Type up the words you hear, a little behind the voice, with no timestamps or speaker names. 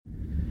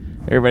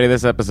Everybody,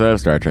 this episode of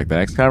Star Trek The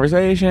Next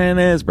Conversation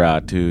is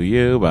brought to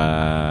you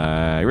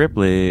by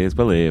Ripley's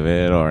Believe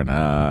It or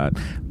Not.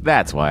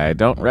 That's why I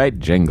don't write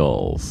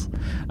jingles.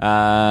 You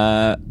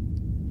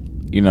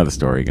know the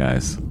story,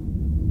 guys.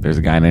 There's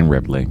a guy named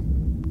Ripley.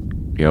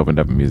 He opened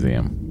up a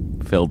museum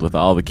filled with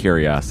all the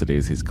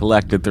curiosities he's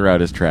collected throughout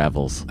his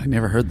travels. I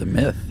never heard the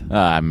myth.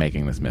 I'm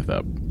making this myth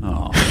up.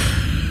 Oh.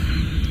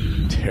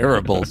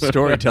 Terrible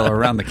storyteller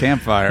around the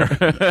campfire.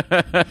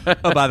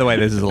 Oh, by the way,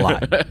 this is a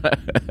lie.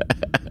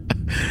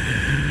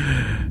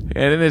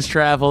 And in his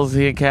travels,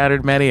 he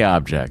encountered many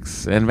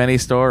objects and many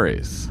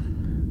stories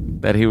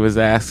that he was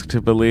asked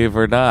to believe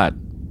or not.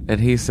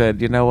 And he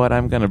said, you know what,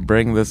 I'm going to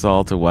bring this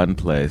all to one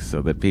place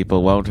so that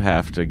people won't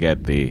have to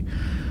get the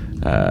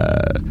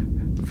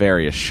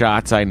various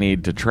shots I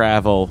need to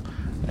travel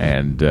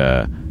and,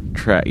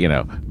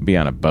 be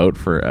on a boat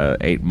for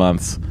 8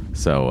 months.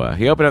 So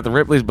he opened up the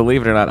Ripley's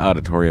Believe It or Not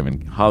Auditorium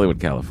in Hollywood,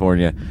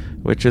 California,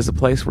 which is a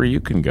place where you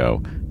can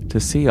go to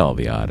see all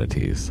the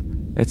oddities.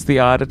 It's the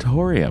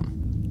auditorium.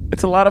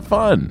 It's a lot of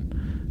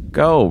fun.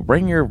 Go,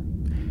 bring your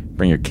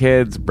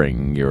kids,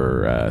 bring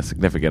your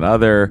significant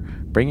other,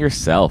 bring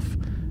yourself,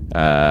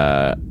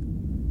 but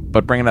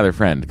bring another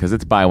friend, because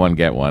it's buy one,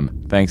 get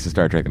one. Thanks to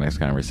Star Trek The Next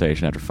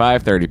Conversation. After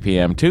 5:30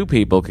 p.m., 2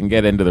 people can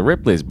get into the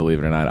Ripley's Believe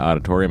It or Not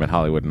Auditorium at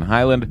Hollywood and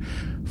Highland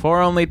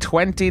for only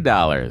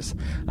 $20.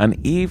 An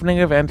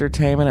evening of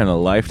entertainment and a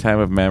lifetime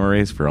of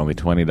memories for only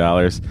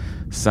 $20.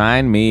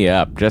 Sign me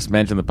up. Just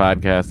mention the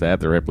podcast at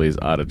the Ripley's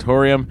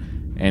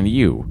Auditorium, and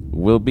you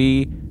will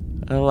be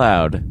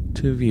allowed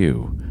to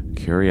view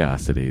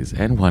curiosities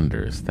and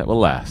wonders that will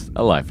last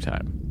a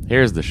lifetime.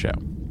 Here's the show.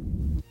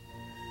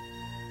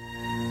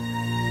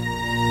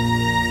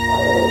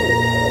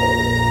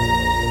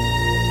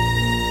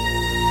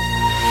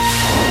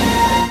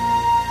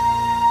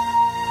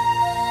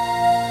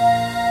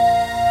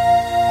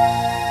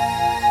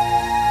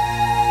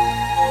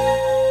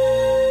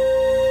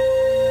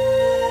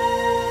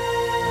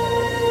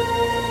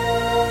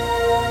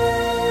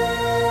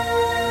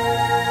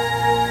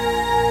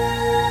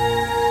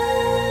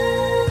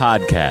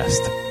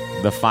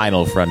 Podcast, The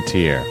Final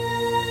Frontier.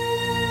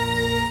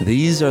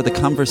 These are the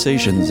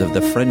conversations of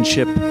the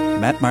friendship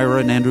Matt Myra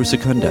and Andrew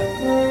Secunda.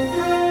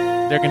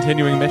 Their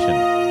continuing mission.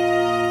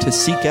 To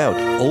seek out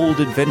old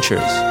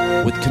adventures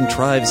with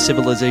contrived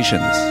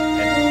civilizations.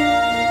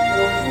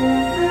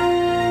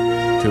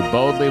 To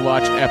boldly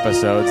watch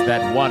episodes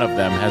that one of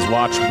them has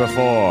watched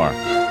before.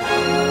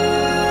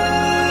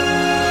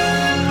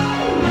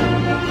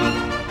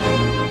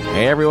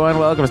 Hey everyone,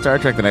 welcome to Star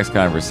Trek The Next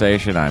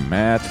Conversation. I'm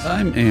Matt.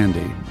 I'm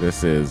Andy.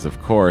 This is,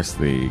 of course,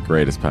 the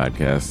greatest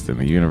podcast in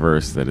the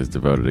universe that is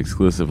devoted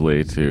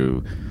exclusively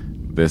to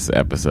this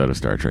episode of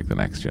Star Trek The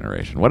Next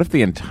Generation. What if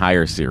the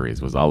entire series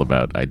was all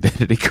about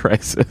identity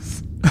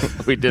crisis?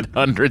 We did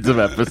hundreds of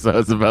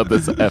episodes about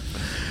this I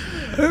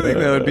think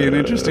that would be an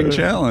interesting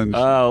challenge.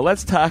 Oh,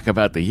 let's talk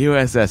about the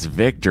USS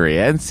Victory,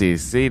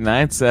 NCC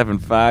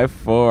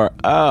 9754.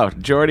 Oh,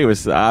 Geordi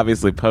was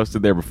obviously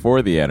posted there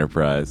before the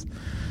Enterprise.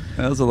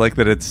 I also like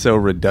that it's so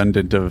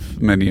redundant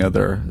of many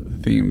other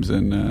themes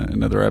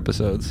in other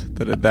episodes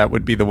that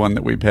would be the one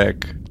that we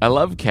pick. I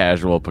love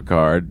casual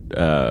Picard. Do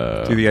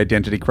the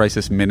Identity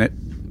Crisis Minute.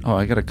 Oh,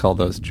 I got to call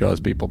those Jaws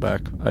people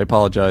back. I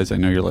apologize. I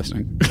know you're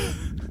listening.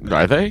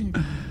 Are they?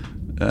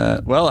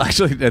 Well,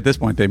 actually, at this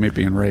point, they may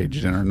be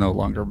enraged and are no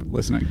longer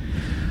listening.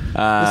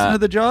 Listen to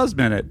the Jaws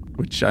Minute,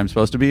 which I'm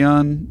supposed to be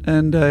on,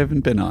 and I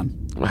haven't been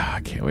on.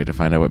 I can't wait to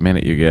find out what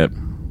minute you get.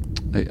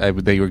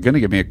 They were going to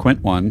give me a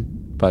Quint one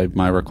by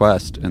my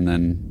request, and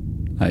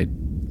then I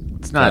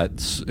got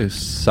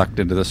sucked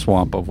into the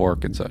swamp of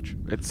work and such.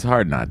 It's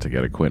hard not to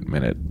get a Quint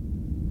minute.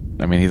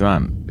 I mean, he's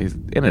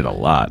in it a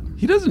lot.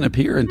 He doesn't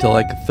appear until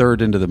like a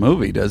third into the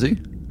movie, does he?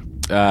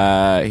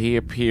 He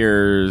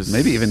appears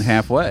maybe even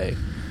halfway.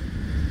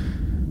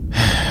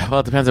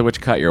 Well, it depends on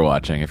which cut you're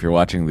watching. If you're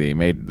watching the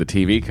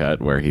TV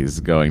cut where he's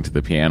going to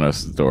the piano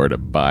store to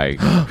buy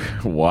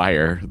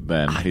wire,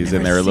 then he's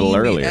in there a little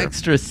earlier. The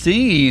extra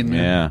scene.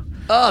 Yeah.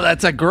 Oh,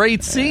 that's a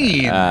great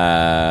scene.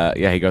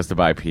 He goes to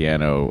buy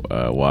piano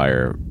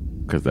wire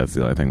because that's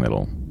the only thing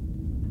that'll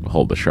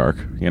hold the shark,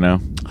 you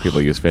know?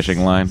 People use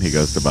fishing line. He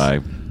goes to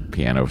buy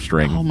piano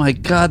string. Oh, my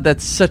God.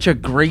 That's such a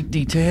great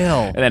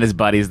detail. And then his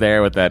buddy's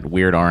there with that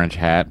weird orange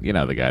hat. You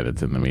know, the guy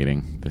that's in the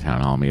meeting, the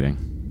town hall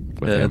meeting.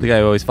 The guy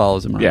who always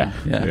follows him around.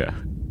 Yeah.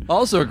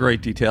 Also a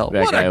great detail.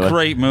 What a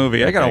great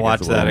movie. I got to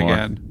watch that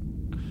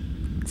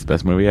again. It's the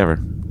best movie ever.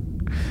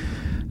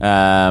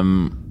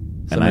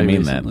 And I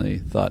mean that.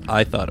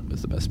 I thought it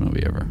was the best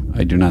movie ever.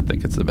 I do not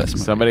think it's the best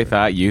movie Somebody ever.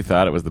 thought you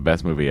thought it was the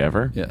best movie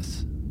ever?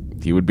 Yes.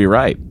 You would be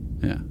right.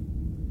 Yeah.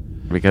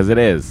 Because it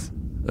is.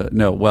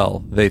 No,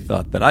 well, they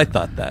thought that I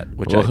thought that.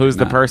 Who's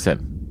the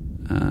person?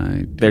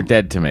 They're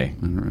dead to me.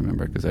 I don't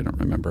remember because I don't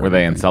remember. Were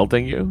they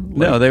insulting you?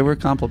 No, they were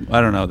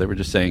I don't know. They were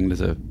just saying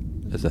it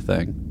as a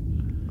thing.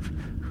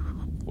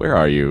 Where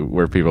are you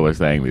where people are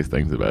saying these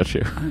things about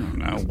you? I don't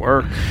know.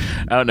 Work.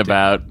 Out and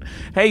about.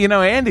 Hey, you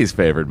know, Andy's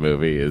favorite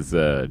movie is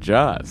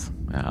Jaws.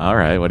 All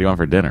right, what do you want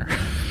for dinner?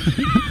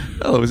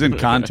 Well, it was in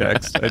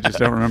context. I just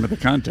don't remember the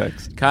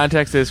context.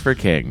 Context is for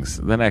Kings,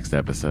 the next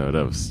episode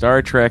of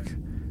Star Trek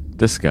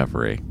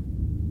Discovery,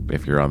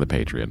 if you're on the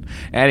Patreon.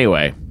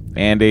 Anyway,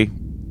 Andy.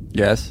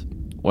 Yes?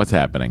 What's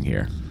happening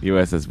here?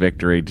 USS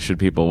Victory. Should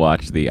people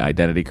watch the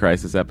Identity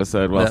Crisis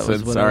episode? Well,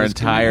 since our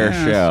entire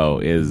show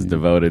is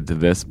devoted to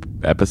this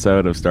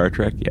episode of Star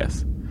Trek,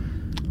 yes.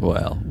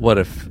 Well, what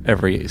if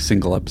every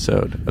single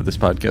episode of this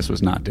podcast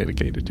was not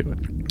dedicated to it?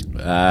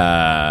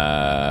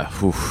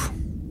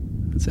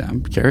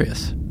 I'm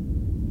curious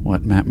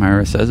what Matt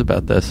Myra says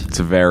about this. It's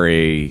a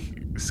very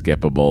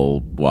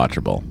skippable,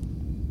 watchable.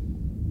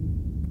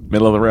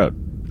 Middle of the road,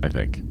 I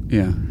think.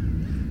 Yeah.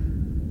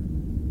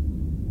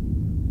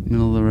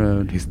 Middle of the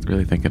road. He's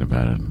really thinking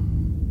about it.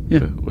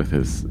 Yeah. With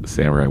his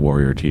Samurai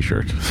Warrior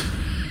t-shirt.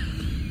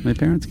 My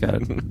parents got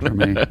it for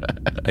me.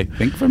 I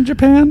think from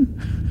Japan.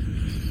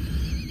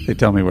 They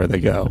tell me where they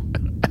go.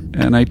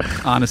 And I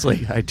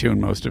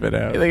tune most of it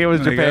out. You think it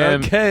was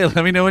Japan? Go, okay,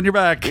 let me know when you're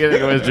back. You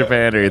think it was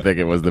Japan, or you think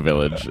it was the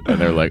village? And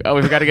they're like, oh,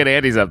 we've got to get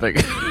Andy something.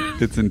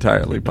 It's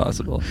entirely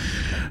possible.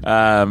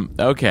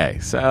 Okay,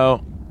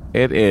 so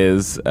it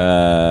is...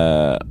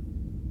 we're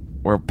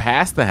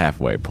past the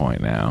halfway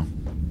point now.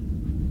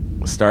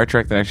 Star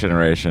Trek The Next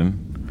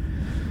Generation.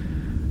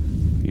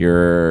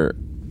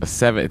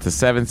 It's a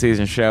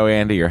 7-season show,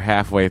 Andy. You're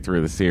halfway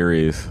through the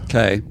series.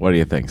 Okay. What do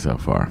you think so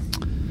far?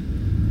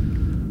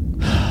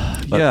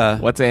 Yeah.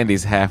 What's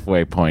Andy's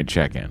halfway point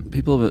check-in?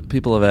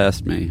 People have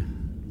asked me.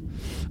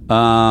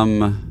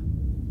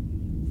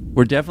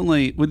 We're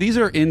definitely... Well, these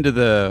are into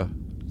the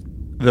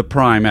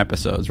prime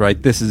episodes,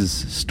 right? This is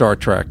Star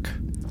Trek.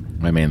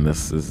 I mean,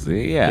 this is...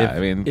 Yeah,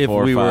 if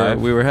 4 or 5.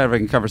 we were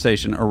having a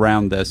conversation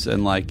around this,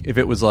 and like, if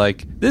it was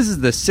like, this is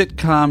the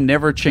sitcom,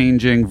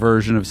 never-changing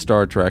version of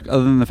Star Trek,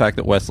 other than the fact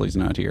that Wesley's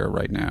not here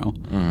right now.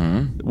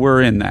 Mm-hmm.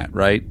 We're in that,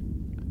 right?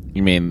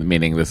 You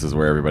meaning this is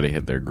where everybody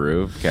hit their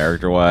groove,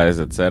 character-wise,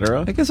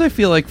 etc.? I guess I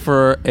feel like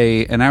for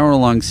an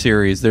hour-long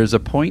series, there's a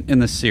point in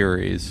the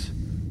series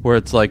where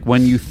it's like,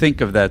 when you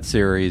think of that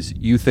series,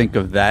 you think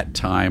of that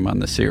time on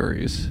the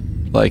series.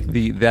 Like,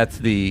 that's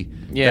the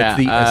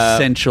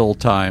essential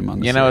time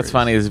on the series. You know what's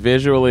funny is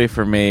visually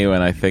for me,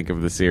 when I think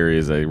of the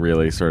series, I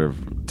really sort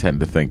of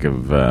tend to think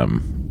of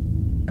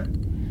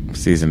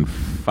season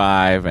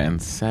 5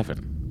 and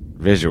 7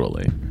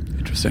 visually.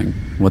 Interesting.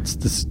 What's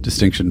this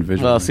distinction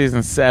visually? Well,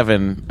 season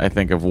 7, I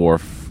think of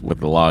Worf with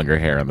the longer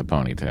hair and the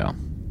ponytail.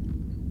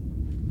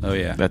 Oh,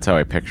 yeah. That's how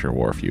I picture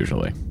Worf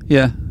usually.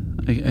 Yeah.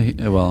 I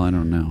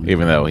don't know.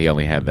 Even though he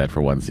only had that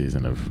for one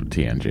season of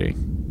TNG.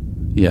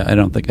 Yeah, I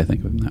don't think I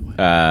think of him that way.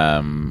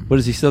 What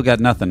is he still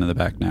got nothing in the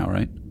back now,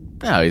 right?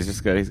 No,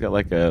 he's got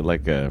like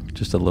a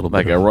just a little bit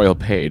like a Royal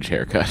Page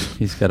haircut.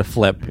 He's got a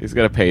flip. He's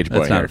got a Page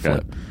Boy haircut. Not a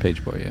flip.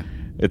 Page Boy, yeah.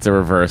 It's a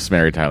reverse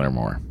Mary Tyler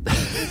Moore.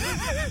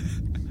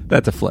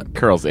 That's a flip.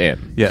 Curls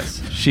in.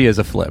 Yes, she is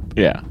a flip.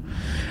 Yeah.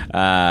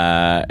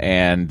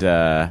 And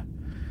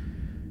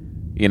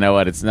you know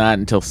what? It's not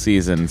until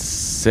season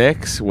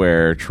 6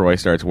 where Troy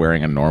starts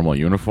wearing a normal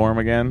uniform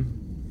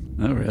again.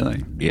 Oh,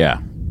 really? Yeah.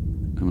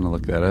 I'm going to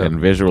look that up. And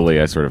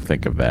visually, I sort of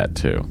think of that,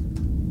 too.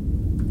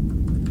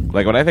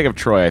 Like, when I think of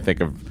Troy, I think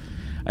of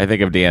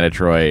Deanna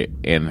Troi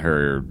in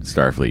her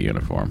Starfleet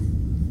uniform.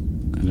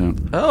 I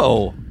don't...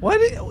 Oh! Why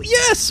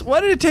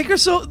did it take her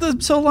so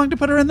long to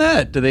put her in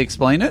that? Do they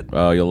explain it?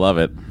 Oh, you'll love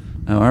it.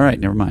 Oh, all right.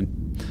 Never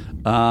mind.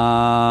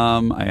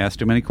 I asked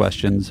too many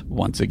questions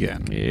once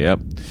again. Yep.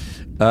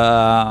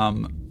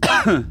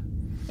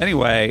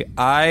 Anyway,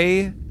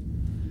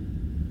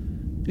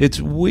 it's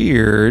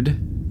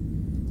weird.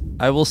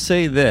 I will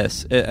say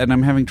this, and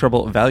I'm having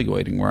trouble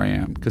evaluating where I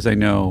am, because I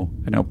know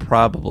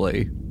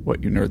probably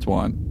what you nerds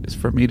want is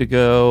for me to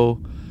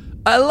go,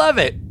 I love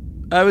it.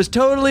 I was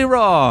totally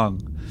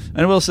wrong.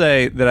 And I will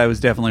say that I was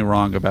definitely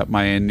wrong about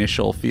my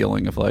initial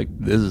feeling of like,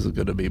 this is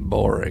going to be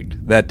boring.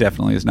 That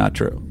definitely is not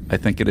true. I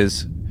think it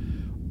is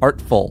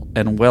artful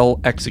and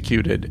well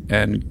executed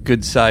and good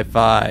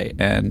sci-fi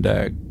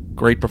and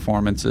great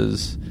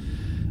performances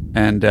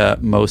and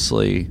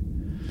mostly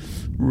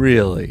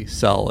really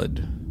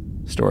solid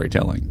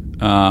storytelling.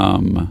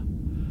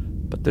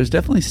 But there's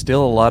definitely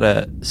still a lot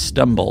of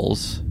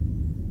stumbles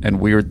and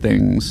weird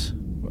things,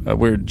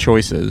 weird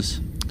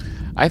choices.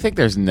 I think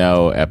there's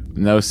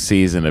no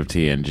season of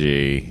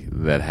TNG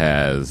that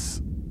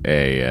has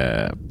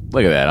a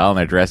look at that, all in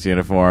their dress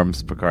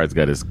uniforms. Picard's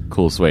got his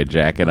cool suede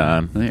jacket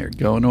on. They're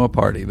going to a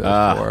party,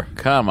 those four.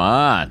 Come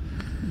on.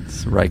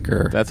 It's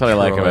Riker. That's what I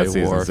like about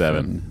season Worf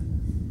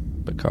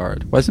 7.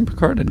 Picard. Why isn't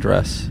Picard in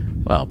dress?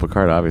 Well,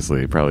 Picard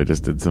obviously probably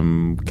just did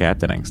some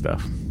captaining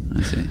stuff.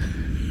 I see.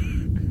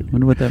 I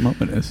wonder what that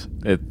moment is.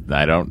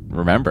 I don't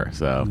remember.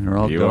 So they're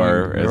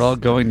all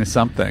going to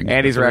something.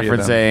 Andy's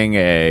referencing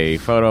a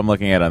photo I'm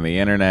looking at on the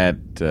internet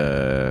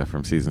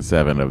from season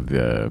 7 of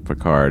the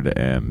Picard,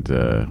 and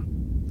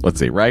let's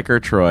see,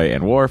 Riker, Troy,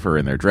 and Worf are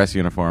in their dress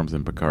uniforms,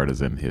 and Picard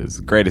is in his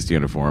greatest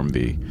uniform,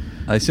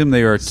 I assume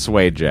they are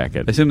suede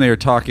jacket. I assume they are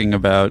talking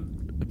about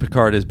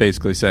Picard is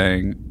basically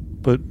saying,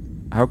 but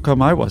how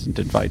come I wasn't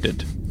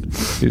invited?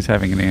 He was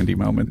having an Andy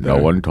moment there.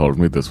 No one told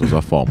me this was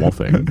a formal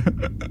thing.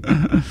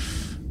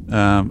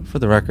 For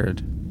the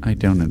record, I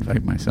don't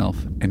invite myself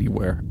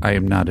anywhere. I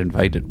am not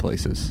invited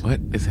places. What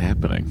is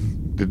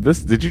happening?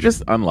 Did you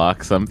just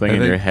unlock something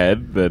in your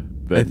head that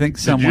I think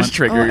someone... Did you just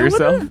trigger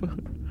yourself?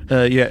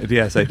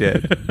 Yes, I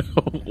did.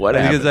 What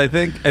happened?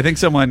 Because I think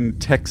someone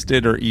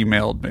texted or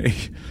emailed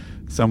me,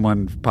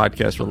 someone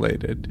podcast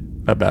related,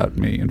 about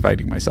me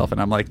inviting myself,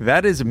 and I'm like,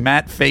 that is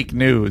Matt fake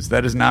news.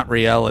 That is not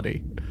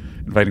reality.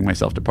 Inviting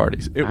myself to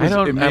parties. It may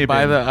have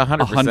by been the 100%.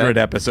 100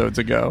 episodes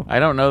ago. I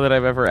don't know that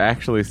I've ever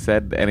actually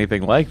said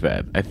anything like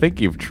that. I think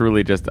you've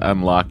truly just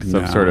unlocked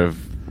some sort of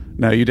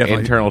you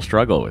definitely internal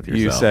struggle with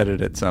yourself. You said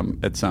it at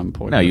some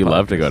point. No, you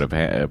love to go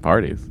to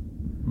parties.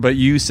 But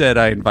you said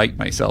I invite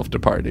myself to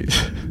parties.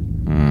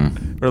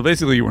 Or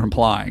basically you were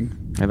implying.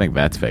 I think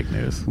that's fake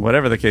news.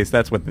 Whatever the case,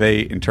 that's what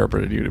they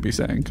interpreted you to be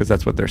saying, because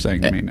that's what they're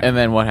saying to me now. And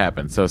then what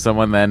happened? So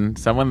someone then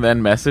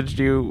messaged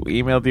you,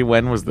 emailed you.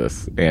 When was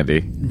this,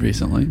 Andy?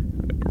 Recently.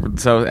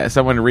 So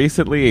someone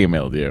recently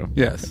emailed you.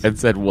 Yes. And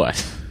said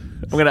what?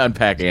 I'm going to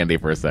unpack Andy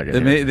for a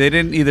second. They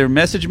didn't either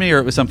message me or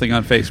it was something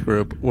on Facebook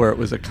group where it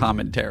was a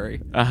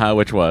commentary.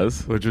 Which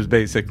was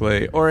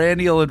basically, or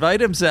Andy will invite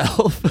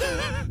himself.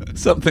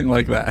 Something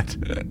like that.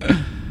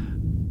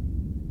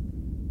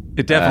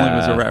 It definitely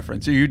was a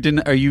reference. Are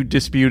you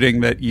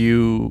disputing that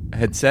you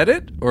had said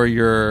it, or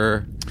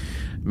you're...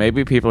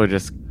 Maybe people are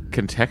just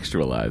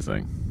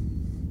contextualizing.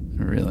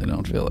 I really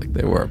don't feel like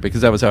they were,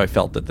 because that was how I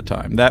felt at the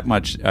time. That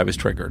much I was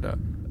triggered.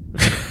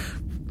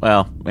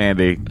 Well,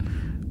 Andy,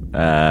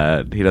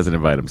 he doesn't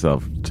invite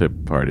himself to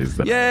parties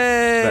that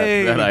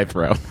I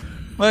throw.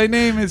 My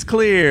name is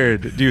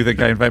cleared. Do you think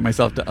I invite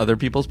myself to other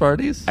people's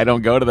parties? I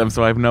don't go to them,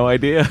 so I have no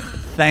idea.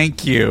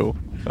 Thank you.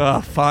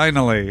 Oh,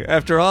 finally,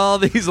 after all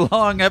these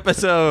long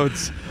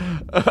episodes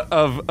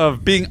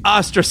of being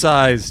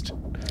ostracized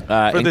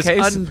for this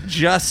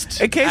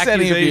unjust In case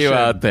any of you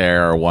out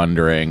there are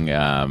wondering,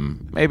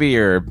 maybe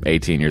you're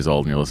 18 years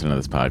old and you're listening to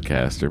this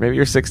podcast, or maybe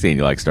you're 16,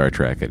 you like Star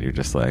Trek, and you're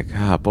just like,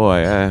 oh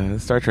boy,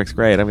 Star Trek's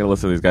great, I'm going to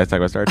listen to these guys talk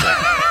about Star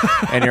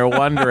Trek. And you're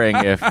wondering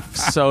if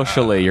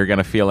socially you're going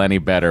to feel any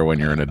better when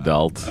you're an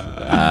adult.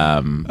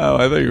 I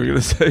thought you were going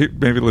to say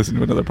maybe listen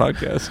to another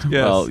podcast.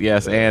 Yes. Well,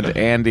 yes, and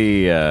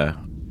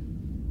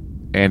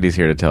Andy's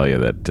here to tell you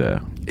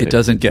that it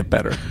doesn't get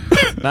better.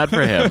 Not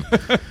for him.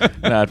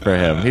 Not for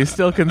him. He's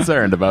still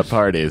concerned about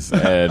parties.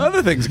 And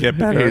other things get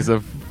better. He's a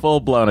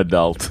full-blown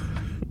adult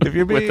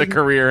with a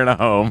career and a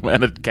home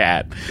and a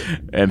cat,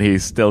 and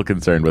he's still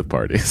concerned with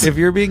parties. If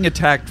you're being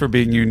attacked for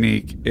being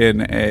unique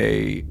in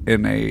a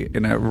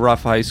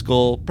rough high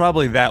school,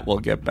 probably that will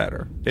get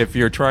better. If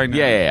you're trying to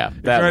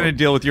to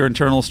deal with your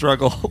internal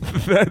struggle,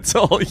 that's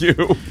all you.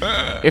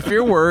 If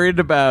you're worried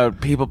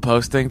about people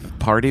posting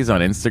parties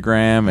on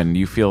Instagram and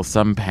you feel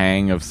some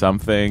pang of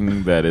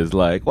something that is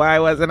like, why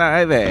wasn't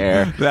I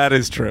there? That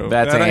is true.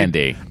 That's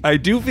Andy. I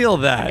do feel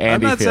that.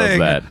 Andy feels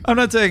that. I'm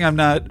not saying I'm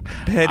not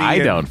petty. I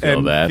don't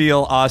feel that.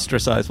 Feel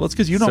ostracized. Well, it's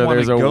because you don't want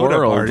to go to parties. So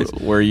there's a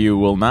world where you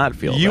will not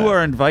feel You that.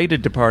 are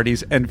invited to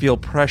parties and feel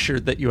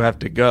pressured that you have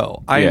to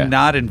go. I am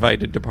not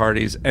invited to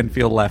parties and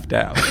feel left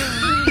out.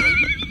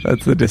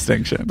 That's the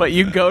distinction. But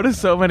you go to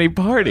so many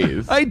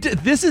parties.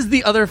 This is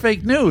the other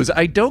fake news.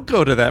 I don't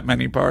go to that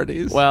many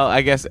parties. Well,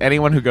 I guess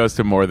anyone who goes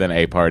to more than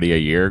a party a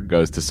year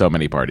goes to so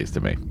many parties to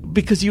me.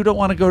 Because you don't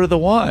want to go to the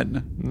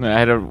one.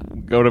 I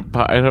don't go to...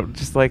 I don't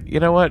just like, you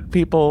know what,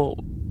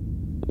 people...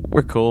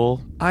 We're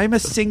cool. I'm a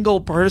single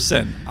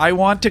person. I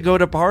want to go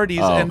to parties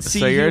and see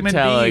human beings. So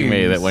you're telling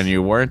me that when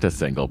you weren't a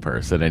single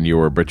person and you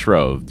were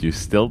betrothed, you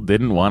still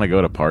didn't want to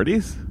go to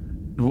parties?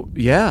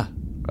 Yeah.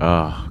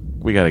 Oh,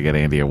 we got to get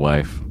Andy a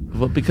wife.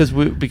 Well, because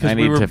we need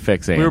to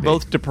fix Andy. We were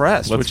both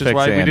depressed, which is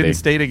why we didn't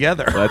stay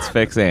together. Let's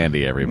fix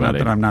Andy, everybody.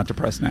 Not that I'm not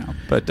depressed now,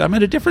 but I'm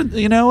in a different.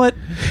 You know what?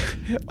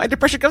 My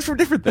depression comes from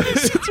different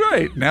things. That's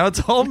right. Now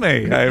it's all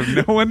me. I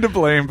have no one to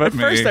blame but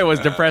me. At first, I was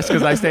depressed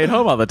because I stayed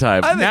home all the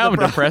time. Now I'm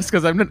depressed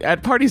because I'm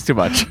at parties too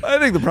much. I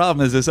think the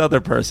problem is this other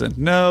person.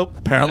 Nope.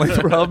 Apparently, the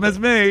problem is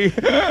me.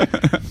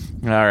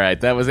 All right,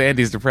 that was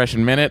Andy's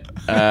Depression Minute. Tune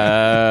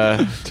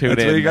That's in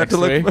what you got next to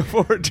look week.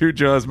 forward to,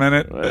 Jaws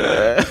Minute.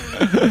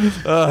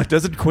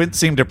 Doesn't Quint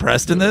seem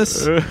depressed in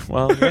this?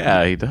 Well,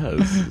 yeah, he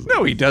does.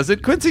 No, he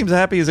doesn't. Quint seems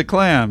happy as a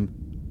clam,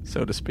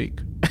 so to speak.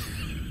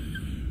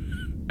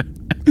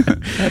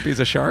 Happy as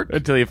a shark?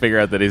 Until you figure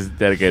out that he's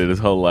dedicated his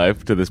whole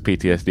life to this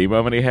PTSD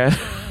moment he had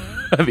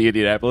of the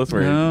Indianapolis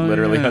where he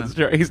literally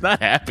he's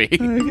not happy.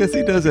 I guess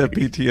he does have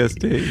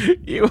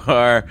PTSD.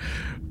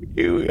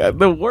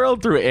 The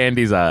world through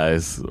Andy's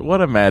eyes.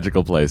 What a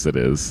magical place it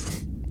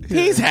is.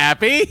 He's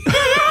happy.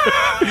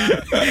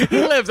 He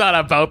lives on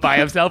a boat by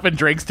himself and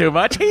drinks too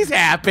much. He's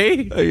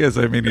happy. Yes,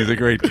 I mean he's a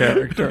great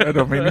character. I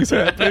don't mean he's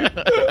happy.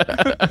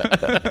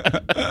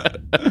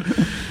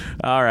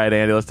 All right,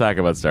 Andy, let's talk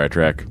about Star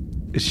Trek.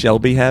 Is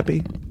Shelby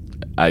happy?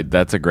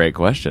 That's a great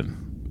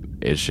question.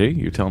 Is she?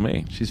 You tell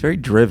me. She's very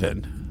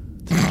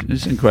driven.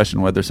 It's in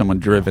question whether someone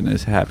driven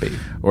is happy.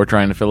 Or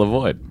trying to fill a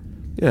void.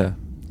 Yeah.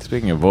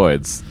 Speaking of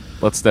voids,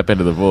 let's step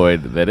into the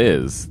void that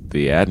is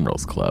the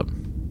Admirals Club.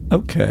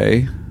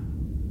 Okay.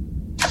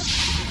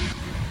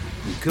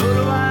 Go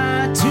to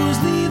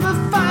iTunes, leave a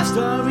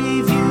 5-star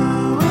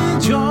review,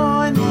 and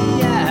join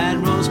the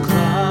Admirals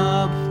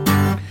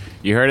Club.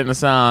 You heard it in the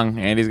song.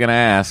 Andy's going to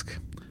ask.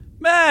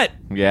 Matt!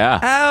 Yeah.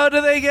 How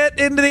do they get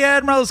into the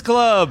Admirals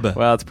Club?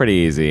 Well, it's pretty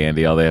easy,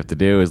 Andy. All they have to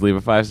do is leave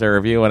a 5-star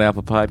review on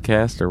Apple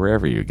Podcasts or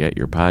wherever you get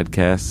your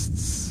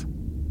podcasts.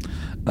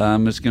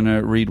 I'm just going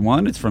to read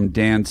one. It's from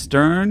Dan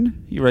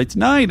Stern. He writes,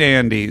 "Night,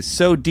 Andy.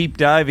 So deep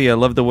divey. I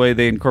love the way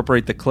they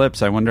incorporate the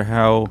clips. I wonder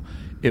how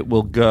it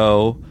will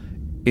go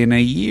in a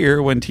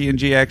year when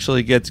TNG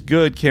actually gets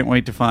good. Can't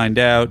wait to find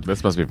out."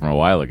 This must be from a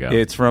while ago.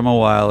 It's from a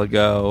while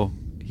ago.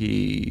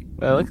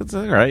 Well, look, it's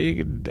all right.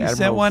 You could He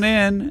sent one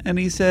in, and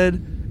he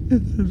said, "Is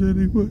there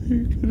any way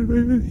you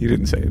could-" He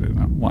didn't say it in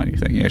a whiny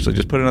thing. He actually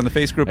just put it on the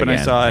face group, and I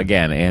saw it.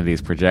 Again,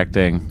 Andy's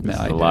projecting. There's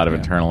a lot of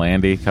internal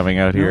Andy coming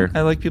out here.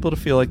 I like people to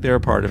feel like they're a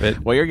part of it.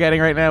 What you're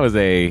getting right now is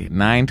a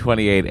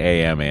 9:28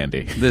 a.m.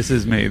 Andy. This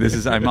is me.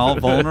 I'm all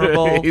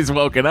vulnerable. He's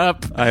woken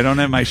up. I don't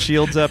have my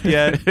shields up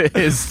yet.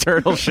 His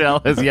turtle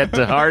shell has yet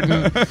to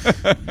harden.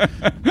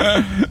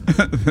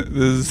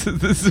 This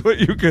is what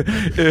you could...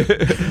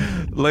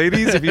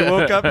 Ladies, if you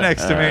woke up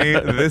next to me,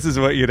 this is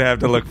what you'd have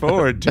to look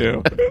forward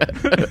to.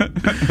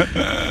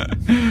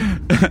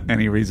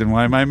 Any reason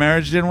why my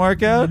marriage didn't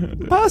work out?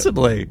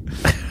 Possibly.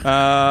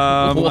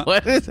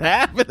 What is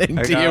happening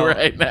to you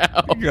right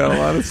now? You got a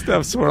lot of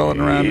stuff swirling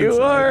around. You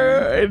inside.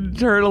 are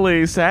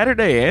internally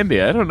Saturday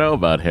Andy. I don't know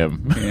about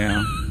him.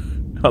 Yeah.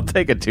 I'll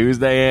take a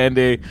Tuesday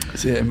Andy.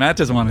 See, Matt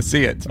doesn't want to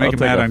see it. It's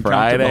making I'll take Matt a uncomfortable.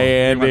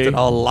 Friday, Andy. He wants it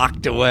all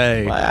locked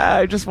away.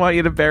 I just want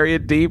you to bury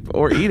it deep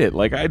or eat it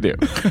like I do.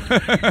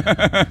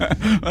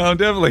 Well, I'm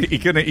definitely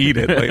going to eat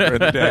it later in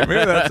the day.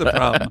 Maybe that's the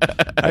problem.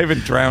 I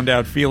haven't drowned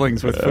out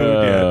feelings with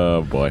food yet.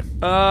 Oh, boy.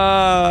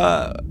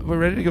 We're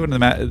ready to go into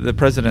the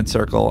president's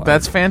circle.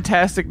 That's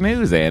fantastic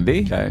news,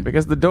 Andy. Okay.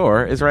 Because the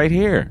door is right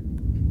here.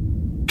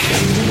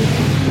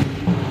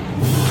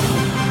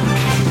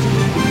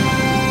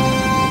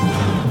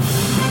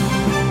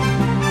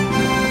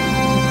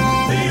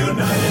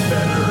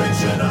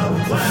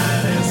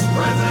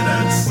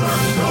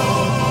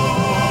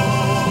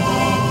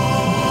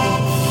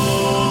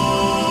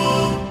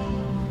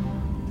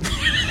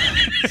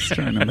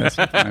 Trying to mess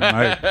with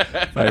my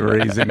mic by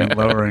raising and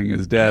lowering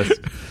his desk.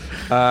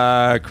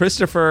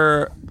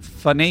 Christopher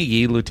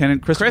Fanegi,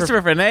 Lieutenant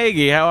Christopher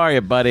Fanegi, how are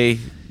you,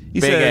 buddy?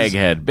 Big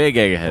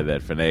egghead,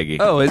 that Fanegi.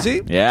 Oh, is he?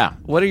 Yeah.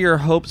 What are your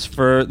hopes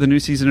for the new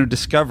season of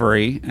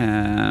Discovery?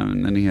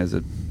 And then he has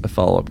a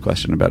follow-up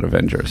question about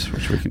Avengers,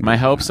 which we can. My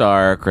hopes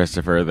are,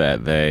 Christopher,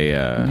 that they.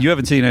 You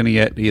haven't seen any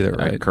yet either,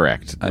 right?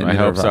 Correct. My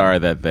hopes are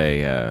that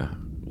they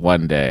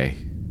one day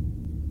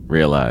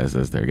realize,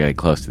 as they're getting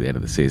close to the end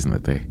of the season,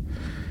 that they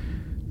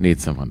need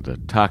someone to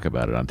talk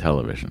about it on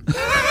television.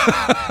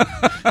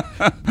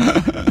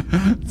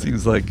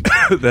 Seems like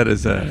that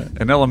is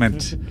an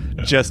element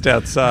just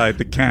outside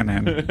the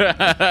canon.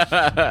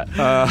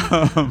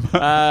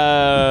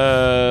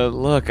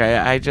 Look,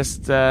 I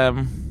just I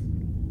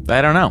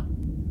don't know.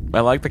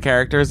 I like the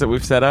characters that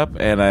we've set up,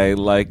 and I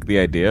like the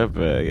idea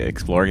of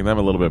exploring them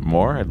a little bit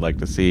more. I'd like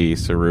to see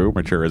Saru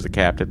mature as a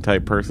captain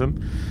type person.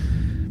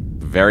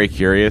 Very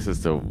curious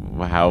as to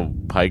how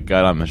Pike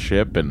got on the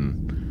ship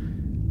and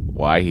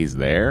why he's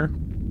there.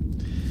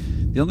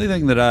 The only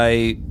thing that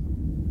I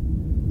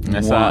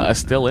saw a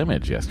still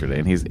image yesterday,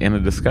 and he's in a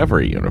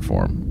Discovery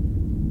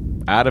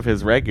uniform, out of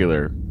his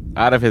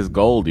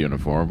gold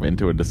uniform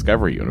into a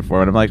Discovery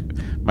uniform, and I'm like,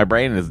 my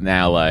brain is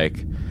now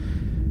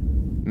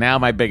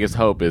my biggest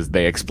hope is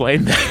they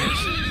explain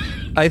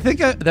that. I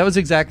think that was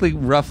exactly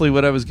roughly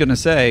what I was going to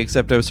say,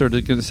 except I was sort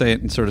of going to say it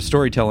in sort of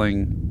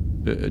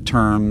storytelling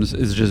terms.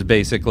 Is just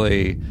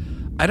basically,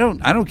 I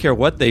don't care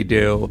what they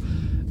do,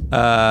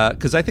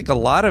 because I think a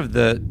lot of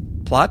the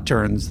plot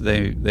turns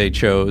they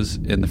chose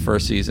in the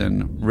first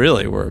season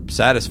really were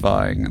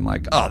satisfying and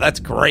like, oh, that's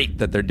great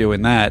that they're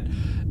doing that.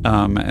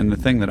 And the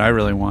thing that I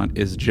really want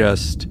is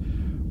just,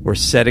 we're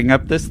setting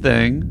up this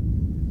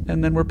thing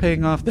and then we're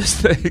paying off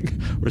this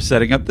thing. We're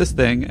setting up this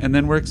thing and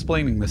then we're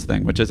explaining this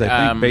thing, which is,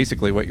 I think,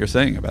 basically what you're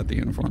saying about the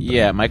uniform thing.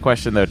 Yeah, my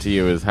question though to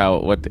you is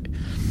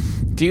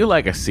do you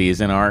like a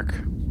season arc?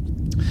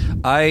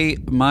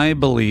 My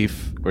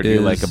belief or do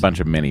you like a bunch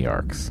of mini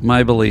arcs?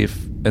 My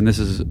belief, and this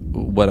is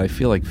what I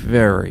feel like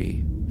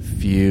very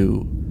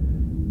few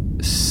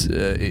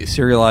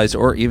serialized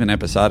or even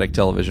episodic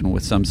television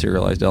with some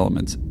serialized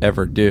elements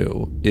ever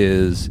do,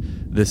 is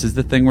this is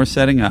the thing we're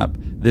setting up.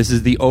 This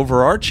is the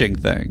overarching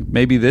thing.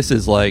 Maybe this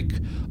is like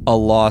a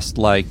lost,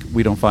 like,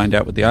 we don't find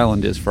out what the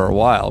island is for a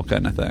while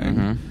kind of thing.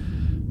 Mm-hmm.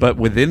 But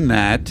within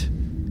that,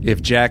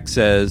 if Jack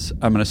says,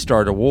 I'm going to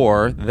start a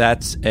war,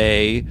 that's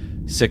a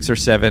 6 or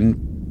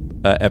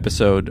 7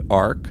 episode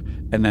arc.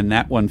 and then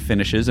that one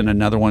finishes, and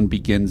another one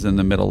begins in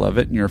the middle of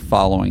it, and you're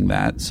following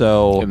that.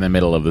 So in the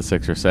middle of the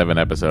 6 or 7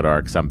 episode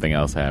arc, something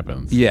else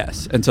happens.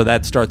 yes, and so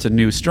that starts a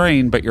new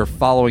strain, but you're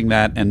following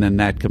that, and then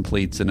that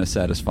completes in a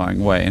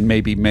satisfying way. And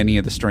maybe many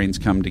of the strains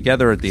come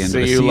together at the end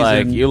of the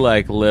season. You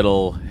like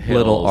little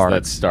hills arcs.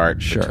 that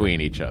start Sure.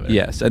 between each other.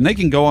 Yes, and they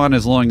can go on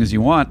as long as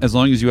you want, as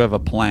long as you have a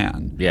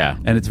plan. Yeah.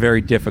 And it's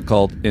very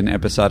difficult in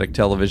episodic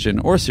television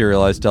or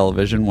serialized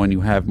television when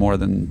you have more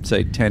than,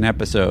 say, 10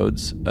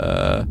 episodes.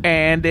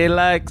 And it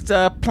likes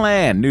a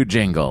plan. New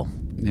jingle.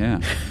 Yeah,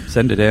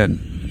 send it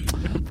in.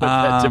 Put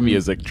that to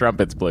music.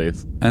 Trumpets,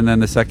 please. And then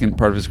the second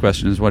part of his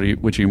question is,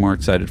 which are you more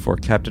excited for,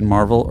 Captain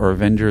Marvel or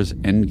Avengers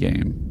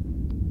Endgame?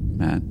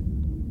 Matt?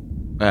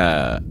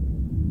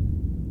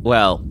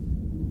 Well,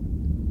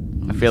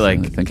 I feel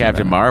like thinking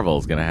Captain about it. Marvel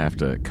is going to have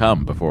to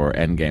come before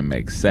Endgame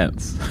makes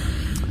sense.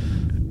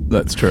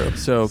 That's true.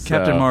 So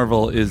Captain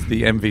Marvel is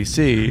the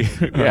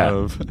MVC Yeah.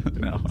 of...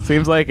 No.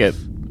 Seems like it.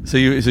 So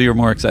you're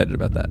more excited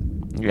about that?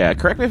 Yeah,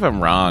 correct me if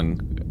I'm wrong.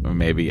 Or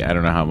maybe, I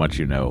don't know how much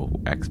you know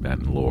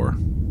X-Men lore.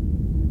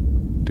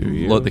 Do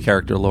you? The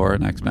character lore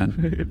in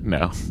X-Men?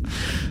 No.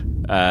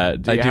 I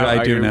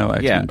do know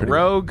X-Men Yeah, pretty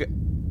well.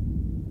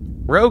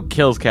 Rogue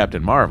kills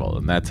Captain Marvel,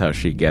 and that's how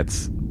she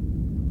gets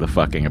the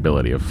fucking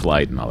ability of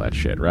flight and all that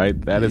shit, right?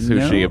 That is who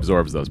No. she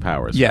absorbs those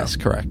powers Yes,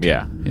 from. correct.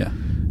 Yeah. Yeah.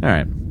 All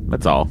right.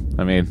 That's all.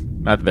 I mean,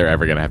 not that they're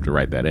ever going to have to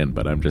write that in,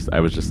 but I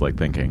was just like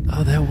thinking.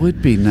 Oh, that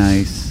would be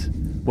nice.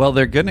 Well,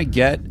 they're going to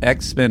get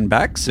X-Men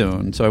back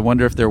soon, so I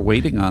wonder if they're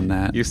waiting on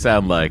that. You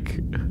sound like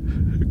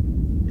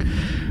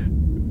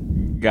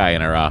guy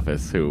in our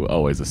office who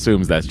always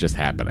assumes that's just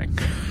happening.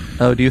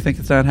 Oh, do you think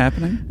it's not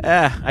happening?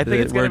 I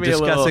think it's going to be We're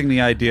discussing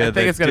the idea I think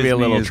that it's going to be a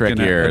Disney little is gonna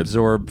trickier.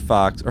 absorb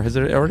Fox, or has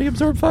it already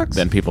absorbed Fox?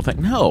 Then people think,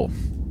 no.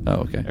 Oh,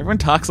 okay. Everyone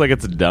talks like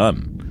it's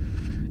done.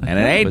 And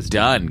it thought it ain't was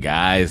done,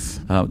 guys.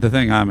 The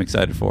thing I'm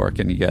excited for,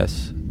 can you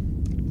guess?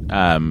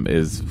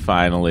 Is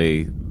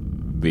finally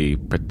the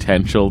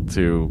potential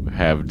to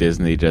have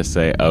Disney just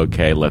say,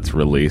 okay, let's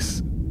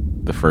release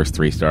the first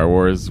 3 Star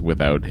Wars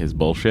without his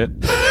bullshit.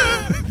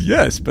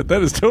 Yes, but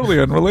that is totally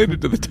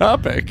unrelated to the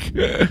topic.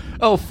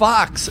 Oh,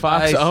 Fox.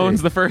 Fox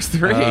owns the first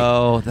 3.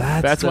 Oh,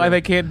 That's why they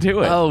can't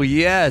do it. Oh,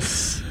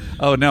 yes.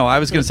 Oh, no, I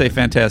was going to say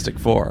Fantastic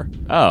Four.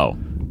 Oh.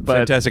 But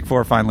Fantastic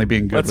Four finally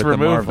being good let's with the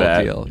remove Marvel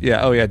that. deal.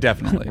 Yeah, oh yeah,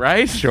 definitely.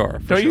 right? Sure.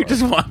 Don't you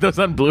just want those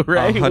on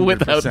Blu-ray 100%.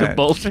 without the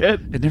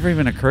bullshit? It never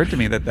even occurred to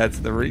me that that's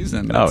the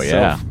reason. Oh,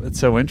 yeah. It's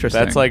so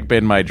interesting. That's like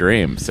been my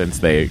dream since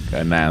they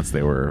announced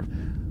they were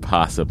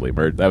possibly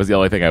merged. That was the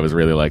only thing I was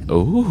really like,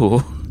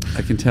 ooh.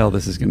 I can tell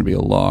this is going to be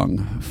a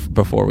long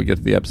before we get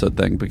to the episode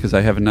thing, because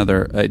I have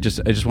another. I just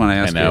want to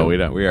ask. I know you, we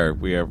don't.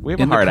 We have a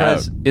in hard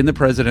out. in the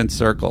President's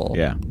Circle.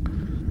 Yeah.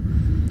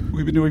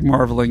 We've been doing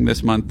Marveling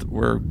this month.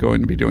 We're going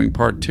to be doing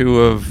part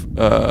 2 of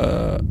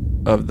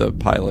the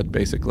pilot,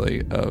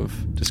 basically,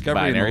 of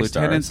Discovery and the Binary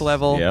Lieutenant's Stars.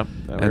 level. Yep.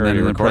 And then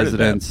in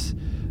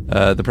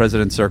the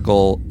President's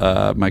Circle,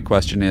 my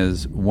question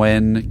is,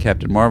 when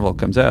Captain Marvel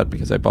comes out,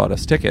 because I bought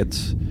us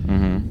tickets,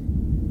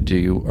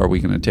 are we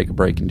going to take a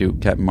break and do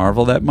Captain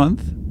Marvel that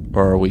month,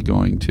 or are we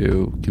going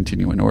to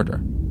continue in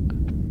order?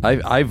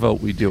 I vote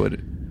we do it.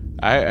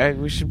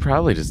 We should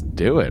probably just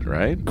do it,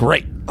 right?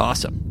 Great.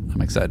 Awesome.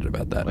 I'm excited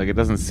about that. Like, it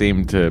doesn't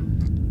seem to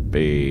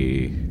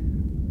be...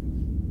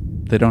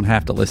 They don't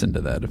have to listen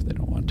to that if they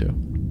don't want to.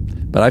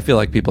 But I feel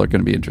like people are going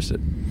to be interested.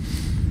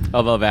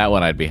 Although that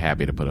one I'd be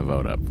happy to put a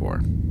vote up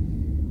for.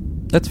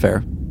 That's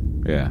fair.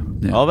 Yeah.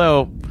 Yeah.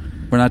 Although...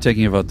 We're not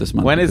taking a vote this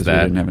month. When is because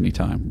that? We didn't have any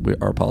time.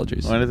 Our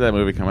apologies. When does that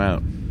movie come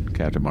out?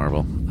 Captain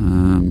Marvel. I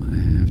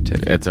have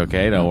tickets. It's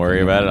okay. Don't worry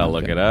about it. I'll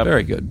look it up.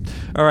 Very good.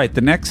 All right.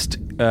 The next...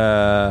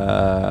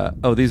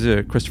 these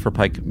are Christopher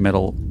Pike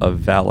Medal of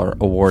Valor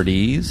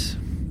awardees.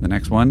 The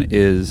next one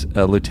is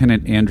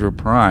Lieutenant Andrew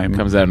Prime.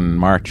 Comes out in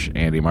March,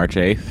 Andy. March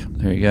 8th.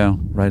 There you go.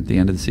 Right at the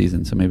end of the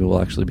season. So maybe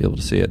we'll actually be able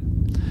to see it.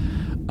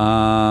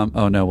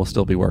 Oh, no. We'll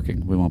still be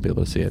working. We won't be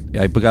able to see it.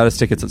 I got us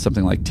tickets at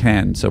something like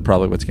 10. So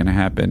probably what's going to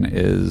happen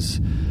is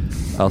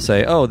I'll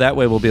say, oh, that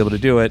way we'll be able to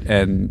do it.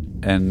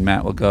 And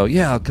Matt will go,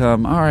 yeah, I'll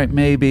come. All right,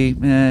 maybe.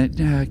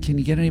 Can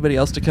you get anybody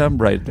else to come?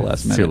 Right at the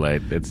last It's minute. too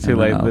late. It's too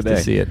late in the day.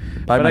 to see it.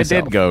 But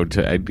myself.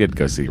 I did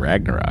go see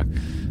Ragnarok.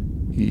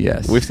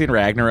 Yes. We've seen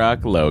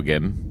Ragnarok,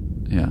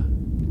 Logan, Yeah.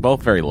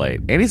 both very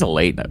late. And he's a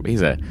late.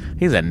 He's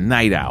a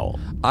night owl.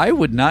 I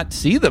would not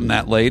see them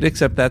that late,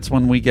 except that's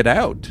when we get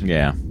out.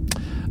 Yeah.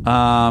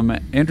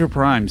 Andrew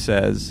Prime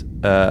says,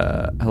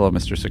 hello,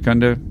 Mr.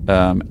 Secunda.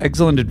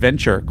 Excellent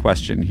adventure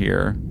question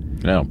here.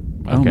 No.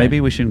 Okay. Oh, maybe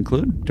we should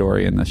include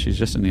Dory in this. She's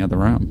just in the other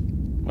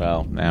room.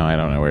 Well, now I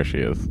don't know where she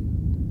is.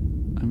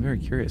 I'm very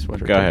curious what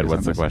her Go take ahead. is What's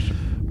on the this. question?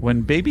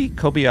 When baby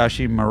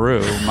Kobayashi Maru,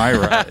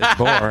 Myra, is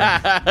born,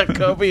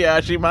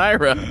 Kobayashi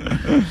Myra.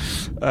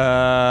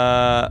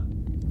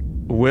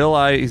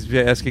 he's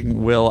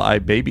asking, will I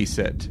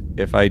babysit?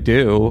 If I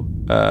do,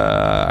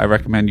 I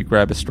recommend you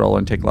grab a stroller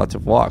and take lots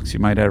of walks. You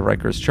might have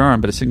Riker's charm,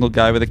 but a single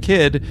guy with a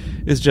kid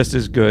is just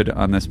as good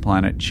on this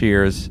planet.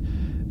 Cheers,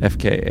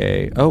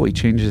 FKA. Oh, he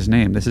changed his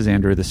name. This is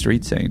Andrew the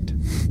Street Saint.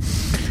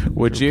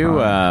 Would you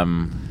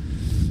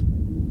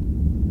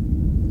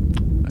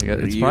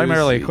It's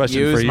primarily a question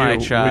use for you. my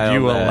child Would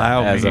you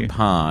allow as me a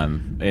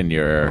pawn in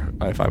your...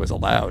 If I was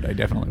allowed, I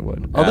definitely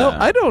would. Although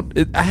I don't.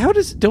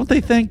 Don't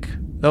they think?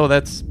 Oh,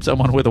 that's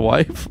someone with a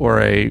wife or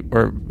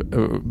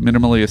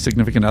minimally a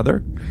significant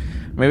other.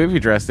 Maybe if you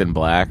dressed in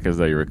black as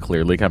though you were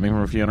clearly coming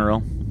from a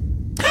funeral.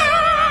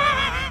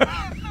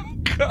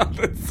 God,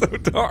 that's so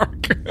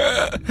dark.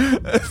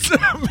 That's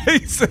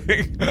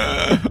amazing.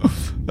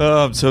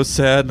 Oh, I'm so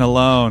sad and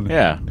alone.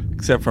 Yeah.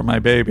 Except for my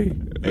baby.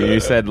 You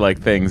said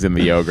like things in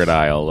the yogurt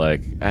aisle,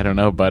 like, I don't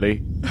know,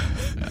 buddy.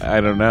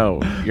 I don't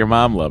know. Your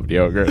mom loved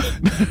yogurt.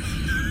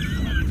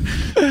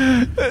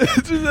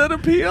 Does that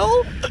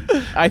appeal?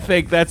 I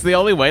think that's the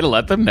only way to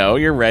let them know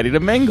you're ready to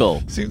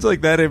mingle. Seems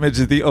like that image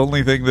is the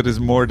only thing that is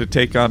more to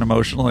take on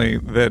emotionally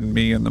than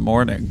me in the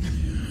morning.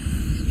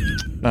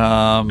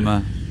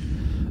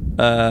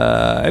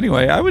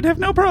 Anyway, I would have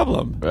no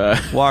problem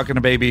walking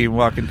a baby,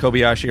 walking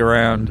Kobayashi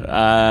around.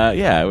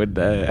 Yeah, I would.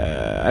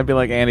 I'd be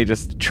like, Andy,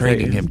 just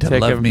Training him to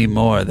love me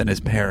more than his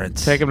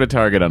parents. Take him to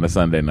Target on a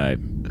Sunday night.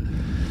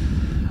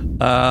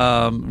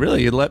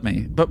 Really, you'd let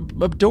me,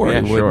 but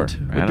Dory wouldn't.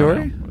 Sure. Would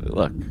Dory?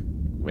 Look,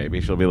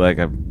 maybe she'll be like,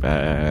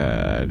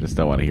 I just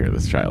don't want to hear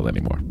this child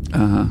anymore.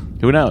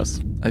 Who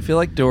knows? I feel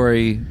like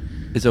Dory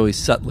is always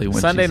subtly when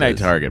Sunday she night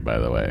says, Target, by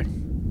the way.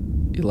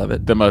 You love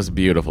it. The most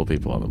beautiful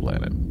people on the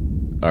planet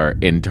are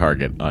in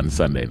Target on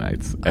Sunday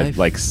nights at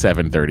like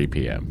 7:30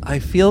 p.m. I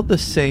feel the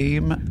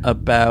same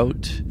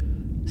about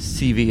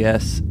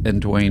CVS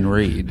and Dwayne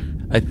Reed.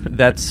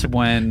 That's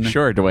when...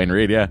 Sure, Dwayne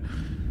Reed, yeah.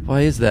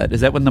 Why is that?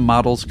 Is that when the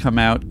models come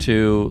out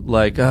to,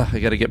 like, I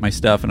got to get my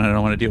stuff and I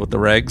don't want to deal with the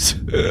regs?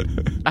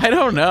 I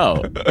don't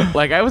know.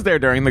 Like, I was there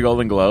during the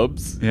Golden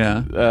Globes.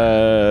 Yeah.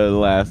 The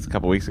last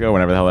couple weeks ago,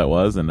 whenever the hell that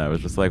was, and I was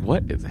just like,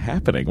 what is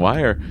happening?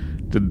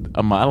 Did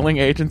a modeling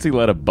agency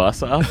let a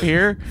bus off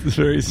here? It's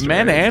very strange.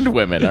 Men and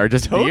women are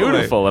just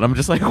beautiful, and I'm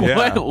just like, what?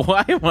 Yeah.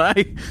 Why am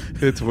I?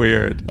 It's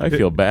weird. I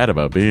feel bad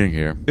about being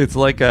here. It's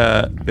like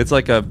a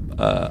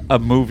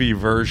movie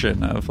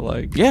version of,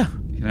 like, Yeah.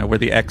 you know, where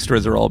the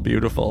extras are all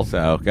beautiful.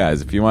 So,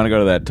 guys, if you want to go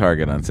to that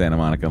Target on Santa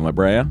Monica and La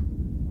Brea,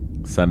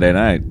 Sunday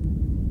night,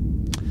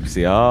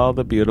 see all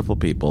the beautiful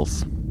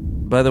peoples.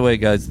 By the way,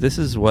 guys, this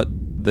is what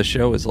the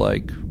show is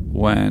like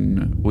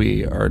when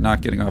we are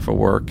not getting off of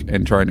work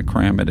and trying to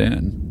cram it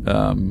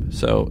in.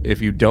 So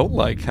if you don't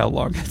like how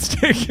long it's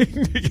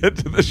taking to get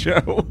to the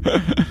show,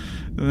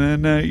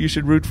 then you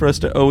should root for us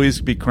to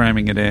always be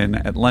cramming it in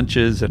at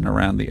lunches and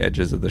around the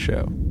edges of the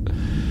show.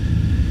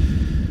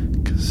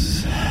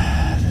 Because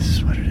this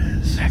is what it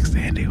is. Next,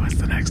 Andy, what's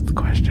the next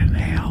question?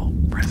 Hail,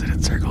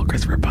 President Circle,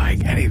 Christopher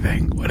Pike,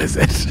 anything. What is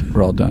it?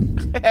 We're all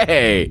done.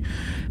 Hey,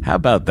 how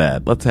about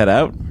that? Let's head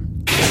out.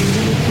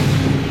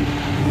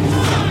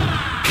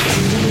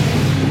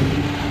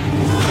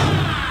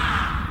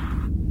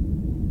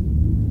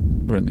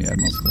 We're in the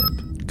Admiral's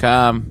Club.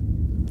 Come.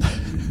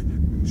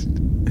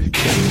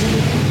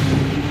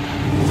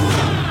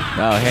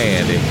 Oh, hey,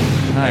 Andy.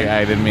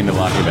 Hi. I didn't mean to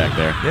lock you back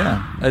there.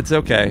 Yeah, it's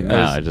okay. No,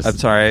 I'm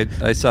sorry.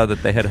 I saw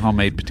that they had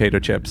homemade potato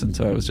chips, and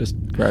so I was just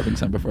grabbing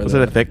some before. Was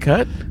it a thick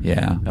cut?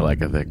 Yeah. I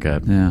like a thick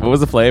cut. Yeah. What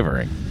was the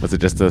flavoring? Was it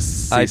just a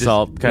sea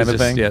salt kind of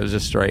thing? Yeah, it was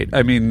just straight.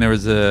 I mean, there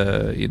was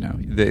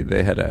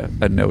they had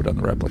a note on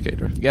the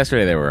replicator.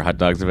 Yesterday there were hot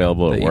dogs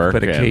available at You work.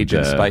 could put a Cajun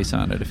and, spice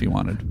on it if you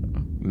wanted.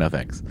 No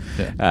thanks.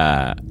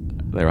 Yeah.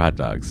 There were hot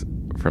dogs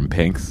from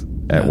Pink's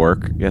at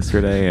work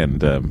yesterday,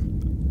 and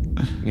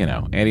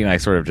Andy and I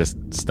sort of just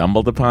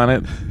stumbled upon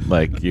it,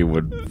 like you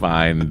would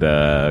find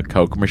a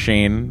Coke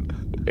machine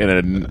in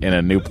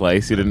a new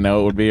place you didn't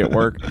know it would be at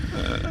work.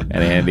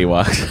 And Andy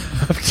walks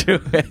up to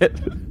it,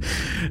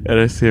 and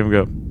I see him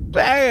go,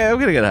 "Hey, I'm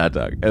gonna get a hot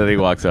dog." And then he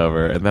walks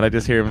over, and then I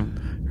just hear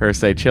her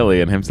say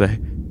chili, and him say,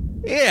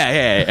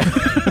 Yeah.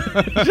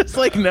 Just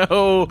like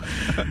no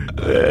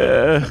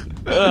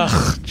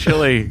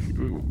chili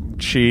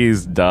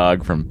cheese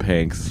dog from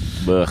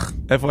Pink's. Ugh.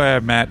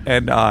 FYI, Matt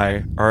and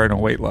I are in a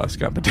weight loss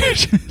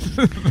competition.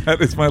 That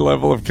is my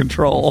level of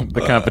control.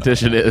 The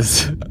competition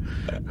is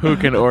who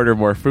can order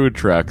more food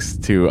trucks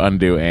to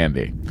undo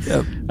Andy.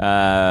 Yep.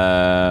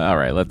 All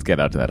right, let's get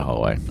out to that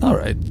hallway. All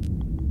right.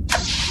 And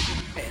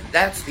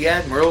that's the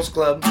Admiral's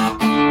Club.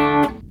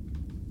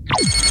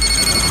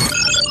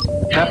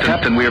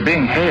 Captain, we are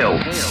being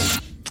hailed.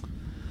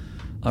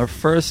 Our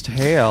first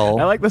hail.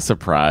 I like the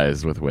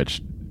surprise with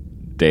which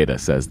Data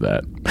says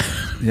that.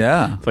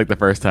 Yeah. It's like the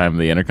first time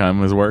the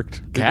intercom has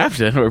worked.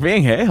 Captain, we're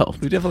being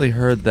hailed. We definitely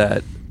heard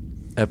that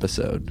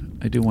episode.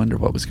 I do wonder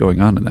what was going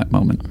on in that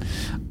moment.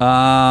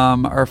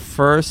 Our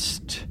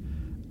first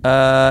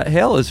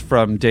hail is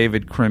from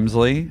David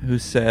Crimsley, who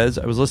says,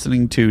 I was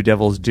listening to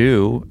Devil's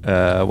Due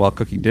while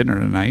cooking dinner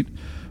tonight.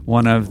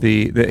 One of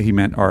he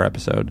meant our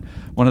episode.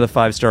 One of the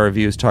 5-star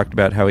reviews talked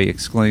about how he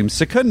exclaims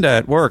 "Secunda"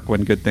 at work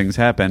when good things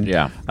happen.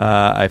 Yeah.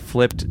 I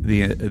flipped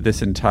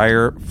this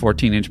entire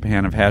 14-inch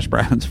pan of hash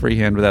browns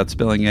freehand without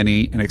spilling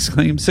any and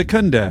exclaimed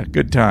 "Secunda,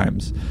 good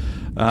times."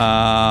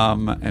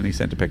 And he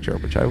sent a picture,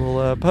 which I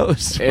will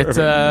post. For It's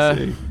everyone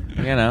to see.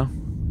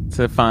 it's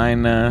a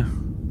fine,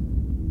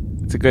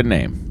 it's a good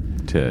name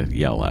to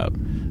yell out.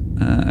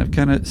 I've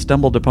kind of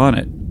stumbled upon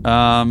it.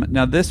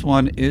 Now this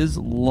one is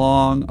a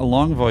long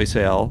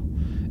voicemail,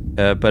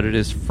 but it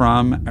is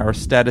from our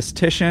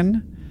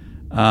statistician,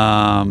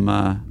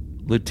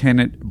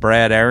 Lieutenant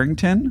Brad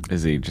Arrington.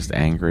 Is he just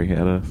angry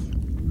at us?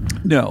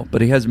 No,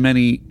 but he has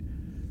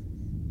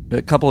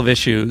a couple of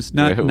issues,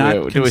 not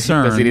concerns.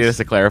 Does he need us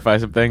to clarify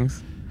some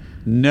things?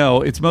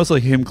 No, it's mostly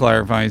him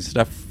clarifying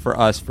stuff for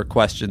us for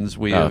questions.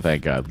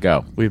 Thank God.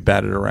 Go. We've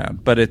batted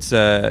around, but it's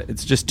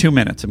just 2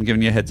 minutes. I'm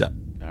giving you a heads up.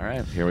 All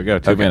right, here we go.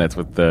 2 minutes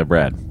with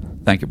Brad.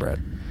 Thank you,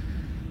 Brad.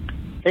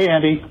 Hey,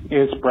 Andy.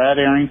 It's Brad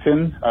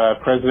Arrington,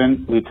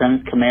 President,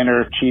 Lieutenant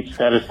Commander, Chief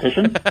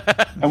Statistician.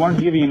 I wanted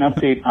to give you an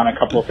update on a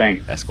couple of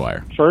things.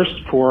 Esquire. First,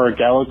 for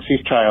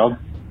Galaxy's Child,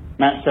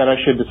 Matt said I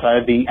should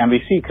decide the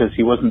MVC because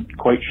he wasn't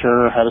quite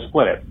sure how to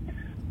split it.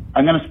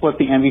 I'm going to split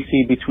the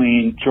MVC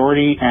between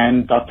Geordi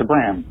and Dr.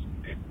 Brahms.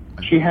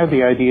 She had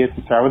the idea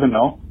to sour the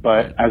milk,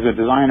 but as a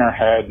designer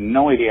had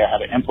no idea how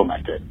to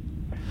implement it.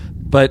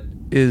 But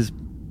is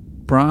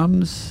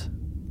Brahms...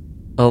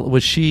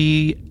 was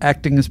she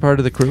acting as part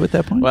of the crew at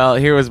that point? Well,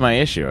 here was my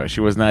issue.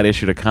 She was not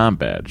issued a comm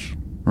badge.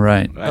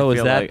 Right.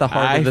 Is that the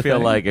heart of the thing? I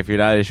feel like if you're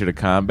not issued a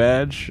comm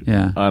badge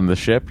on the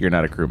ship, you're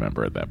not a crew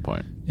member at that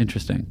point.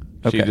 Interesting.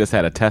 Okay. She just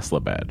had a Tesla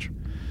badge.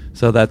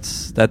 So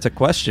that's a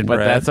question, but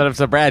Brad.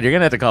 So Brad, you're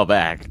gonna have to call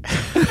back.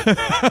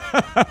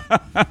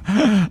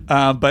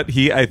 But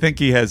I think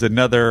he has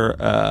another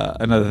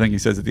thing he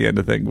says at the end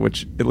of the thing,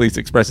 which at least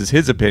expresses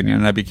his opinion,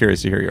 and I'd be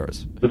curious to hear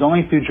yours. It was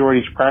only through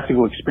Geordi's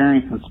practical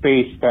experience in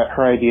space that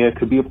her idea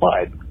could be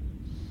applied.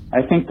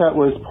 I think that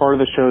was part of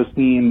the show's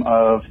theme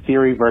of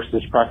theory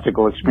versus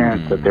practical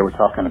experience that they were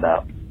talking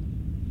about.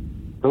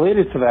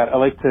 Related to that, I'd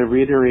like to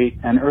reiterate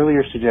an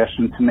earlier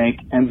suggestion to make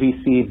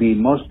MVC the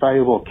most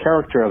valuable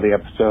character of the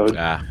episode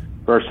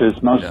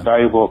versus most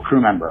valuable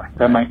crew member.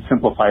 That might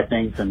simplify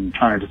things and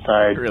trying to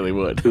decide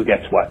who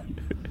gets what.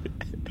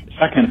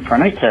 Second, for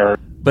Night Terror...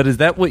 But is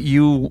that what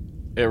you...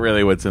 It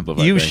really would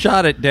simplify You things.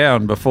 shot it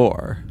down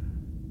before.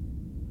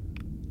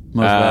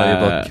 Most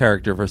valuable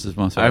character versus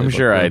most valuable I'm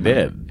sure crew I member.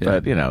 did. Yeah.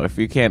 But, if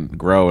you can't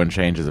grow and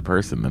change as a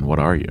person, then what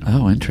are you?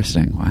 Oh,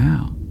 interesting.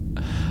 Wow.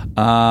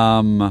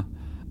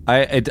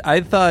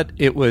 I thought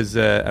it was,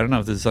 I don't know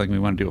if this is something we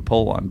want to do a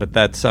poll on, but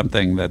that's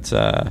something that's,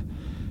 and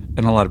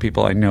a lot of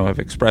people I know have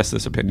expressed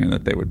this opinion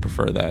that they would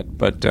prefer that.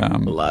 But a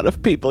lot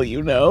of people a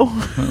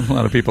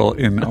lot of people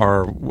in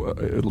our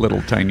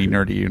little tiny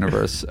nerdy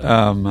universe.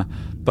 I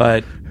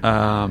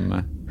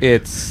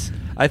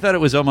thought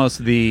it was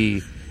almost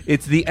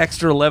it's the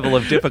extra level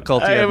of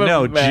difficulty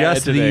of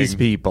just these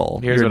people.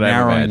 Here's You're what I'm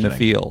narrowing imagining. the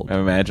field.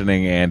 I'm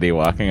imagining Andy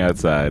walking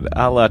outside,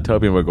 a la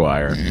Tobey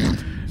Maguire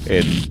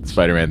in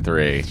Spider-Man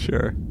 3.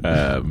 Sure.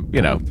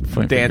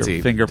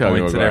 Dancy. Finger Tobey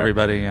points at Maguire.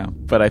 everybody, yeah.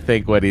 But I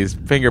think what he's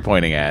finger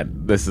pointing at,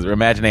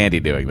 imagine Andy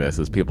doing this,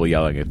 is people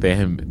yelling at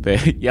him,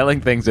 yelling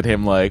things at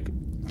him like,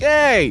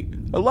 "Hey,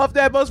 I love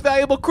that most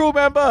valuable crew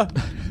member."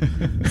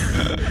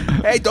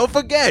 "Hey, don't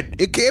forget,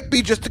 it can't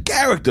be just a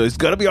character. It's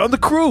got to be on the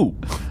crew."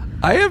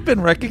 I have been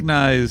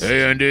recognized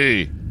Hey,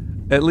 Andy.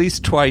 at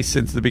least twice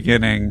since the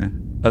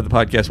beginning of the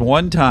podcast.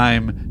 One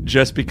time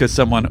just because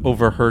someone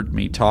overheard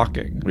me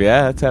talking.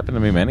 Yeah, that's happened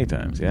to me many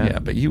times, Yeah,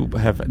 but you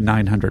have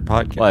 900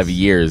 podcasts. Well, I have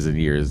years and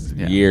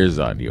years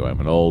on you. I'm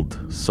an old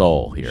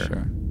soul here. Sure.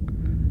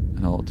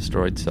 An old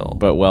destroyed soul.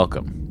 But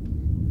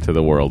welcome to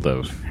the world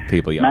of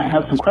people yelling. Matt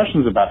has some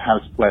questions about how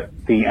to split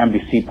the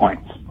MVC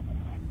points.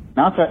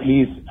 Not that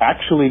he's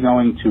actually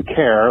going to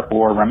care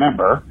or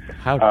remember,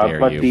 How dare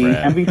but you, the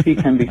Brad. MVC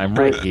can be I'm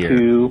split right here.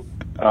 to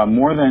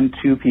more than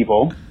two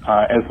people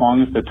as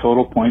long as the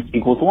total points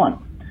equals 1.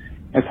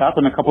 It's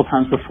happened a couple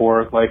times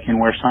before, like in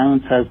Where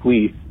Silence Has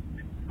Leaf,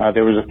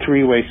 there was a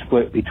 3-way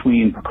split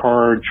between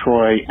Picard,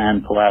 Troy,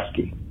 and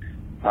Pulaski.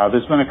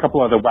 There's been a couple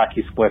other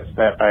wacky splits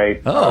that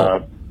I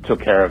took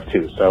care of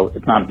too, so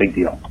it's not a big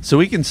deal. So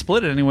we can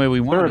split it any way we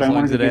want Third, as I long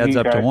wanted as to it give adds you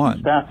up to guys 1.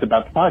 some stats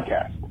about the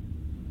podcast.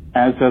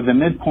 As of the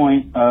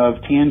midpoint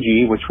of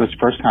TNG, which was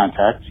First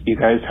Contact, you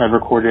guys have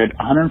recorded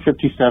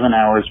 157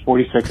 hours,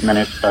 46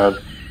 minutes of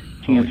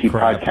TNG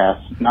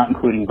podcasts, not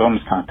including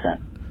bonus content.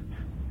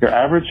 Your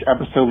average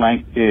episode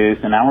length is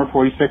an hour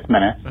 46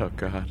 minutes. Oh,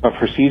 God. But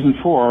for season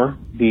 4,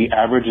 the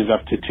average is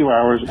up to 2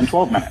 hours and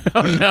 12 minutes.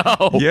 Oh,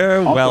 no. You're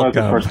Also, welcome.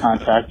 as a First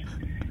Contact,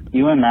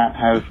 you and Matt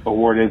have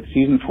awarded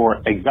season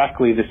 4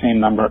 exactly the same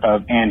number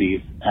of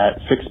Andys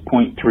at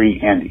 6.3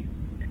 Andys.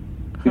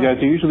 You guys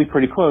are usually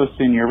pretty close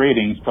in your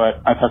ratings,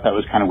 but I thought that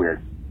was kind of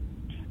weird.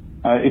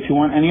 If you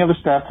want any other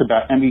stats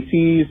about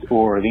MVCs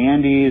or the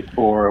Andys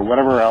or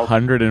whatever else,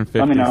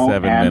 157 let me know,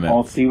 and minutes.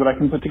 I'll see what I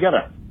can put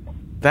together.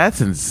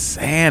 That's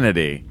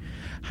insanity.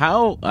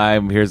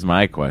 Here's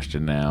my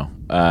question now.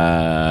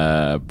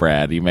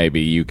 Brad,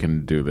 you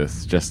can do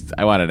this.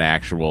 I want an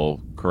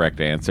actual correct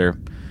answer.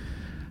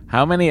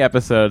 How many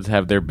episodes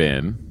have there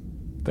been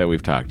that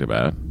we've talked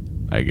about?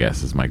 I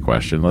guess is my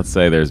question. Let's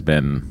say there's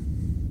been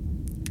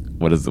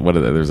there's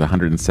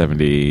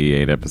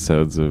 178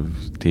 episodes of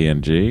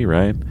TNG,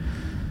 right?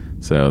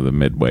 So the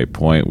midway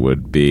point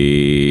would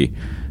be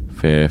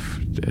 5,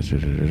 6,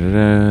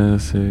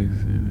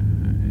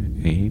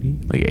 80?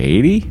 Like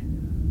 80? 80,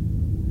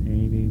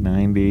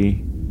 90.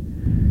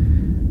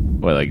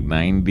 What, like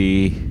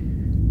 90?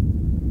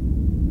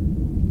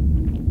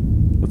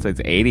 Let's say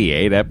it's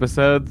 88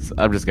 episodes.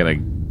 I'm just gonna...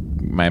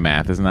 My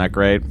math is not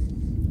great.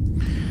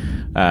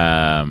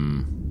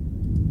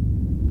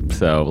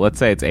 So let's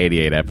say it's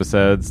 88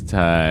 episodes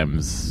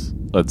times...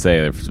 Let's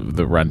say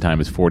the runtime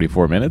is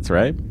 44 minutes,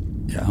 right?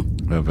 Yeah.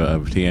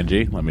 Of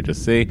TNG. Let me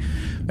just see.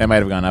 That might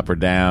have gone up or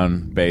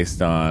down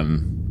based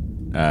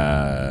on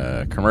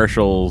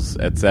commercials,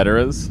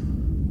 etc. So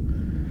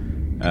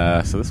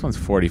this one's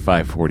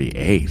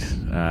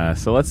 45-48.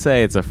 So let's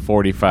say it's a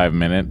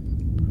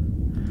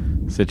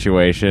 45-minute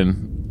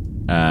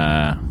situation.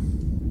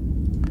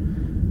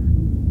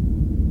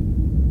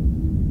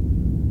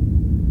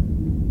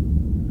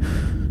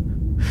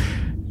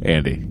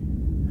 Andy.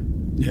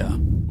 Yeah.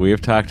 We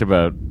have talked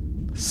about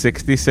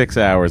 66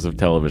 hours of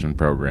television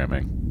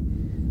programming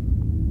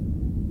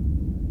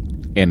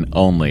in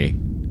only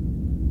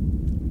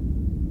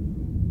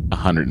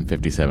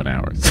 157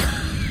 hours.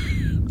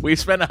 We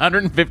spent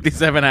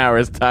 157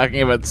 hours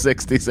talking about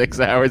 66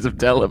 hours of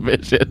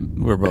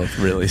television. We're both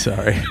really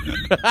sorry.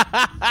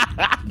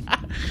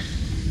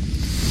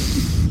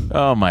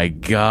 Oh my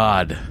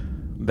God.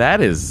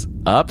 That is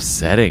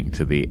upsetting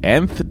to the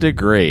nth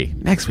degree.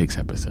 Next week's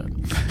episode.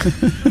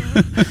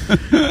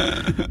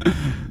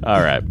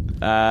 All right.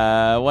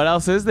 What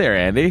else is there,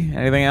 Andy?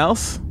 Anything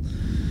else?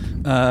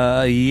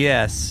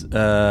 Yes.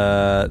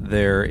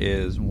 There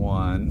is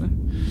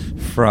one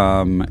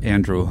from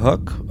Andrew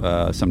Hook,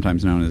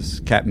 sometimes known as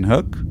Captain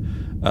Hook.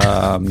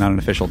 Not an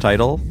official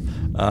title.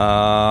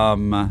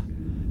 And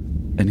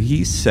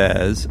he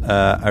says,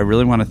 I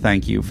really want to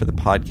thank you for the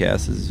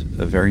podcast. This is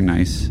very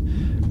nice.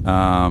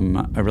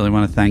 I really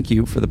want to thank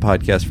you for the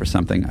podcast for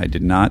something I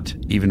did not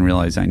even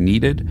realize I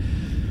needed.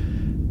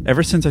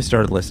 Ever since I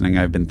started listening,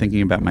 I've been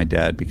thinking about my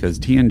dad because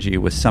TNG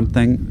was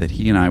something that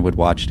he and I would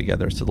watch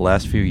together. So the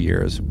last few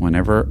years,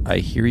 whenever I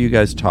hear you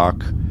guys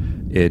talk,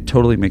 it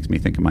totally makes me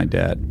think of my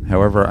dad.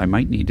 However, I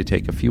might need to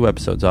take a few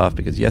episodes off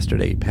because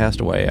yesterday he passed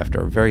away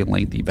after a very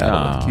lengthy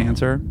battle with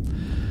cancer.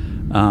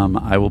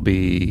 I will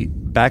be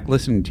back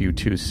listening to you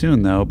too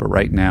soon, though, but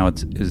right now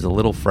it is a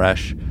little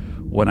fresh.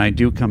 When I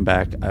do come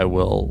back, I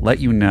will let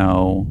you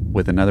know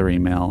with another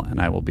email,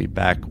 and I will be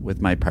back with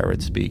my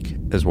pirate speak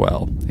as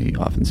well. He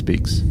often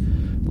speaks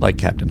like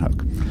Captain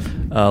Hook.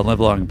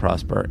 Live long and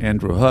prosper.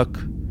 Andrew Hook.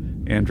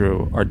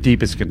 Andrew, our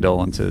deepest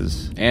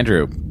condolences.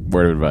 Andrew,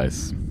 word of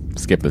advice.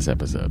 Skip this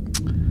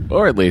episode.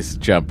 Or at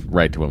least jump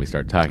right to when we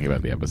start talking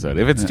about the episode,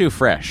 if it's too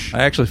fresh.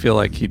 I actually feel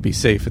like he'd be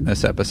safe in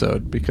this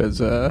episode because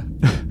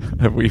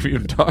have we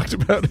even talked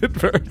about it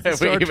for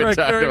Star Trek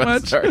very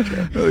much? Star Trek?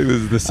 I think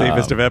this is the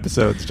safest of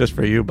episodes just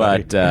for you,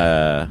 buddy.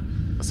 But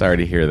sorry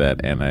to hear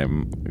that, and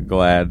I'm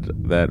glad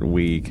that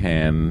we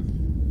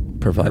can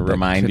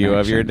remind you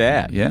of your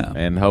dad. Yeah.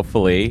 And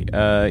hopefully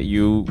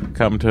you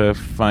come to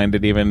find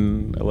it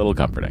even a little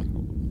comforting.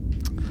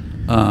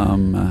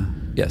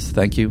 Yes,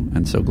 thank you,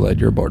 and so glad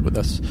you're aboard with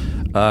us.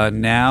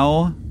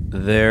 Now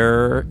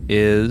there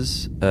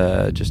is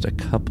just a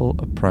couple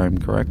of prime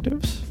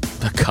correctives.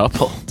 A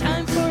couple?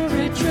 Time for a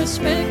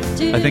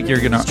retrospective. I think you're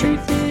going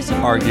to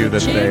argue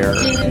that they are.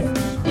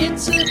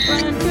 It's a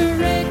prime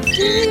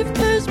corrective,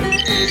 'cause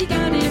Mandy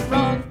got it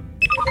wrong.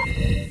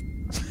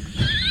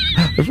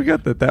 I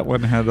forgot that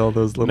one had all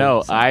those little...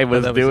 No, I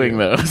was doing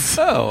those.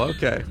 Oh,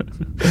 okay.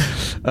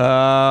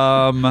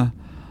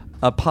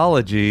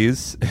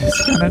 Apologies.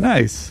 It's kind of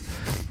nice.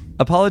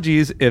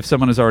 Apologies if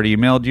someone has already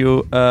emailed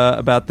you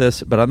about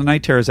this, but on the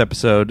Night Terrors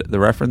episode, the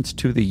reference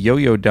to the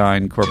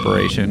Yo-Yo-Dyne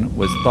Corporation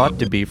was thought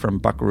to be from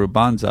Buckaroo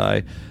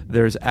Banzai.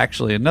 There's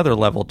actually another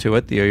level to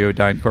it. The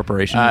Yo-Yo-Dyne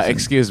Corporation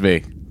excuse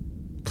me.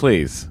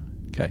 Please.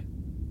 Okay.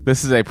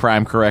 This is a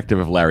prime corrective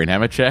of Larry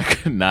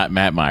Nemeczek, not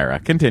Matt Myra.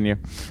 Continue.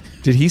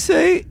 Did he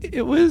say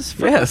it was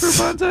from Buckaroo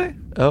Banzai?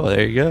 Oh,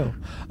 there you go.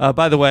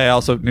 By the way, I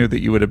also knew that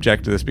you would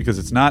object to this because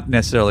it's not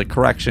necessarily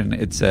correction,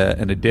 it's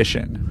an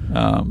addition.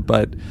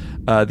 But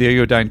the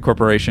Yo-Yo-Dyne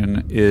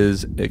Corporation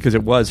is, because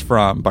it was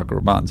from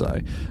Buckaroo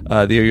Banzai,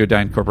 the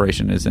Yo-Yo-Dyne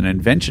Corporation is an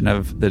invention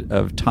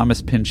of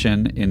Thomas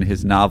Pynchon in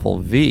his novel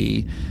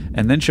V,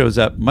 and then shows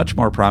up much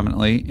more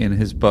prominently in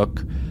his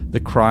book, The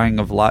Crying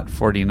of Lot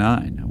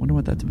 49. I wonder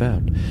what that's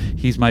about.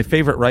 He's my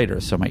favorite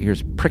writer, so my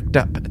ears pricked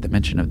up at the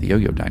mention of the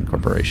Yo-Yo-Dyne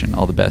Corporation.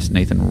 All the best,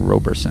 Nathan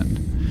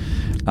Roberson.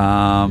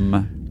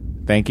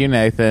 Thank you,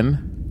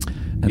 Nathan.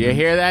 You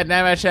hear that,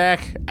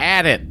 Nemeczek?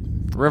 Add it.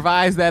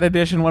 Revise that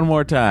edition one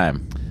more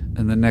time.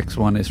 And the next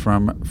one is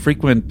from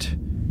frequent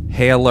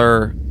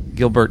hailer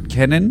Gilbert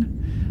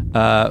Kennan,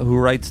 who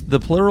writes, the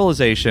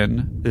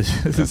pluralization...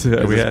 Is this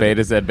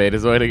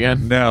Betazoid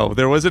again? No,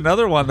 there was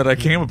another one that I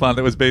came upon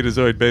that was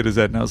Betazoid, Betaz,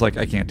 and I was like,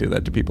 I can't do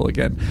that to people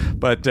again.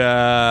 But...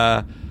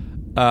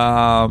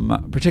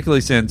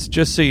 particularly since,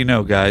 just so you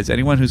know, guys,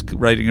 anyone who's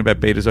writing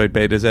about Betazoid,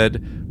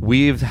 Betaz,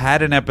 we've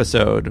had an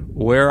episode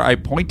where I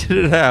pointed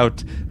it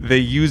out. They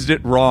used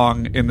it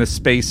wrong in the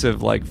space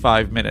of like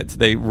 5 minutes.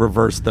 They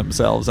reversed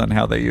themselves on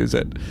how they use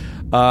it.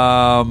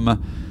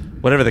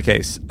 Whatever the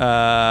case,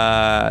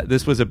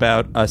 this was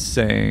about us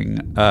saying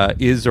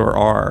is or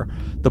are.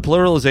 The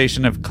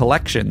pluralization of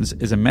collections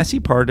is a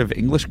messy part of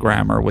English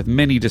grammar with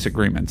many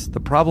disagreements. The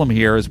problem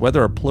here is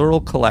whether a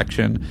plural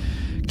collection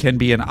can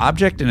be an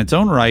object in its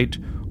own right,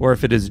 or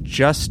if it is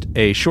just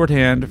a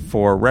shorthand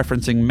for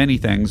referencing many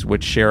things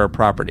which share a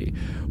property.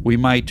 We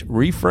might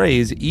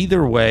rephrase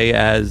either way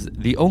as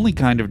the only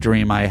kind of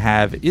dream I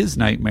have is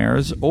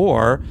nightmares,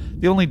 or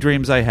the only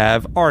dreams I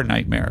have are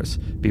nightmares.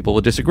 People will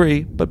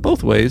disagree, but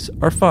both ways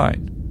are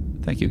fine.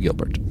 Thank you,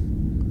 Gilbert.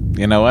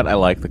 You know what? I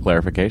like the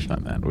clarification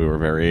on that. We were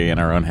very in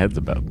our own heads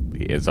about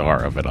the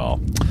is-are of it all.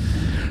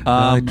 The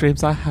only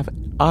dreams I have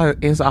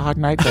is our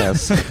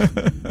nightmares.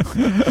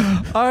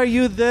 Are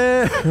you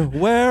there?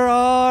 Where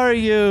are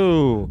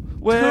you?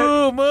 Where?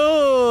 2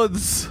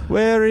 moons!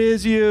 Where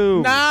is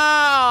you?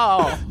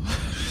 Now!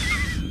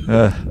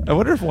 I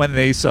wonder if when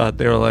they saw it,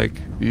 they were like,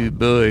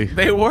 boy.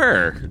 They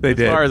were. They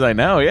did. As far as I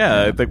know,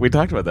 yeah. I think we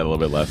talked about that a little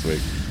bit last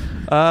week.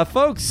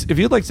 Folks, if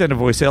you'd like to send a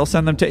voicemail,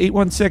 send them to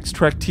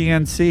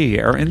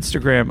 816-TREK-TNC. Our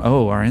Instagram.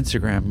 Oh, our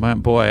Instagram. My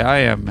boy, I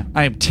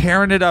am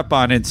tearing it up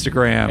on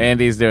Instagram.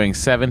 Andy's doing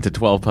 7 to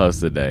 12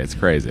 posts a day. It's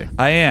crazy.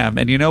 I am.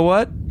 And you know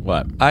what?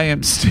 What? I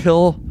am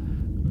still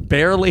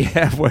barely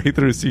halfway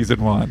through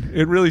season 1.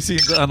 It really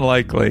seems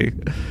unlikely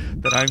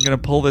that I'm going to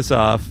pull this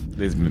off.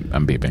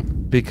 I'm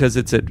beeping. Because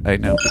it's at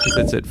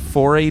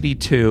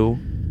 482,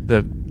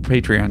 the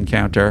Patreon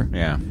counter.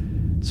 Yeah.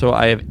 So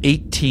I have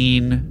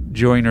 18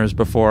 joiners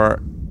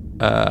before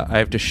I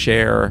have to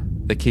share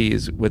the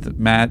keys with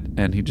Matt,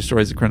 and he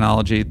destroys the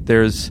chronology.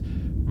 There's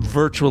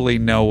virtually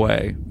no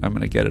way I'm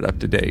going to get it up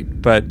to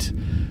date, but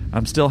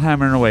I'm still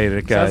hammering away at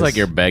it, guys. Sounds like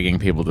you're begging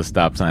people to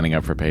stop signing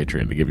up for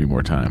Patreon to give you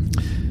more time.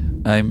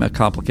 I'm a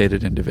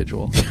complicated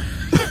individual. You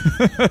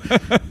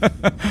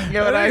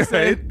know what I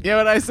say? You know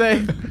what I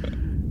say?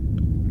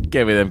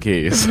 Give me them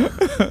keys.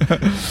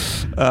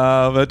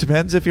 It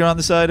depends if you're on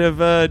the side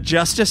of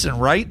justice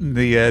and right in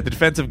the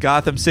defense of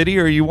Gotham City,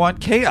 or you want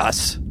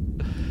chaos.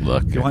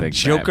 Look, You want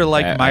Joker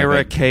like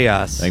Myra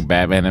chaos. I think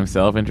Batman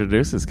himself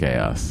introduces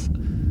chaos.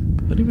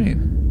 What do you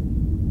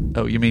mean?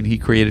 Oh, you mean he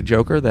created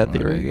Joker? That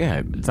theory?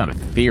 Yeah, it's not a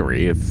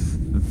theory.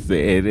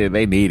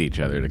 They need each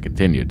other to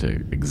continue to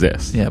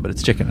exist. Yeah, but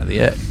it's chicken or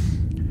the egg.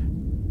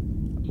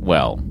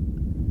 Well,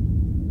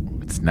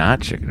 it's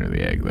not chicken or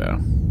the egg, though.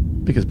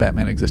 Because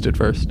Batman existed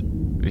first.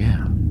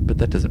 Yeah. But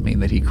that doesn't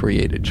mean that he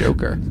created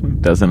Joker.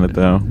 Doesn't it,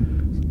 though?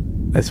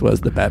 This was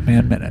the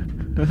Batman Minute.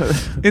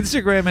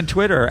 Instagram and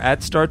Twitter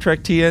at Star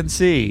Trek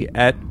TNC.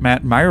 At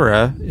Matt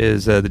Myra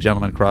is the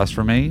gentleman across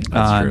from me. That's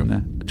on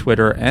true.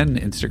 Twitter and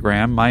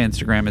Instagram. My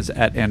Instagram is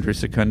at Andrew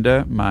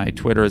Secunda. My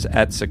Twitter is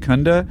at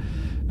Secunda.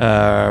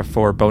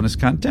 For bonus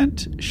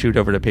content, shoot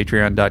over to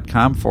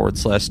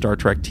patreon.com/Star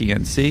Trek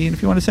TNC. And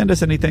if you want to send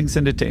us anything,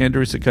 send it to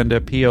Andrew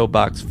Secunda, P.O.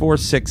 Box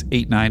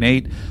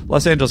 46898,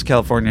 Los Angeles,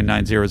 California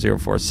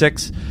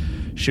 90046.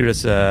 Shoot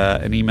us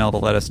an email to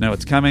let us know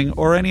it's coming.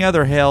 Or any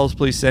other hails,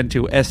 please send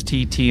to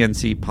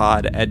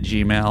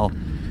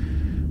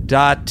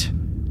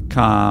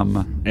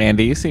sttncpod@gmail.com.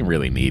 Andy, you seem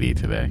really needy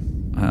today.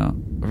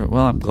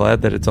 Well, I'm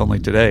glad that it's only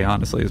today,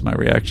 honestly, is my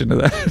reaction to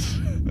that.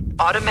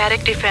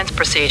 Automatic defense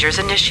procedures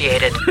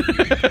initiated.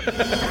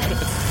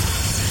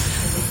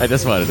 I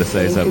just wanted to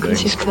say something.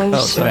 Frequencies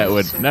close. That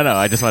would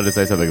I just wanted to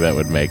say something that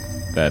would make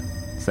that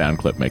sound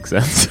clip make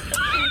sense.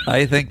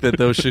 I think that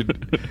those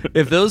should,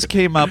 if those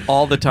came up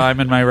all the time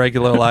in my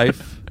regular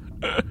life.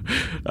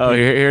 Oh,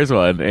 here's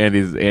one.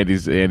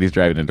 Andy's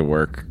driving into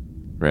work.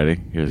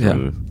 Ready? Here's what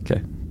it is.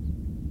 Okay.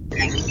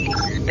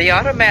 The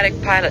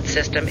automatic pilot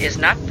system is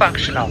not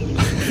functional.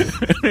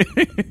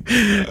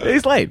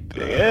 He's late.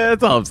 Yeah,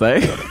 that's all I'm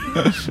saying.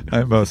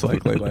 I'm most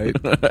likely late.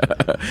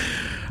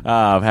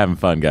 I'm having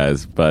fun,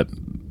 guys. But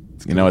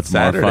you know, it's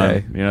Saturday.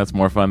 more fun. You know, it's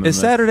more fun than Is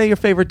Saturday your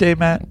favorite day,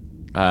 Matt?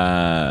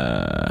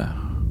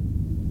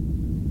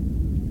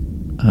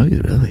 Oh,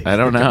 he's really? I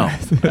don't know.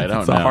 It's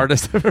the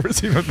hardest I've ever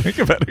seen him think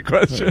about a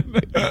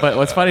question. But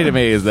what's funny to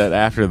me is that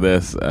after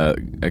this,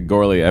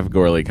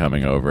 Gorley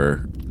coming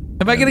over.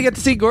 Am I going to get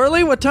to see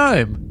Gorley? What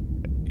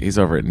time? He's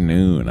over at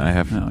noon. I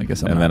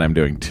guess I'm not. then I'm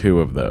doing 2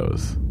 of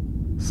those.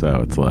 So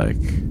it's like,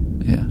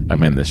 Yeah,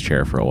 I'm in this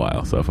chair for a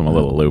while. So if I'm a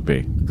little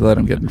loopy, glad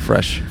I'm getting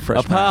fresh.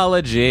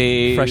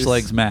 Apologies. Fresh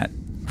legs, Matt.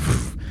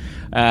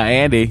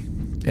 Andy.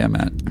 Yeah,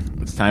 Matt.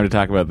 It's time to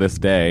talk about this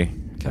day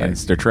in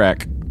Star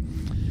Trek.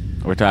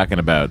 We're talking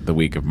about the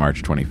week of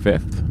March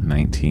 25th,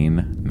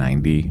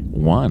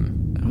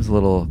 1991. That was a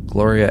little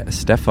Gloria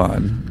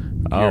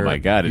Estefan. Oh my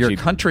God! Your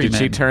countryman. Did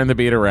she turn the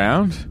beat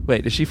around?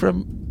 Wait, is she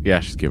from?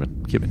 Yeah, she's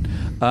Cuban.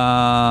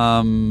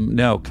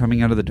 No,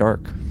 Coming Out of the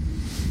Dark.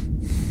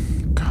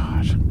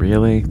 God,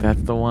 really?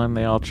 That's the one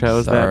they all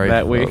chose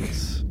that week?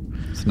 Folks.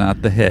 It's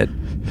not the hit.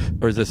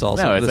 Or is this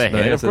also? No, it's a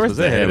hit. Of course,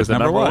 it was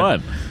number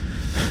one.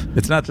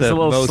 It's not just a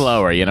little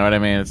slower. You know what I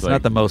mean? It's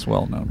not the most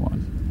well-known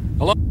one.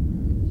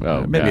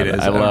 Oh, maybe God. it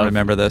is. I don't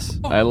remember this.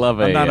 I'm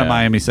not a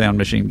Miami Sound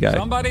Machine guy.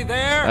 Somebody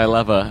there? I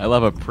love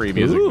a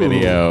pre-music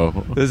video.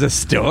 There's a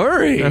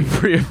story.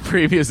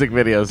 Pre-music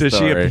video Does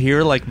story. she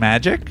appear like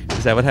magic?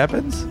 Is that what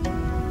happens?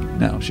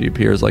 No, she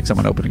appears like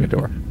someone opening a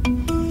door.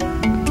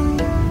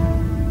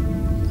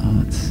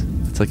 Oh,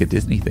 it's like a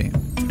Disney theme.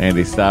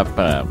 Andy, stop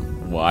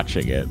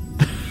watching it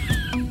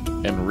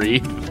and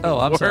read. Oh,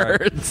 I'm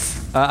words.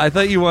 sorry. I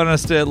thought you wanted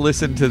us to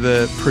listen to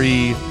the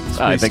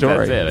I think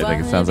story. that's it. I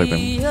think it sounds like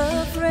them.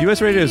 U.S.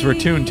 radios were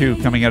tuned to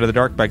Coming Out of the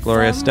Dark by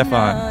Gloria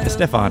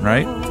Estefan,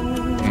 right?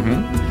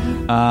 Mm-hmm.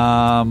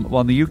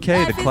 Well, in the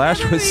UK, The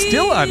Clash was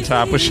still on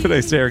top. What should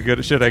I say or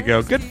good should I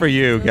go? Good for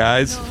you,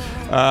 guys.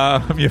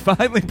 You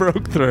finally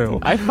broke through.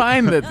 I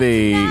find that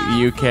the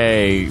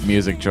UK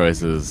music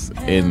choices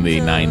in the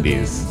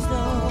 90s,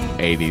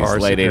 80s, Far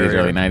late superior. 80s,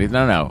 early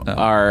 90s,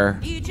 are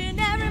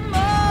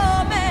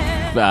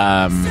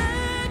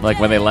like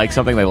when they like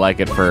something, they like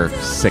it for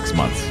 6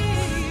 months.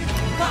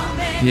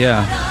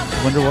 Yeah.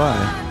 Wonder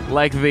why.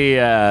 Like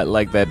the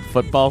like that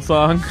football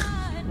song.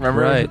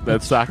 Remember Right. that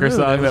That's soccer true.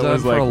 song That that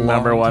was was on for like a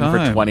number long one for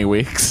time. 20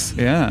 weeks?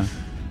 Yeah.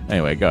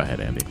 Anyway, go ahead,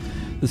 Andy.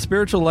 The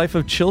Spiritual Life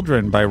of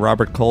Children by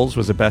Robert Coles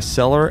was a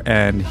bestseller,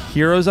 and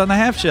Heroes on the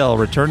Half Shell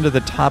returned to the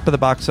top of the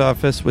box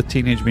office with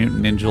Teenage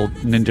Mutant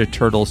Ninja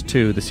Turtles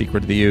 2, The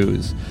Secret of the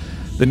Ooze.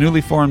 The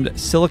newly formed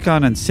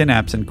Silicon and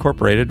Synapse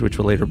Incorporated, which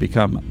will later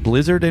become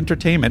Blizzard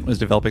Entertainment, was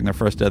developing their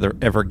first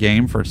ever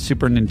game for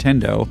Super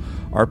Nintendo,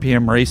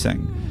 RPM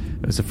Racing.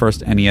 It was the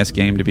first NES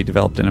game to be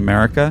developed in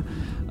America.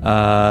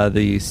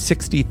 The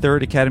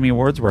 63rd Academy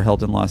Awards were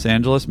held in Los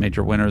Angeles.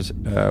 Major winners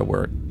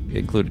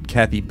included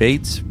Kathy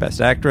Bates,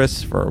 Best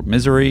Actress for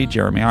Misery,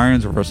 Jeremy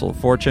Irons, Reversal of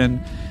Fortune,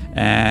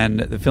 and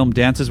the film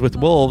Dances with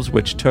Wolves,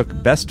 which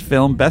took Best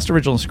Film, Best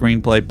Original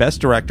Screenplay,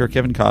 Best Director,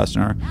 Kevin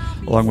Costner,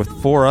 along with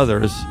 4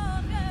 others,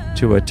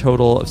 to a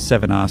total of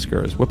 7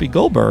 Oscars. Whoopi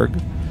Goldberg,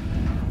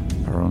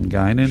 our own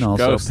Guinan,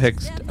 also Ghost.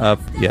 picked up,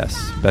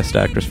 Best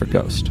Actress for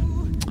Ghost.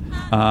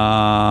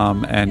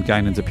 And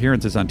Guinan's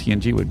appearances on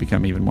TNG would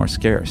become even more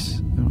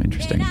scarce. Oh,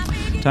 interesting.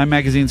 Time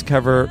Magazine's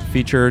cover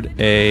featured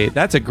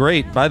that's a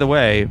great, by the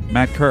way,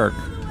 Matt Kirk,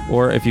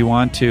 or if you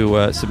want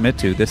to submit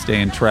to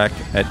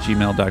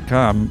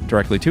thisdayintrek@gmail.com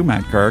directly to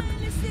Matt Kirk,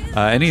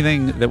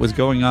 anything that was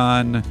going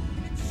on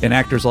in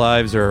actors'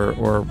 lives or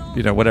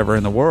whatever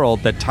in the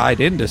world that tied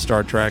into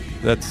Star Trek,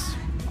 that's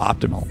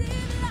optimal.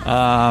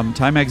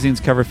 Time Magazine's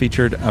cover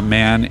featured a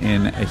man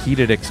in a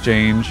heated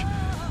exchange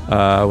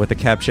with the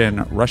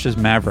caption, Russia's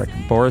Maverick,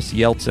 Boris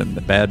Yeltsin,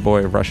 the bad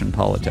boy of Russian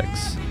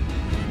politics.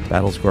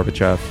 Battles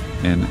Gorbachev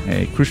in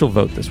a crucial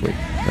vote this week.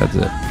 That's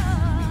it.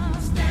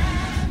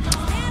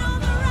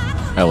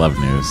 I love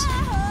news.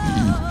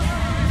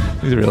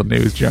 He's a real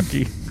news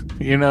junkie.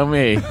 You know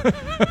me.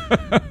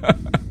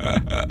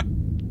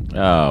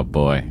 Oh,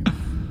 boy.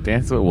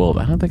 Dance with Wolves.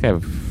 I don't think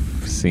I've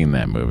seen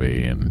that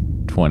movie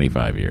in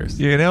 25 years.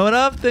 You know what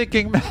I'm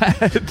thinking, Matt?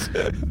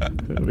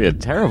 That'd be a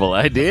terrible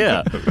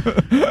idea.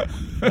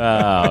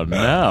 Oh,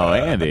 no,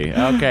 Andy.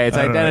 Okay, it's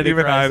Identity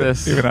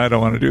Crisis. Even I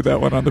don't want to do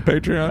that one on the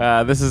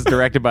Patreon. This is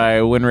directed by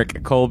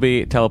Winrick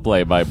Colby,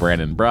 teleplay by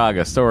Brandon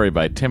Braga, story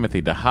by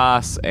Timothy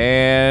DeHaas,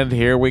 and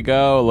here we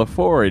go.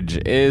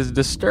 LaForge is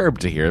disturbed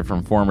to hear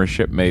from former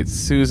shipmate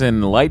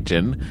Susan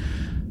Leitgen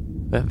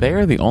that they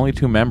are the only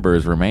 2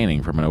 members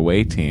remaining from an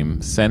away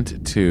team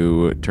sent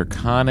to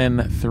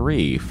Turkanen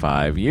 3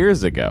 5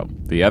 years ago.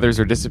 The others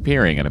are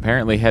disappearing and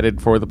apparently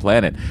headed for the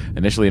planet,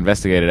 initially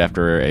investigated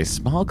after a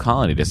small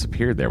colony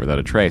disappeared there without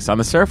a trace. On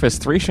the surface,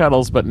 3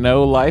 shuttles, but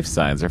no life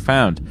signs are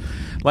found.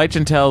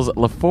 Leitchen tells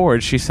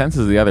LaForge she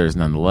senses the others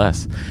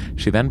nonetheless.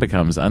 She then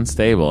becomes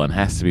unstable and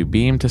has to be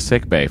beamed to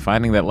sickbay.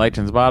 Finding that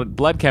Leitchen's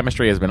blood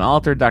chemistry has been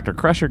altered, Dr.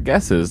 Crusher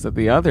guesses that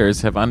the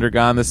others have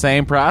undergone the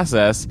same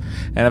process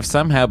and have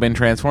somehow been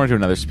transformed to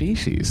another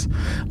species.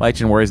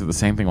 Leitchen worries that the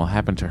same thing will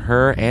happen to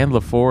her and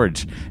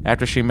LaForge.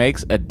 After she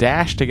makes a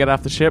dash to get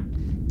off the ship,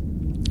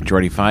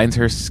 Geordi finds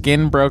her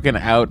skin broken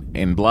out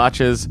in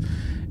blotches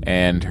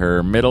and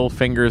her middle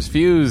fingers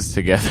fused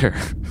together.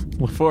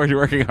 LaForge,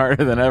 working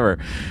harder than ever,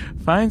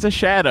 finds a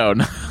shadow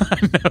not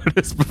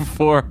noticed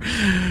before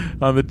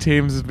on the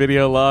team's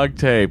video log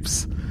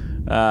tapes,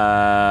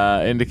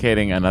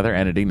 indicating another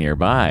entity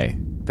nearby.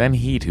 Then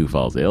he too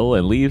falls ill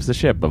and leaves the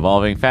ship,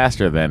 evolving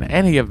faster than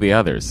any of the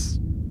others.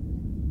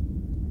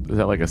 Is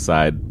that like a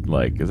side,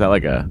 is that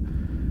like a...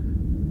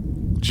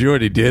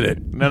 Geordi did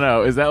it.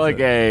 No, is that like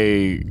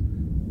a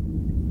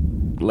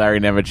Larry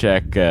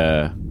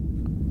Nemeczek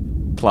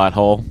plot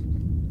hole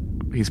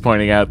he's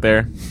pointing out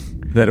there?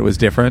 That it was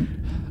different?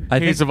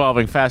 He's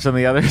evolving faster than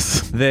the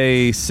others.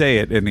 They say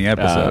it in the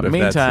episode. if that's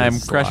Meantime,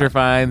 his Crusher slot.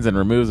 finds and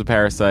removes a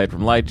parasite from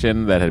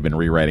Leitchen that had been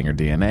rewriting her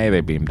DNA. They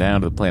beam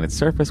down to the planet's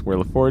surface, where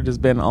LaForge has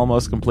been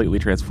almost completely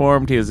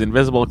transformed. He is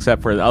invisible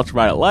except for the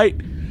ultraviolet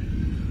light.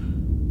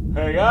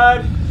 Hang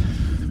on.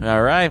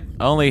 All right.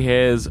 Only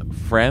his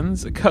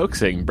friend's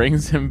coaxing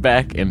brings him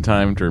back in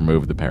time to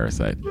remove the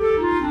parasite. It's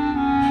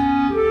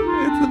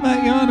the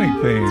Matt yawning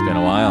thing. It's been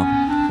a while.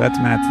 That's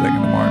Matt's thing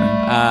in the morning.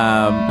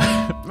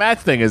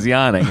 Matt's thing is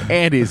yawning.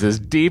 Andy's is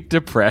deep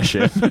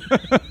depression.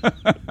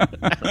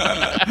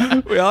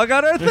 We all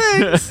got our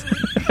things.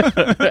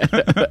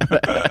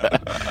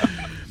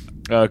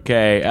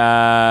 Okay.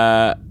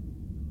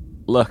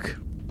 Look.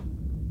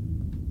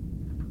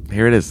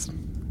 Here it is.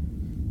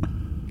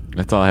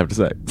 That's all I have to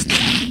say.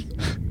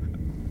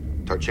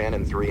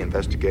 Tarchanin 3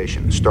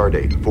 investigation.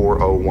 Stardate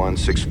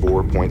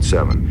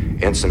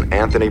 40164.7. Ensign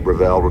Anthony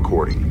Brevell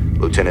recording.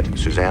 Lieutenant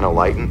Susanna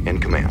Lighton in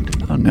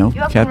command. Oh, no.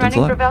 You up and Captain's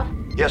running, left.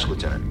 Brevell? Yes,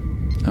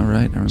 Lieutenant. All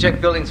right. I remember.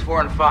 Check buildings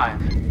 4 and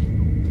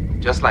 5.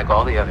 Just like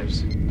all the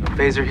others. No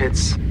phaser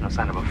hits, no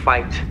sign of a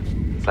fight.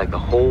 It's like the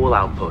whole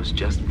outpost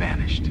just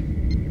vanished.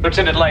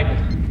 Lieutenant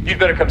Lighton, you'd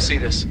better come see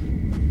this.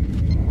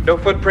 No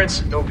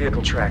footprints, no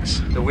vehicle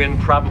tracks. The wind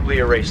probably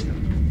erased them.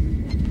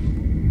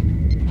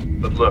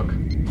 But look.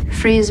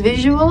 Freeze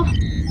visual.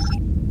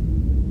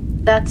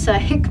 That's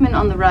Hickman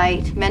on the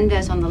right,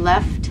 Mendez on the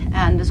left,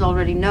 and as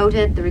already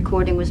noted, the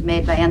recording was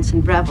made by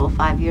Ensign Breville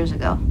 5 years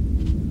ago.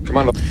 Come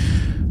on.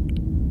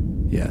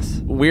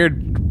 Yes.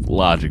 Weird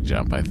logic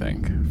jump, I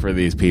think, for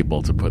these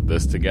people to put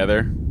this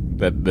together.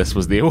 That this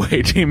was the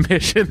away team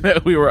mission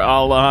that we were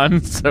all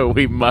on, so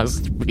we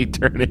must be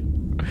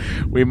turning.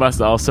 We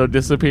must also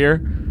disappear.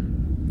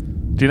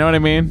 Do you know what I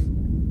mean?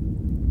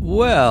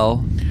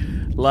 Well,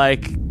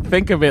 like,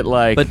 think of it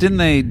like. but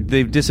didn't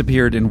they've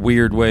disappeared in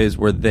weird ways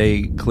where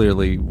they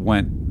clearly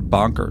went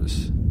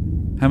bonkers.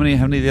 How many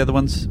of the other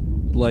ones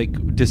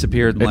like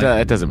disappeared? And,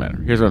 It doesn't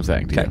matter. Here's what I'm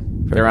saying to you.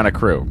 They're on a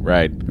crew,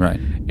 right? Right.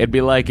 It'd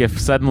be like if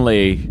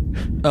suddenly.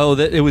 Oh,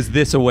 it was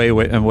this away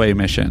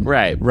mission.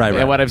 Right.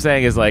 And what I'm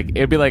saying is, like,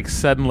 it'd be like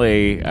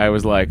suddenly I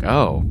was like,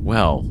 oh,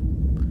 well,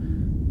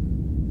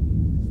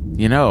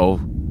 you know,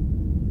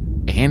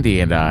 Andy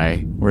and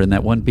I were in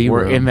that one B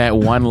were room. in that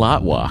one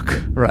lot walk.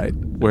 Right.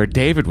 Where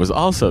David was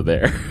also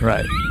there.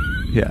 Right.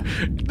 Yeah.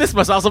 This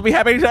must also be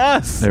happening to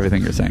us.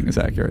 Everything you're saying is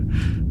accurate.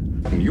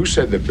 You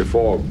said that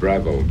before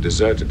Bravo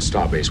deserted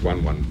Starbase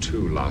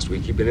 112 last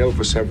week, he'd been ill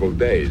for several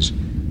days.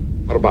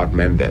 What about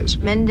Mendez?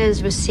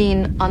 Mendez was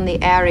seen on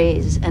the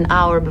Ares an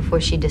hour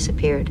before she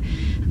disappeared.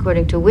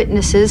 According to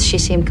witnesses, she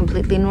seemed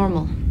completely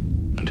normal.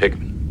 And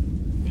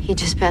Hickman? He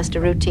just passed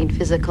a routine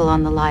physical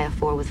on the Laia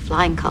 4 with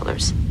flying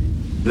colors.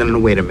 No,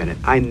 wait a minute.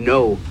 I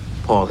know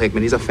Paul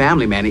Hickman. He's a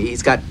family man.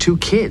 He's got 2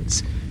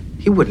 kids.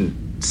 He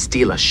wouldn't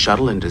steal a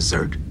shuttle and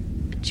desert.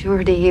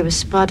 Geordi, he was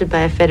spotted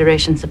by a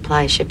Federation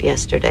supply ship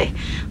yesterday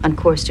on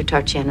course to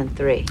Tarchanin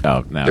 3.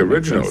 Oh, no. The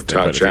original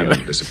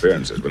Tarchanin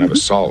disappearances were never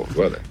solved,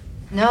 were they?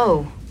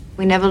 No,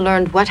 we never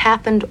learned what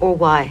happened or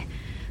why.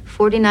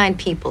 49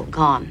 people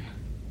gone.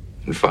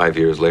 And 5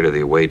 years later, the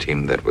away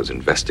team that was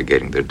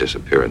investigating their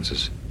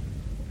disappearances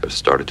have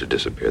started to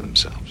disappear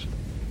themselves.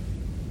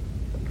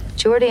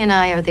 Geordi and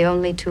I are the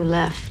only 2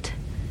 left.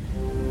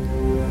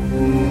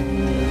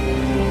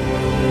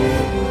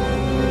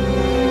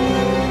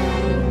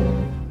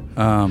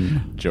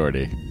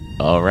 Geordi.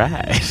 All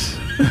right.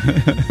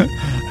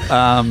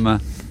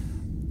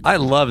 I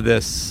love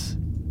this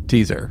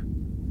teaser.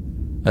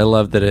 I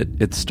love that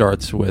it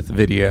starts with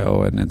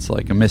video and it's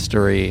like a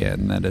mystery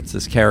and that it's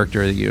this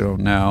character that you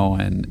don't know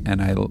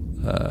and I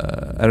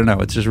don't know,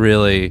 it was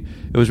really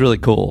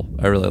cool.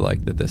 I really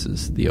like that this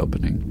is the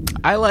opening.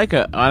 I like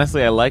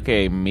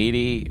a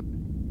meaty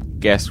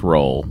guest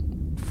role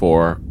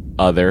for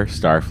other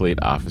Starfleet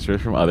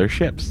officers from other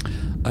ships.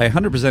 I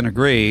 100%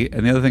 agree.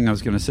 And the other thing I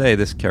was going to say,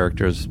 this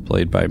character is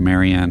played by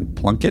Marianne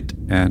Plunkett,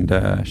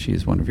 and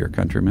she's one of your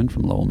countrymen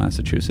from Lowell,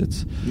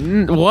 Massachusetts.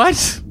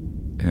 What?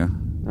 Yeah.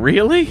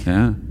 Really?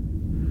 Yeah.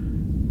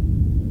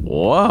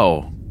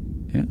 Whoa.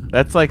 Yeah.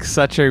 That's like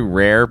such a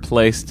rare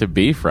place to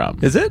be from.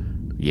 Is it?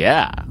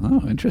 Yeah.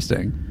 Oh,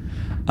 interesting.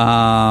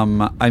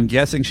 I'm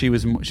guessing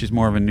she's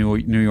more of a New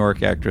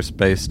York actress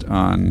based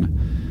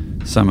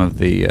on some of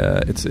the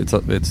it's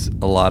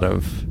a lot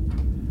of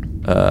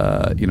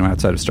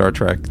outside of Star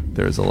Trek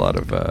there's a lot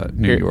of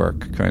New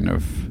York kind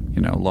of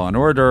Law and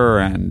Order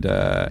and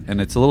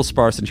it's a little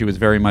sparse, and she was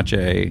very much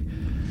a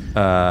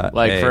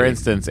for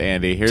instance,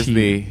 Andy, here's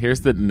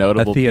the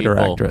notable theater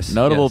people, actress.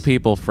 Notable Yes.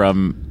 people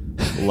from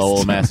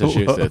Lowell,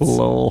 Massachusetts.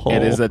 Lowell.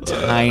 It is a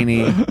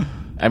tiny.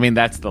 I mean,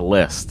 that's the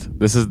list.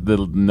 This is the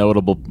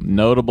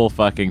notable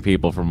fucking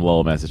people from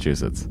Lowell,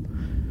 Massachusetts.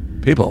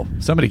 People,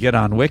 somebody get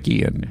on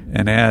Wiki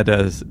and add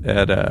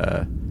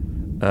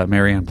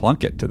Marianne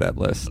Plunkett to that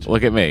list.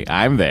 Look at me,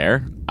 I'm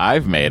there.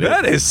 I've made it.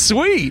 That is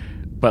sweet.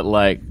 But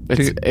like,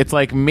 it's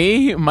like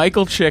me,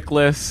 Michael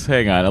Chiklis.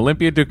 Hang on,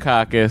 Olympia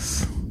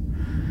Dukakis.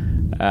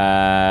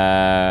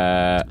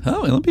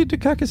 Olympia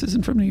Dukakis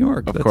isn't from New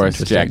York. Of That's course,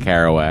 Jack interesting.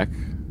 Kerouac.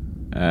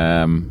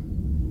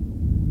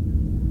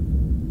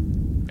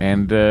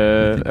 And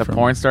a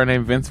porn star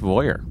named Vince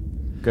Voyer.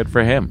 Good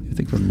for him. I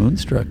think from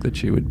Moonstruck that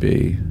she would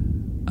be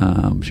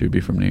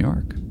from New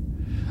York.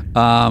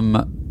 How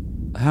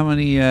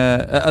many?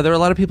 Are there a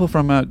lot of people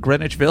from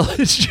Greenwich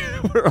Village,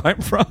 where I'm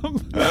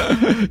from?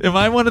 Am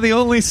I one of the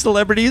only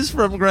celebrities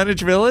from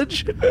Greenwich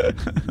Village?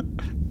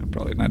 I'm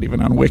probably not even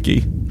on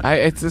Wiki.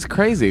 It's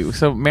crazy.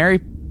 So Mary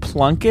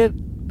Plunkett.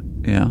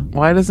 Yeah.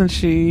 Why isn't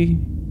she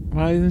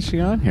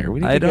on here?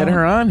 We need to get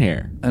her on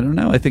here. I don't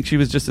know. I think she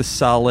was just a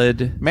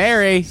solid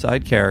Mary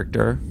side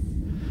character.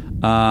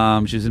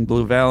 She was in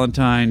Blue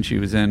Valentine. She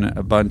was in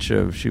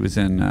She was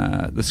in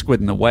The Squid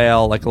and the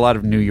Whale, like a lot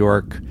of New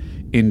York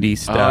indie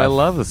stuff. Oh, I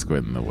love The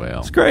Squid and the Whale.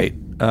 It's great.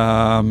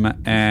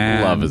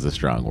 And love is a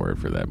strong word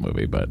for that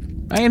movie, but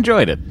I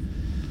enjoyed it.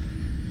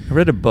 I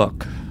read a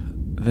book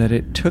that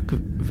it took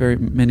very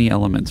many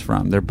elements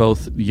from. They're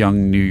both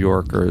young New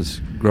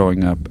Yorkers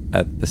growing up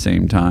at the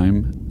same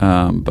time,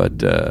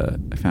 but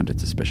I found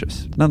it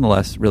suspicious.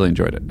 Nonetheless, really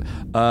enjoyed it.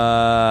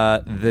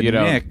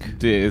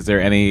 Nick... Is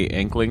there any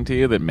inkling to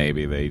you that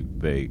maybe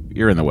they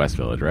you're in the West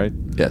Village, right?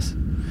 Yes.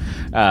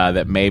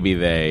 That maybe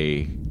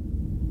they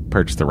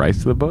purchased the rights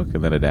to the book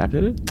and then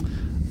adapted it?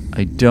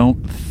 I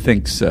don't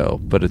think so,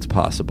 but it's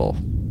possible.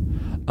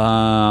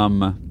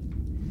 I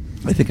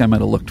think I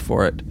might have looked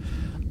for it.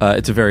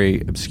 It's a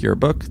very obscure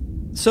book.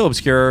 So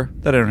obscure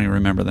that I don't even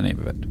remember the name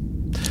of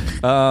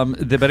it.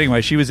 But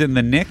anyway, she was in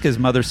The Nick as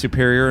Mother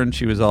Superior, and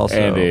she was also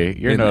Andy,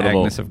 you're in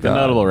notable, Agnes of the God.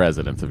 notable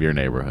residents of your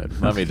neighborhood.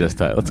 Let me just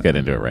let's get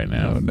into it right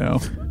now. Oh, no.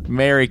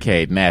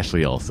 Mary-Kate and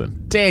Ashley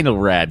Olsen, Daniel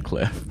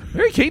Radcliffe.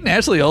 Mary-Kate and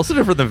Ashley Olsen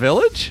are from The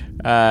Village?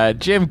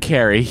 Jim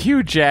Carrey,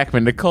 Hugh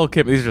Jackman, Nicole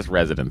Kidman. These are just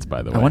residents,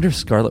 by the way. I wonder if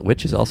Scarlet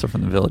Witch is also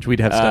from The Village.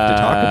 We'd have stuff to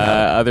talk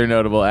about. Other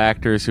notable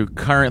actors who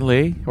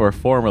currently or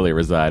formerly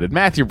resided: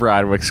 Matthew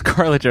Broderick,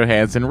 Scarlett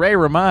Johansson, Ray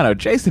Romano,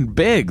 Jason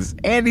Biggs,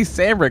 Andy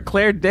Samberg,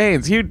 Claire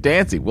Danes, Hugh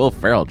Dancy, Will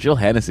Ferrell, Jill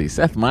Hennessy,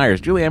 Seth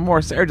Meyers, Julianne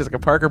Moore, Sarah Jessica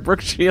Parker,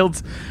 Brooke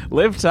Shields,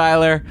 Liv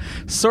Tyler,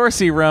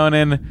 Saoirse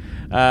Ronan,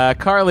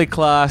 Carly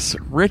Kloss,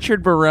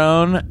 Richard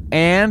Barone,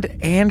 and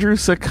Andrew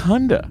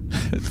Secunda.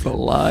 It's a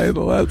lie.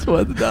 That's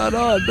what's not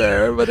on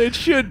there, but it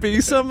should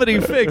be. Somebody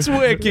fix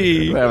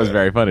Wiki. That was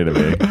very funny to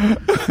me.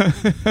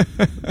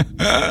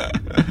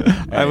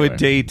 I would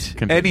date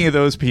any of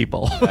those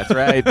people. That's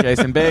right.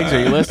 Jason Biggs, are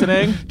you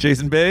listening?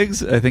 Jason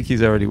Biggs? I think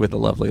he's already with a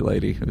lovely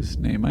lady whose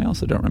name I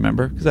also don't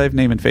remember because I have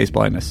name and face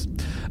blindness.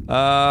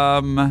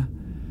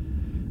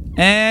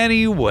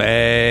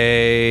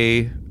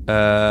 Anyway,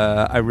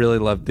 I really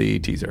loved the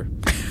teaser.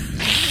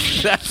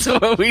 That's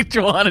what we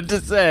wanted to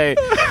say,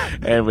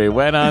 and we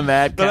went on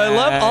that. But I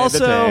love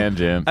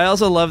tangent. I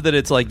also love that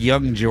it's like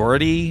young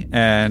Geordi,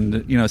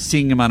 and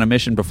seeing him on a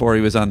mission before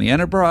he was on the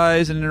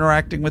Enterprise and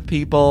interacting with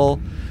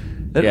people.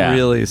 That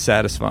really is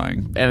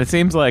satisfying. And it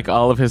seems like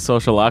all of his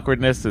social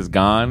awkwardness is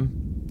gone.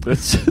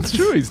 It's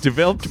true. He's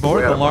developed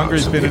more the longer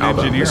he's been in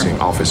engineering.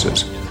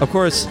 Officers. Of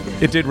course,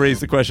 it did raise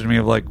the question to me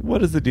of like,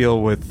 what is the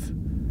deal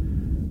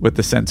with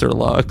the sensor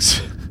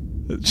logs?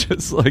 It's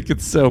just like,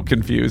 it's so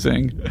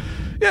confusing.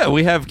 Yeah,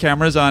 we have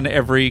cameras on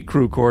every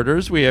crew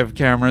quarters. We have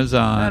cameras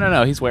on...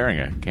 No. He's wearing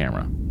a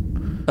camera.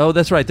 Oh,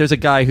 that's right. There's a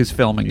guy who's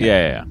filming it.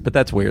 Yeah. But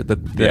that's weird.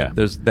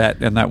 There's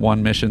that in that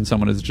one mission,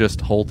 someone is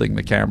just holding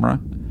the camera.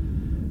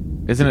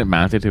 Isn't it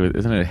mounted to it?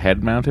 Isn't it a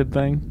head-mounted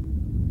thing?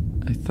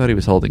 I thought he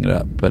was holding it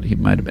up, but he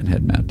might have been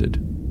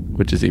head-mounted,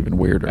 which is even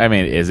weirder. I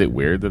mean, is it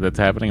weird that that's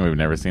happening? We've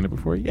never seen it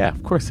before? Yeah,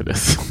 of course it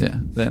is. Yeah.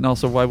 Then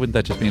also, why wouldn't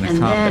that just be in a And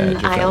comm then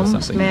badge if I that was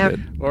almost something you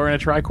married- did? Or in a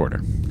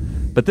tricorder.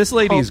 But this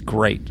lady is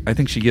great. I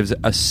think she gives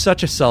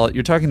such a solid...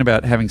 You're talking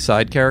about having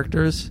side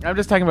characters? I'm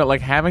just talking about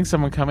like having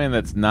someone come in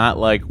that's not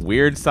like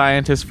weird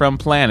scientist from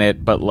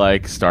planet, but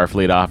like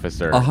Starfleet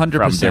officer 100%.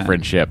 from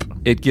different ship.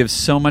 It gives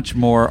so much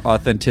more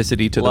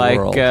authenticity to the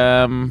world.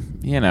 A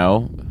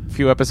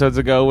few episodes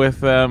ago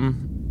with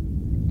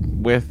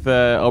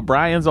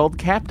O'Brien's old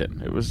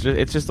captain.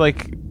 It's just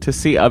like to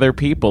see other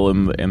people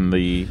in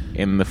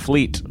the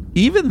fleet.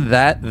 Even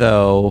that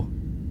though,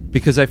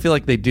 because I feel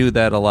like they do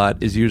that a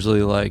lot, is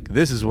usually like,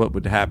 this is what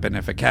would happen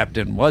if a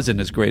captain wasn't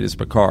as great as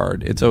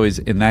Picard. It's always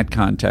in that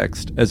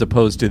context, as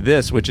opposed to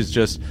this, which is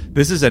just,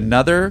 this is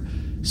another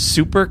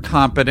super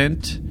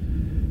competent,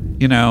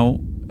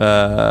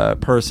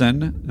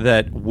 person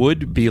that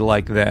would be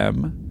like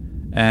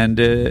them, and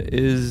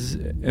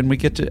we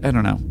get to, I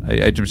don't know.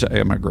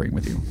 I'm agreeing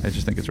with you. I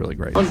just think it's really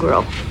great.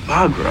 Bogro.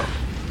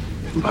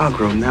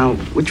 Now,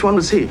 which one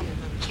was he?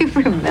 You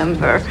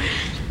remember.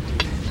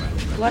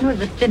 One with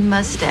the thin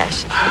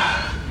mustache.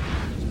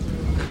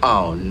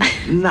 Oh,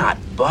 not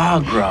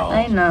Bogro.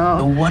 I know.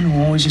 The one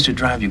who always used to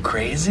drive you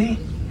crazy?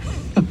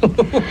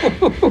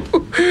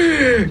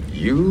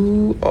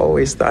 You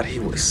always thought he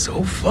was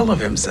so full of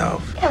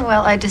himself. Yeah,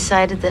 well, I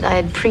decided that I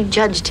had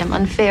prejudged him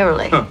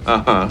unfairly.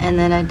 And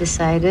then I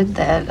decided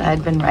that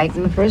I'd been right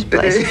in the first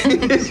place.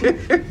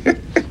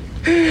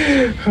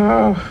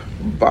 Oh,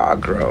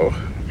 Bogro.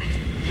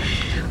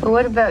 Well,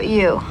 what about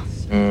you?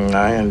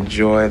 I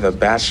enjoy the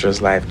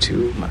bachelor's life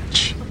too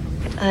much.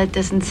 That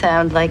doesn't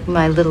sound like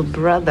my little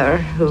brother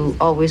who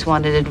always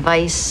wanted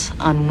advice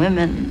on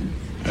women.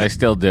 I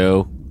still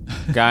do.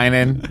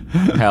 Guinan,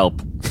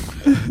 help.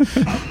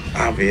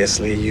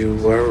 Obviously, you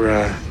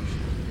were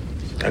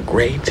a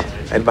great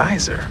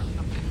advisor.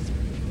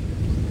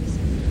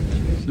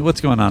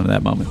 What's going on in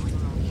that moment?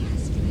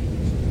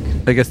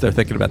 I guess they're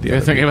thinking about the They're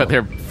other thinking people. about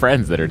their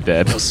friends that are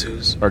dead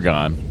or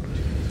gone.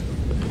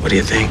 What do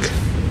you think?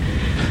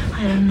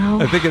 I don't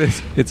know. I think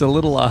it's a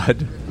little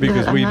odd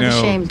because But we I'm not know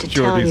ashamed to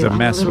tell Geordi's you, a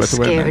mess I'm a with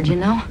little women.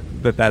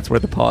 scared, That's where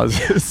the pause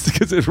is,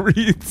 because it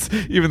reads,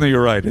 even though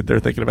you're right, they're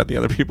thinking about the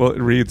other people,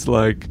 it reads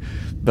like,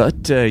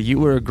 but you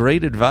were a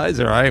great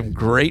advisor. I am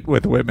great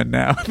with women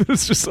now.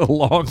 There's just a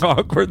long,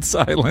 awkward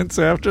silence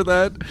after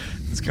that.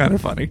 It's kind of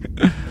funny.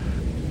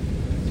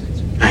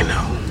 I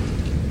know.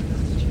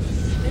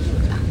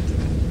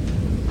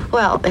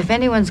 Well, if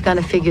anyone's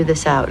gonna figure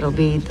this out, it'll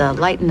be the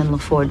Leighton and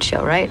LaFord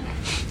show, right?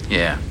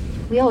 Yeah.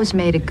 We always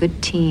made a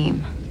good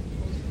team.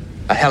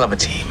 A hell of a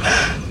team.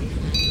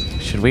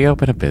 Should we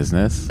open a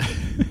business?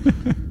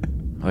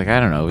 Like, I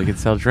don't know, we could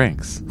sell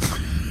drinks.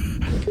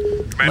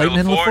 Leighton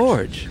and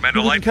LaForge.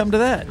 Commander Who didn't come to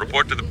that?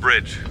 Report to the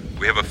bridge.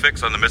 We have a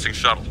fix on the missing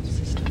shuttle.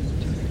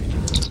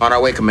 On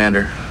our way,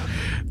 Commander.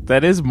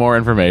 That is more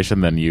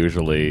information than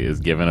usually is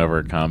given over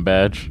a comm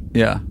badge.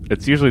 Yeah.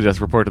 It's usually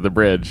just report to the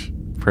bridge.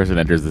 Person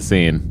enters the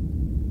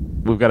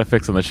scene. We've got a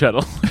fix on the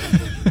shuttle.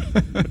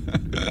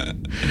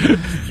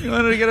 He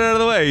wanted to get out of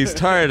the way. He's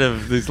tired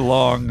of these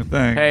long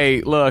things.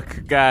 Hey,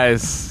 look,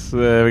 guys. We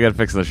got to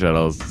fix the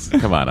shuttles.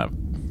 Come on up.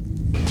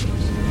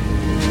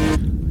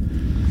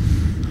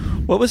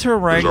 What was her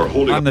rank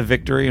on the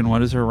Victory, and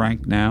what is her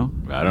rank now?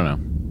 I don't know.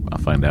 I'll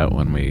find out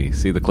when we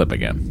see the clip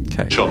again.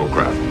 Okay.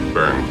 Shuttlecraft,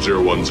 bearing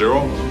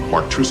 010,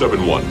 Mark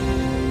 271.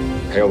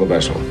 Hail the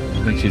vessel.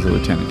 I think she's a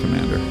lieutenant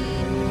commander.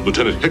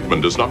 Lieutenant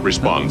Hickman does not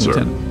respond,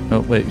 sir.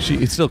 Oh, wait.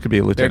 It still could be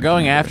a lieutenant. They're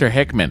going commander. after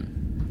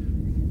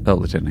Hickman. Oh,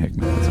 Lieutenant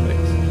Hickman. That's somebody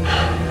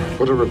else.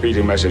 Put a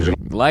repeating message in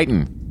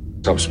Leighton.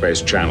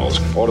 subspace channels.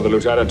 Order the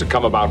lieutenant to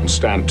come about and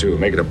stand to.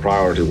 Make it a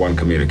priority 1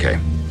 communique.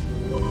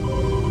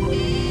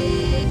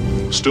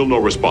 Still no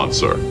response,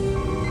 sir.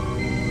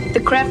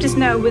 The craft is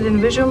now within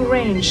visual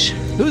range.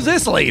 Who's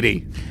this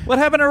lady? What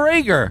happened to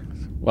Rager?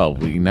 Well,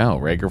 we know.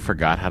 Rager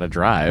forgot how to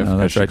drive. Oh,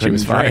 that's right. She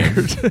was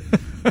fired.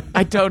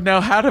 I don't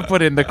know how to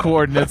put in the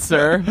coordinates,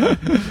 sir.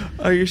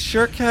 Are you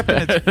sure,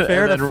 Captain? It's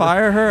fair to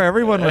fire her?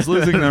 Everyone was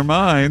losing their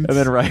minds. And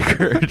then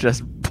Riker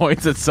just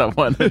points at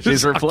someone and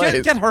she's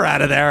replaced. Get her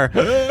out of there.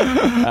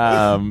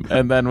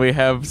 And then we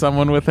have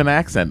someone with an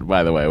accent,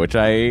 by the way, which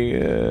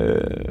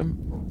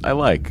I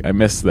like. I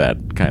miss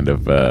that kind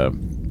of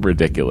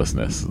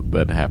ridiculousness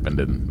that happened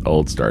in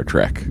old Star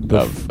Trek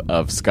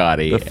of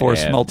Scotty. The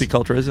forced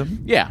multiculturalism?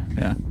 Yeah.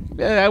 Yeah.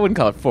 I wouldn't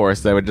call it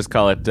forced. I would just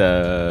call it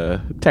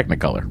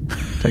Technicolor.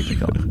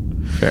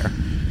 Technicolor. Fair.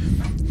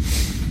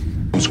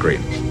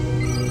 Screen.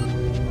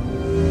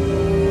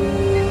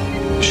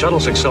 The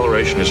shuttle's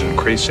acceleration is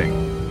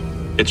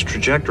increasing. Its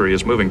trajectory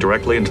is moving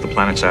directly into the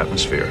planet's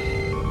atmosphere.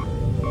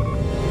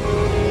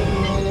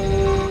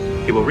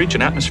 He will reach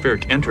an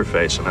atmospheric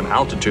interface at an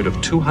altitude of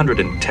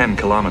 210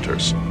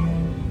 kilometers.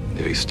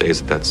 If he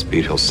stays at that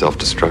speed, he'll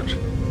self-destruct.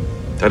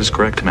 That is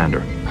correct,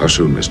 Commander. How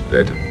soon, Mr.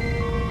 Data?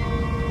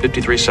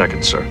 53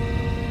 seconds, sir.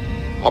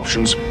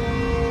 Options?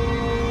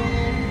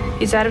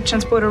 He's out of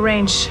transporter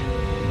range.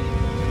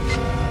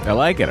 I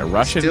like it. A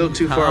Russian. Still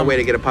too far away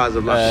to get a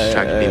positive launch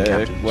track beam,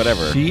 Captain.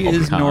 Whatever. She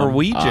is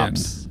Norwegian.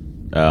 Ops.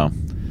 Oh,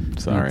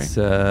 sorry. It's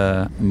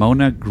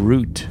Mona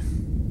Groot.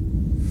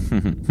 I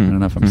don't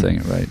know if I'm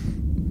saying it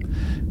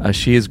right.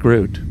 She is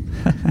Groot.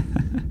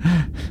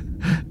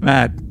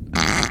 Matt,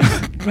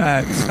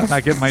 I'm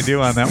not getting my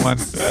due on that one.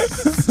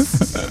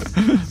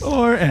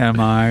 Or am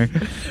I?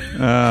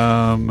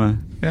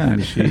 Yeah,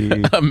 she...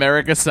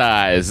 America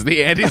Size,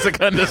 the Andy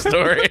Secunda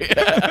story.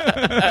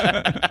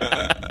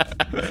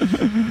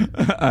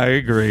 I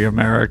agree,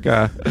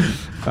 America.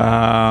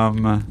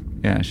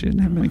 Yeah, she didn't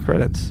have many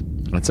credits.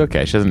 It's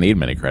okay. She doesn't need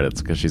many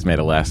credits because she's made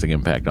a lasting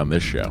impact on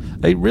this show.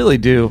 I really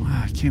do.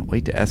 I can't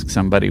wait to ask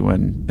somebody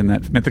when in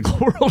that mythical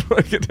world where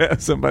I get to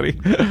ask somebody.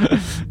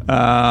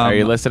 Are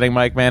you listening,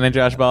 Mike Mann and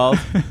Josh Ball?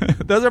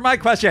 Those are my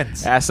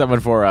questions. Ask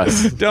someone for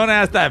us. Don't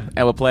ask them.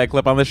 And we'll play a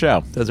clip on the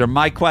show. Those are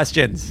my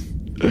questions.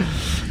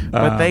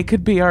 But they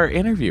could be our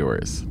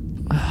interviewers.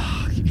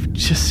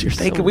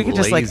 We could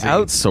just like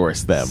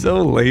outsource them.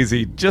 So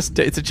lazy. It's just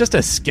a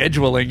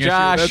scheduling issue.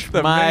 That's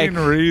the main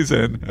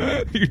reason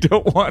you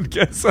don't want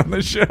guests on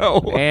the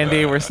show.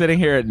 Andy, we're sitting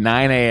here at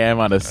 9 a.m.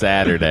 on a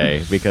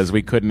Saturday because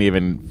we couldn't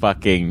even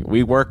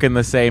we work in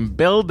the same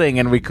building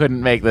and we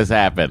couldn't make this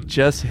happen.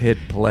 Just hit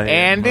play.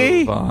 Andy,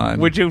 and move on.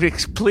 would you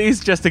please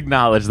just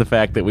acknowledge the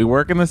fact that we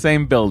work in the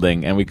same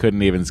building and we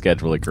couldn't even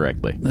schedule it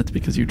correctly? That's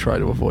because you try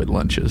to avoid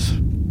lunches.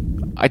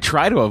 I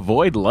try to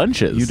avoid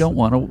lunches. We don't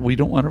want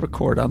to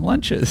record on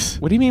lunches.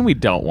 What do you mean we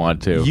don't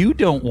want to? You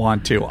don't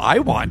want to. I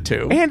want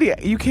to. Andy,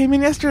 you came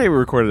in yesterday. We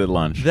recorded at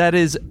lunch. That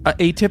is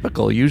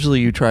atypical. Usually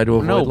you try to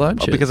avoid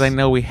lunches. Because I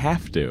know we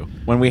have to.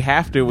 When we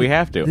have to, we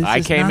have to.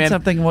 This is not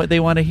something what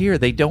they want to hear.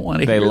 They don't want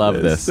to hear this. They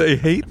love this. They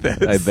hate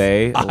this.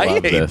 I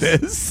hate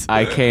this.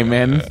 I came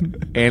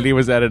in. Andy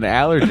was at an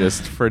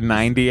allergist for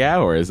 90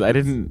 hours. I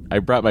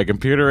brought my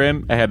computer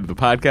in. I had the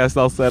podcast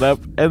all set up.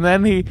 And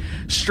then he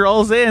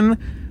strolls in.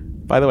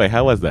 By the way,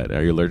 how was that?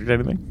 Are you allergic to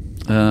anything?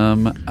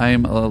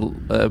 I'm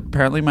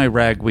apparently my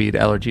ragweed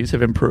allergies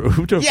have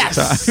improved over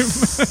time.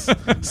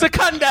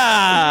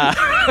 Secunda!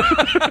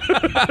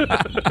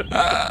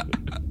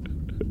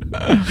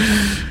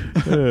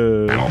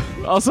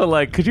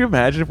 Also, could you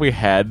imagine if we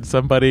had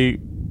somebody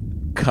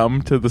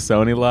come to the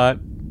Sony lot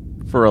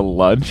for a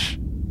lunch?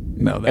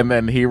 No. And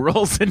then he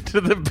rolls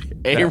into the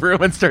A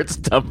room and starts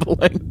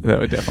tumbling. That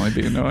would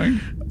definitely be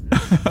annoying.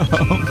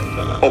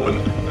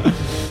 Open.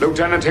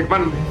 Lieutenant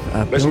Hickman,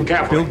 listen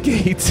carefully. Bill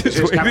Gates is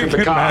Captain waiting in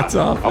Picard Matt's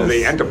office. of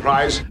the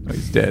Enterprise. Oh,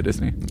 he's dead,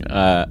 isn't he?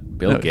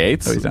 Bill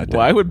Gates? No, he's not dead.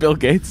 Why would Bill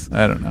Gates?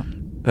 I don't know.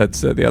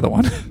 That's the other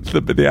one.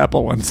 the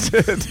Apple ones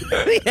did.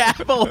 The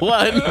Apple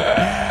one.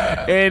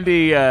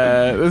 Andy,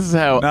 this is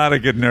how... Not a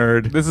good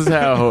nerd. This is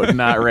how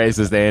not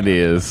racist Andy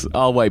is.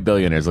 All white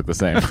billionaires look the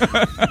same.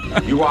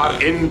 You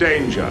are in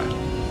danger.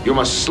 You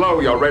must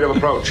slow your rate of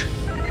approach.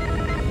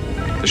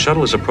 The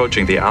shuttle is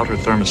approaching the outer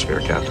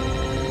thermosphere, Captain.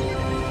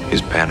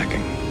 He's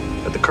panicking.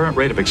 At the current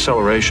rate of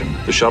acceleration,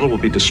 the shuttle will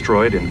be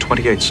destroyed in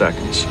 28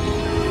 seconds.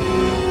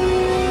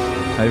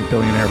 I have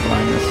billionaire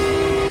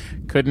blindness.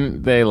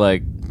 Couldn't they,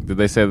 did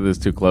they say that it's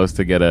too close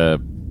to get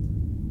a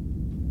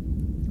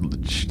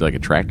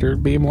tractor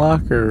beam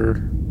lock?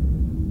 Or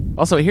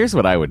also, here's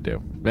what I would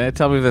do.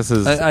 Tell me if this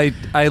is...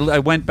 I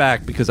went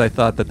back because I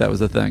thought that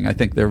was a thing. I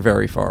think they're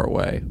very far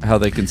away. How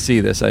they can see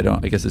this, I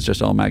guess it's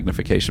just all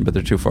magnification, but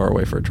they're too far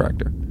away for a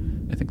tractor,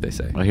 I think they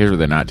say. Well, here's what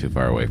they're not too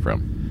far away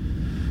from.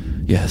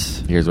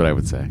 Yes. Here's what I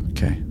would say.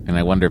 Okay. And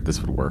I wonder if this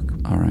would work.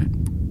 All right.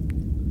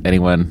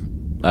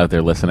 Anyone out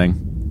there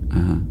listening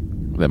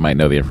that might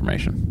know the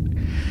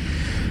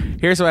information.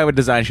 Here's how I would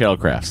design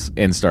shuttlecrafts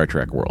in Star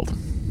Trek world.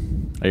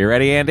 Are you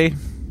ready, Andy?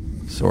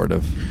 Sort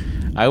of.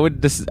 I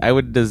would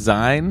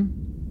design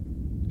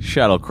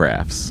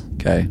shuttlecrafts.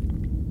 Okay.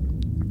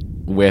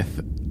 With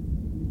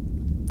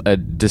a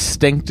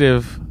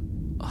distinctive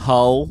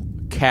hull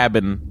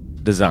cabin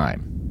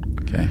design.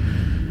 Okay.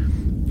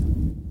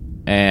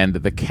 And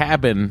the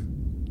cabin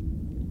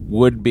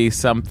would be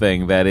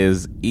something that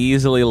is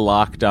easily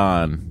locked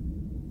on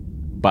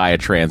by a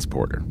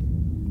transporter.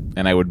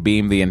 And I would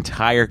beam the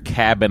entire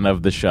cabin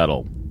of the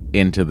shuttle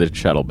into the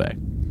shuttle bay.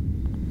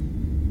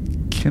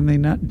 Can they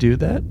not do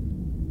that?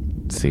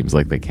 Seems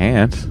like they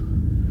can't.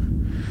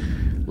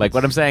 Like,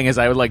 what I'm saying is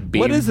I would beam...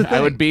 What is the thing? I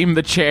would beam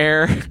the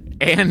chair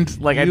and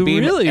I'd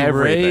beam really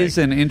everything. Raise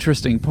an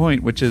interesting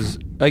point, which is,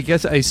 I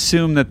guess I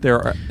assume that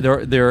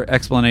their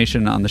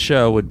explanation on the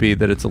show would be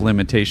that it's a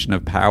limitation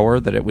of power,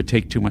 that it would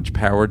take too much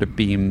power to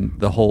beam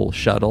the whole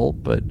shuttle,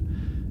 but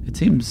it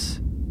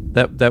seems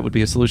that would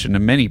be a solution to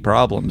many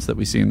problems that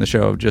we see in the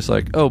show of just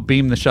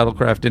beam the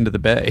shuttlecraft into the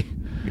bay.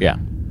 Yeah.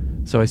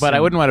 But I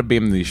wouldn't want to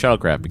beam the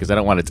shuttlecraft because I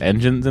don't want its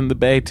engines in the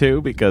bay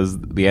too, because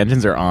the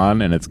engines are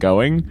on and it's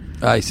going.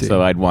 I see. So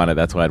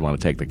that's why I'd want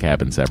to take the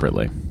cabin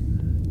separately.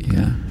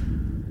 Yeah.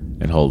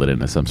 And hold it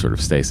into some sort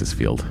of stasis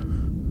field.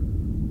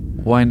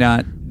 Why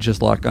not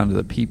just lock onto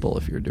the people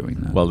if you're doing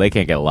that? Well, they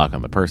can't get a lock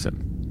on the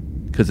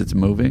person. Because it's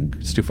moving?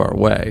 It's too far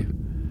away.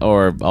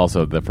 Or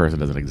also the person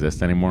doesn't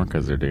exist anymore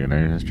because their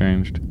DNA has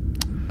changed.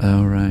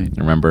 Oh, right.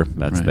 Remember?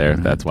 That's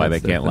why they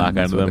can't lock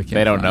onto them.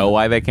 They don't know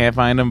why they can't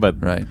find them, but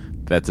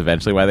that's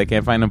eventually why they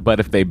can't find them.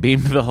 But if they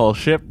beamed the whole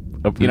ship,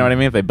 you know what I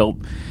mean? If they built...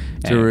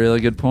 It's a really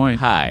good point.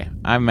 Hi,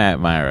 I'm Matt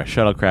Myra,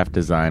 shuttlecraft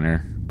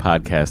designer,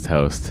 podcast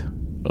host,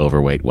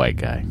 overweight white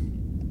guy.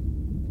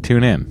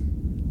 Tune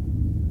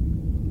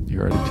in.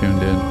 You already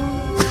tuned in.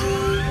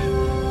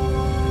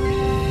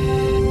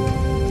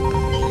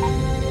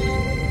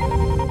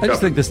 I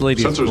just think this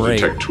lady is great.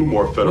 Detect 2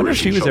 more Federation I wonder if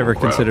she was ever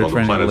considered for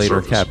any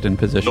later captain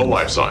position. No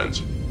life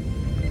signs.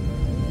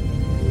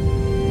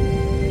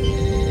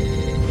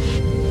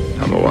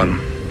 Number 1,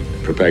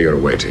 prepare your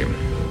away team.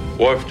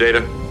 Worf,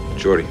 Data,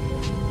 Geordi.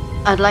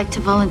 I'd like to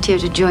volunteer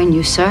to join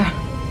you, sir.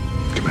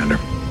 Commander.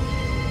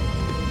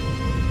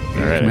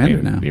 All right,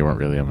 Commander now. You weren't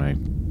really on my...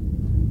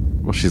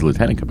 Well, she's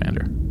Lieutenant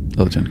Commander.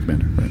 Lieutenant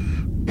Commander, right.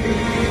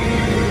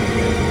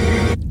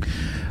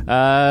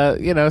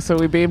 So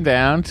we beam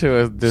down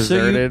to a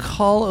deserted... So you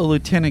call a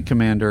Lieutenant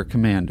Commander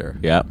Commander?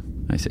 Yep.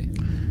 I see.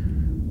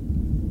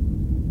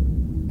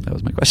 That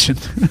was my question.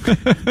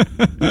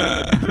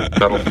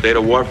 Shuttle, Data,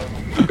 Worf,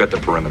 we've got the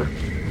perimeter.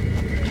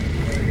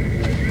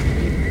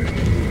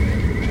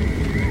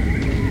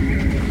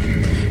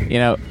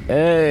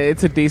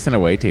 It's a decent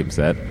away team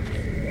set.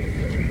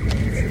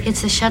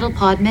 It's the shuttle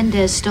pod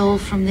Mendez stole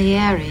from the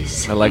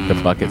Ares. I like the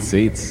bucket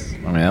seats. I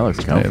mean, that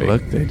looks comfy.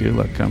 They do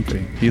look comfy.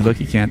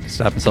 He can't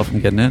stop himself from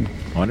getting in.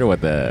 I wonder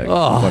what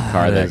what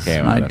car that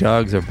came My out of.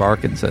 dogs are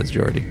barking, says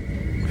Geordi.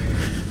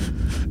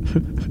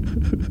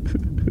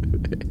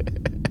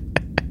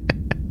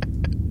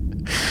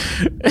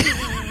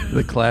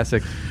 The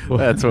classic.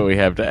 That's what we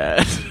have to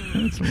add.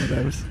 That's what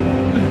I was.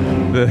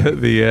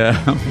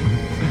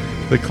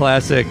 The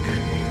classic.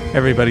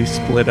 Everybody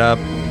split up.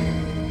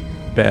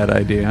 Bad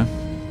idea.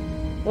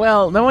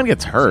 Well, no one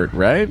gets hurt,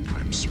 right?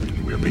 I'm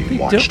certain we're being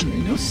watched.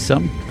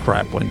 Some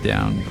crap went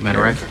down.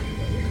 Commander Riker.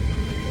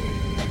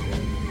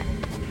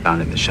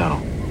 Found it in the shuttle.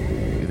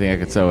 You think I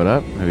could sew it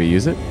up? Maybe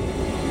use it?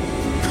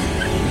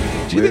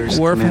 Do you think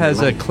Worf has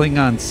a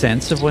Klingon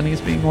sense of when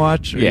he's being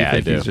watched? Or Yeah, do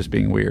you think I do. He's just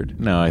being weird.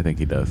 No, I think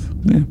he does.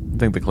 Yeah. I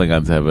think the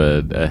Klingons have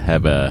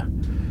a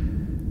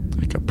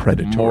like a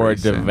predatory more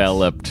sense.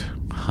 developed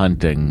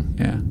hunting.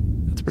 Yeah,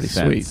 that's pretty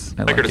sense. sweet.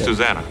 I Take her to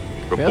Susanna.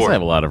 They also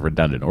have a lot of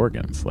redundant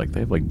organs.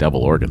 They have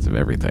double organs of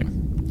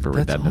everything for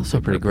That's redundancy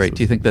also pretty purposes. great.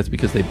 Do you think that's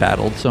because they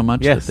battled so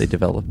much Yes. that they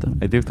developed them?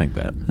 I do think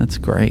that. That's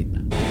great.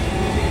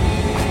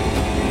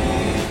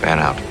 Fan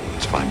out.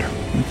 Let's find her.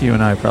 I think you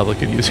and I probably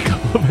could use a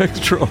couple of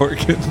extra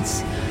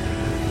organs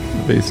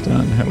based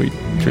on how we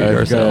treat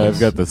ourselves. I've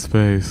got the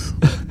space.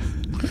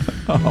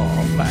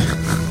 Oh, man.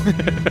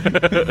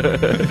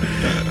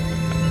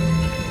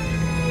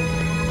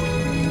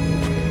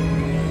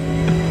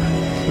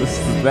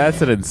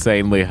 That's an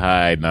insanely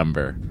high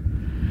number.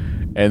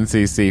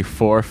 NCC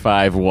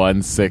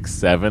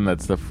 45167.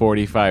 That's the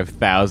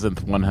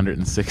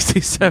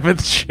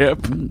 45,167th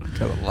ship.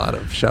 Got a lot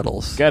of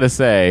shuttles. Gotta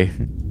say,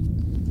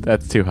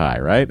 that's too high,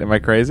 right? Am I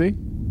crazy?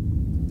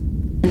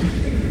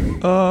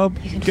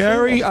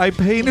 Gary, I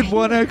painted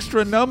one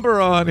extra number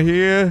on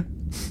here.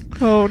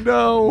 Oh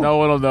no! No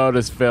one will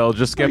notice, Phil.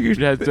 Just get.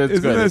 Isn't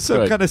that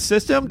some kind of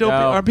system?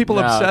 Aren't people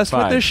obsessed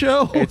with this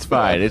show? It's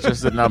fine. It's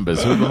just the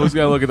numbers. Who's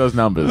gonna look at those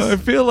numbers? I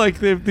feel like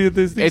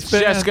there's it's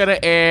just gonna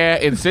air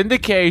in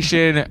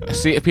syndication.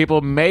 See,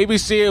 people maybe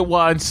see it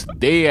once.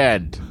 The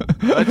end.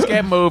 Let's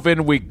get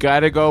moving. We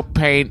gotta go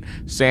paint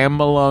Sam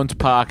Malone's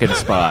parking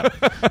spot.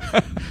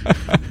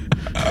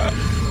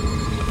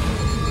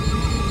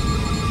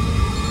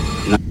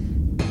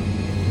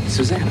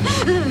 Susanna.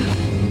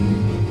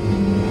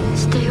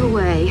 Stay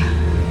away.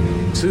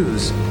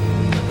 Suze.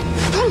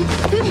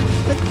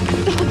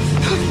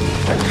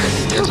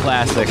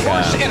 Classic.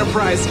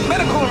 Enterprise.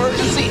 Medical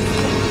emergency.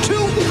 2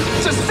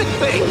 to sick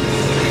bay.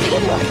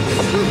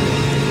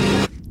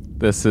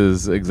 This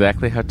is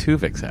exactly how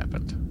Tuvix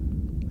happened.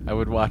 I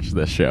would watch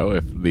this show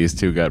if these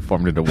two got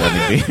formed into one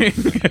being.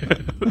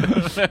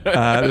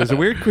 There's a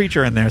weird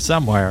creature in there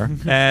somewhere,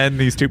 and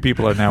these two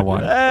people are now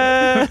one.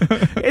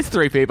 It's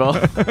 3 people.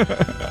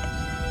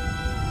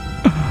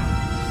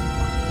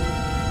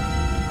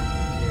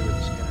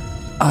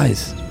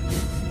 Eyes.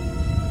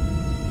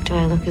 Do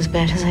I look as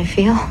bad as I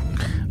feel?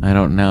 I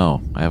don't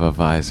know. I have a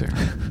visor.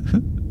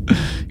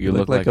 You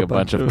look like a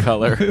bunch of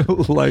color.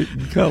 Light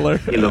and color.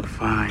 You look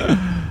fine.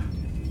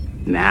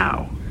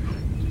 Now.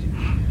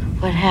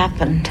 What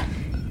happened?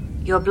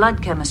 Your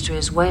blood chemistry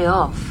is way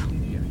off.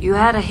 You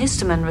had a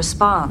histamine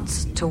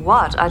response. To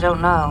what? I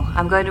don't know.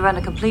 I'm going to run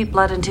a complete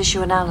blood and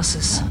tissue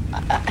analysis.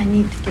 I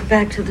need to get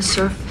back to the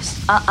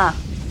surface.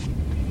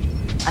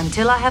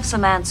 Until I have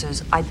some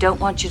answers, I don't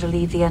want you to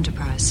leave the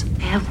Enterprise.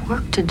 I have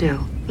work to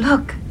do.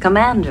 Look,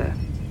 Commander,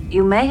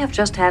 you may have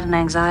just had an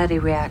anxiety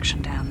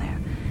reaction down there.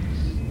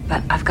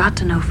 But I've got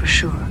to know for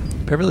sure.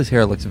 Beverly's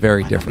hair looks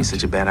very different. It's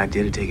such a bad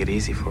idea to take it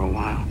easy for a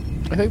while.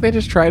 I think they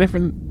just try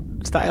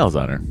different styles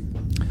on her.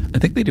 I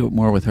think they do it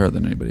more with her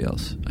than anybody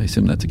else. I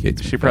assume that's a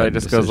Gates. She probably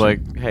just goes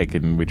like, hey,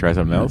 can we try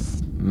something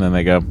else? And then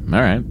they go,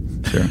 all right.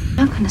 Sure. I'm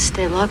not going to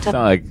stay locked It's up.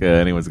 not like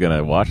anyone's going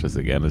to watch this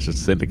again. It's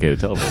just syndicated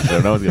television, so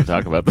no one's going to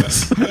talk about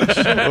this.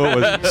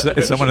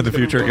 Is someone in the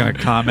future going to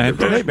comment,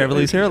 hey,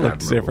 Beverly's hair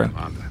looks different?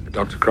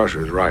 Dr.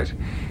 Crusher is right.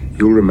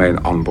 You'll remain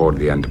on board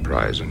the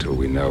Enterprise until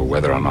we know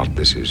whether or not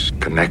this is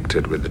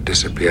connected with the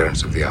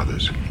disappearance of the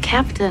others.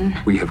 Captain.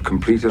 We have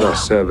completed our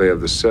survey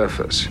of the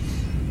surface.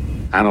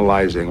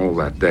 Analyzing all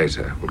that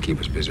data will keep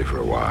us busy for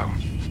a while.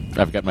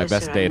 I've got my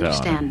best sir, data I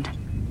understand.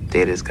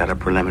 Data's got a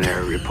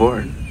preliminary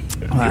report.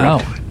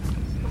 Wow.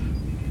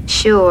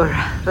 Sure.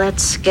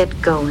 Let's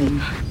get going.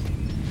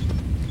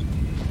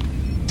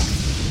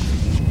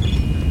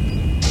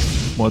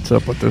 What's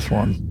up with this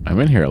one? I'm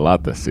in here a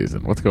lot this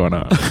season. What's going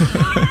on?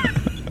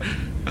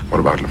 What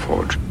about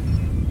LaForge?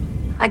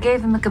 I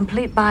gave him a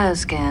complete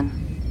bioscan.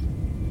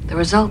 The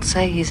results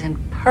say he's in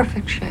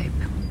perfect shape.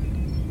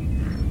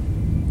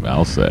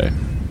 I'll say.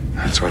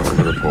 That's what all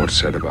the reports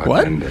said about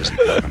What? Mendes and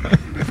Norman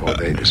before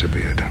they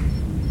disappeared.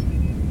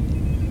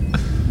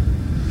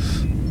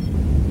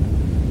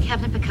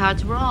 Captain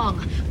Picard's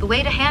wrong. The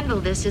way to handle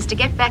this is to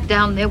get back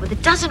down there with a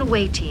dozen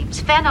away teams.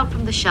 Fan out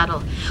from the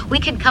shuttle. We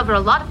can cover a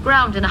lot of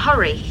ground in a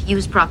hurry.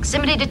 Use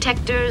proximity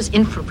detectors,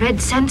 infrared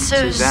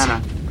sensors.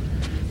 Susanna.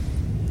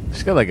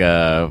 She's got like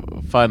a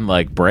fun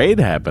braid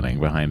happening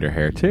behind her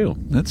hair too.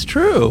 That's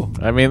true.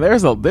 I mean,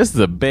 this is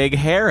a big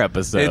hair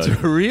episode.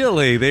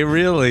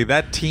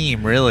 That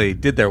team really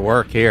did their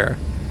work here.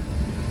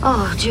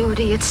 Oh,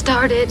 Geordi, it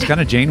started. It's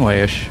kind of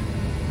Janeway-ish.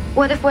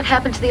 What if what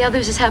happened to the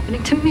others is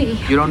happening to me?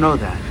 You don't know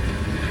that.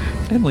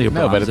 And Leah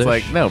No, but it's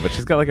Bronze-ish. but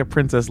she's got like a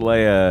Princess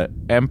Leia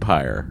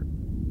Empire,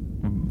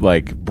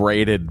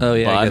 braided Oh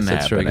yeah, I bun guess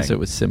that's true. I happening. guess it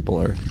was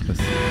simpler.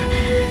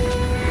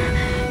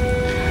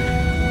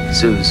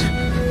 Suze.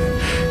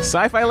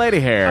 Sci-Fi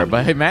Lady Hair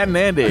by Matt and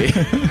Andy.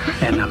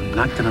 And I'm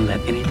not gonna let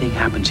anything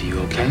happen to you,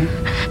 okay?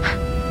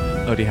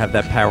 Oh, do you have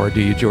that power,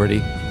 do you,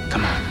 Geordi?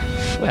 Come on.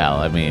 Well,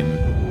 I mean,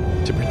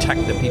 to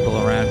protect the people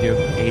around you.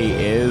 He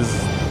is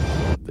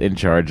in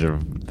charge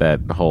of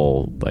that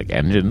whole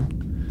engine.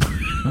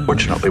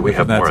 Fortunately, we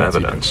have That's more not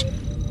evidence.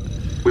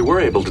 We were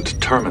able to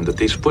determine that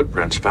these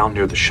footprints found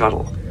near the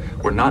shuttle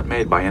were not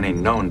made by any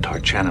known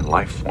Tarchanan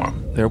life form.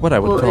 They're what I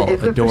would call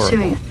if we're adorable.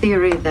 pursuing a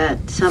theory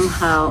that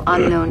somehow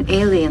unknown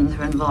aliens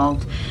are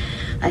involved,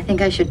 I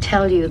think I should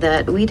tell you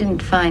that we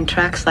didn't find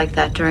tracks like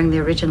that during the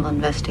original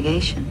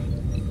investigation.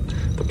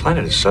 The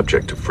planet is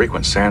subject to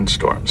frequent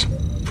sandstorms.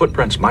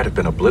 Footprints might have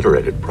been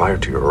obliterated prior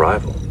to your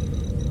arrival.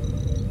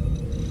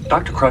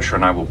 Dr. Crusher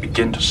and I will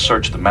begin to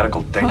search the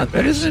medical database.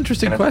 That is an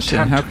interesting in an question.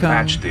 attempt How to come?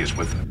 match these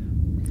with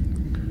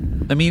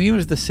I mean, even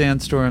if the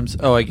sandstorms.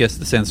 Oh, I guess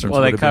the sandstorms.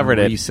 Well, would they have covered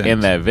been it recent.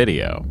 in that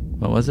video.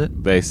 What was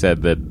it? They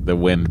said that the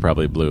wind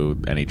probably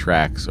blew any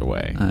tracks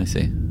away. I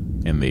see.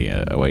 In the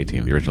away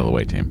team, the original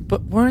away team.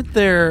 But weren't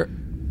there...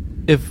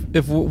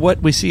 If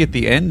what we see at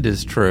the end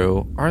is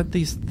true, aren't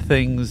these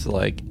things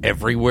like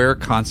everywhere,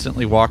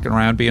 constantly walking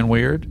around being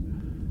weird?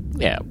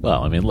 Yeah,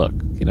 well, I mean, look,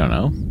 you don't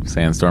know.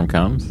 Sandstorm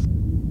comes,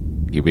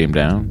 you beam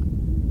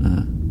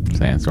down.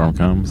 Sandstorm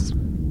comes,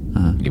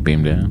 you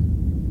beam down.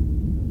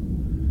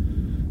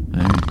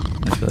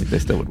 I feel like they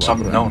still would walk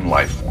Some around. known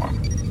life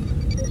form.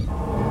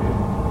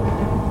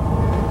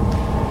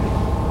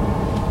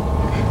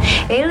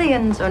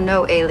 Aliens or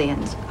no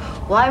aliens,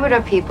 why would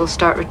our people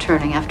start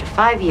returning after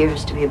 5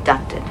 years to be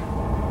abducted?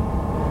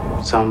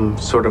 Some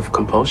sort of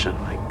compulsion,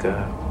 like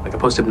a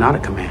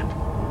post-hypnotic command.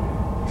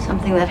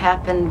 Something that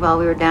happened while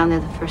we were down there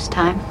the first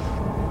time?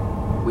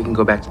 We can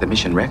go back to the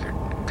mission record,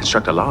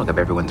 construct a log of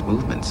everyone's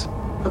movements.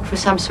 Look for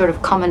some sort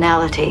of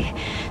commonality,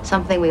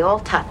 something we all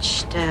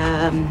touched,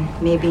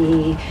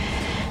 maybe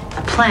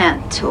a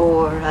plant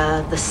or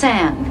the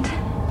sand.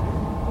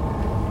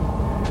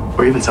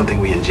 Or even something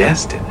we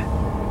ingested.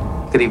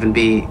 Could even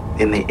be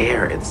in the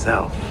air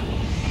itself.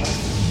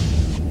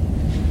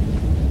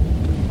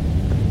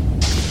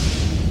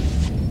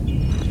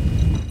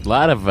 A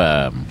lot of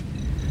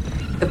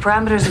The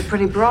parameters are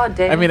pretty broad,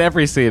 Dave. I mean,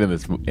 every scene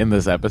in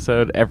this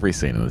episode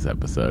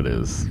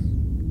is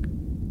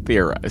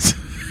theorized.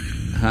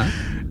 Huh?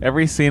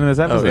 Every scene in this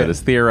episode yeah. is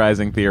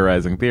theorizing,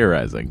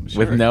 Sure.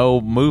 with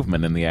no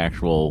movement in the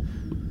actual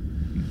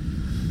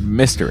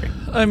mystery.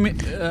 I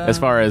mean, as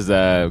far as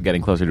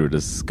getting closer to a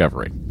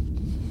discovery,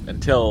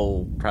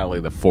 until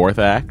probably the fourth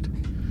act.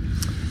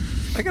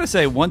 I gotta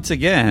say, once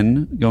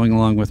again, going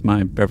along with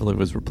my Beverly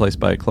was replaced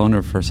by a clone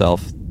of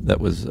herself. That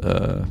was,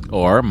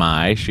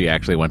 she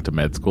actually went to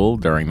med school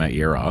during that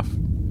year off.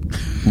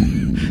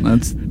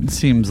 That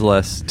seems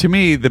less to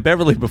me. The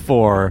Beverly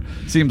before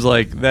seems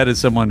like that is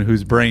someone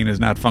whose brain is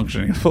not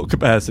functioning at full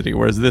capacity,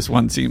 whereas this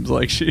one seems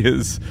like she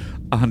is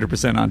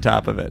 100% on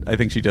top of it. I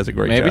think she does a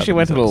great job. Maybe she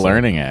went to the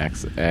learning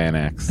annex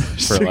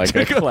for like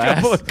a class.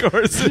 Couple of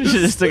courses. She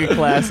just took a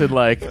class in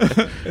like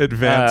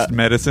advanced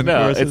medicine.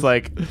 No, courses. it's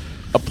like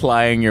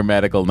applying your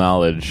medical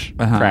knowledge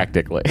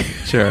practically.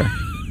 Sure.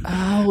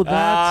 Oh, that's what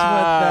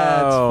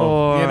that's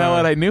for. You know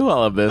what? I knew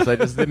all of this. I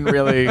just didn't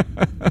really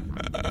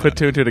put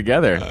two and two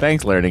together.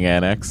 Thanks, Learning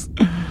Annex.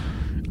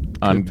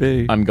 On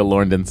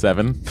Galorndon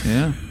 7.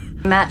 Yeah.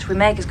 The match we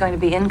make is going to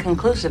be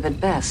inconclusive at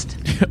best.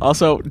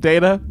 Also,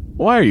 Data,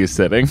 why are you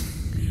sitting?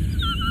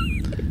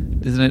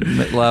 Isn't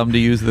it allow him to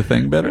use the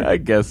thing better? I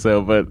guess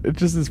so, but it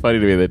just is funny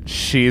to me that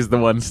she's the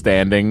one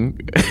standing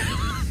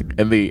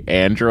and the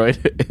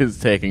android is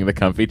taking the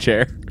comfy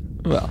chair.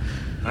 Well,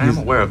 I am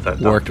aware of that,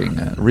 Doctor.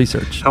 Working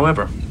research.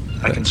 However,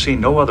 I can see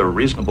no other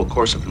reasonable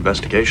course of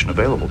investigation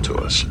available to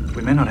us.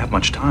 We may not have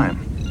much time.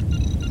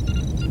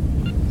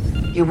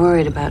 You're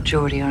worried about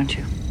Geordi, aren't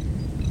you?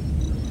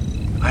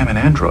 I am an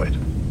android.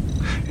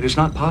 It is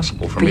not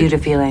possible for For me you to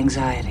feel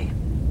anxiety.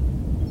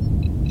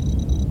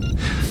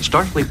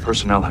 Starfleet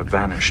personnel have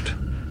vanished.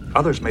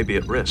 Others may be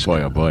at risk.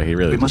 Boy, oh boy, he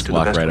really We must just do the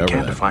walked best right we over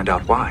can that. to find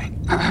out why.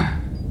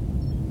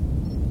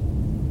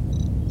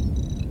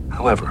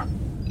 However,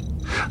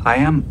 I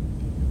am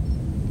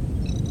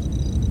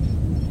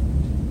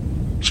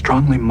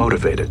strongly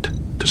motivated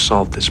to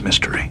solve this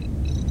mystery.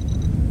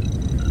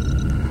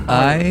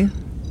 I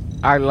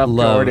love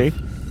Geordi.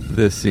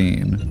 this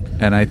scene,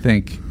 and I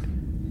think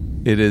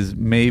it is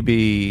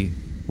maybe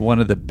one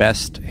of the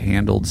best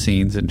handled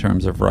scenes in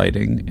terms of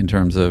writing, in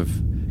terms of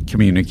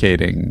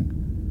communicating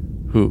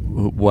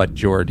what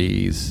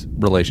Geordi's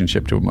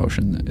relationship to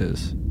emotion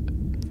is.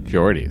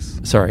 Geordi's.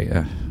 Sorry,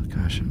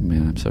 gosh,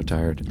 man, I'm so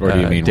tired. Or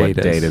do you mean what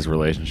Data's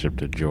relationship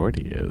to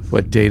Geordi is?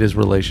 What Data's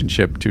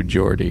relationship to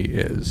Geordi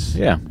is?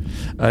 Yeah.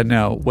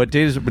 No, what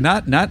Data's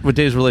not what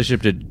Data's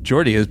relationship to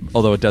Geordi is,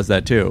 although it does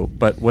that too.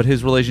 But what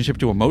his relationship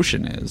to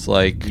emotion is.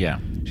 Like, yeah,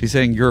 she's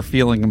saying you're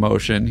feeling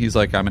emotion. He's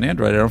like, I'm an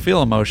android. I don't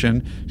feel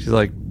emotion. She's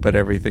like, but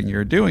everything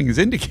you're doing is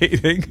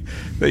indicating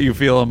that you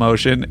feel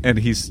emotion. And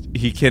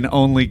he can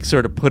only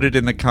sort of put it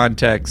in the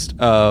context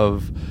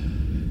of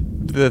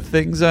the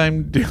things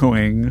I'm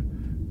doing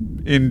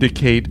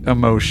indicate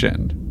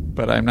emotion,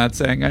 but I'm not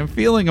saying I'm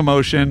feeling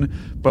emotion,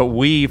 but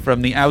we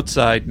from the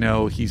outside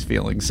know he's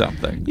feeling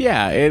something.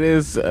 Yeah, it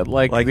is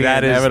like the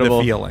that is inevitable,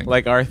 the feeling.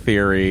 like our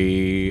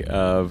theory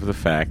of the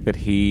fact that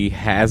he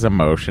has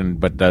emotion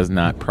but does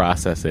not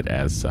process it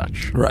as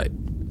such. Right.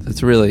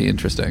 It's really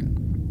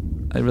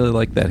interesting. I really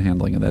like that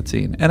handling of that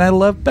scene, and I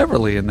love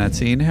Beverly in that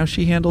scene, how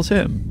she handles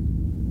him.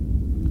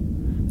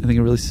 I think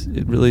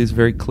it really is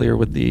very clear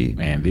what the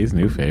Andy's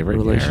new favorite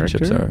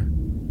relationships character are.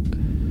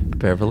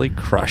 Beverly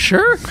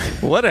Crusher?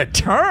 What a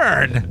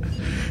turn!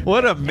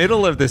 What a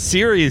middle of the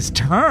series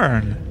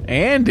turn!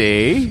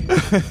 Andy,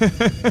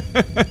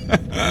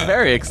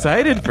 very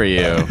excited for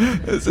you.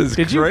 This is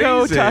Did you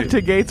go talk to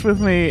Gates with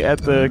me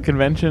at the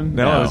convention?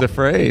 No, I was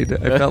afraid.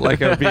 I felt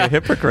like I would be a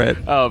hypocrite.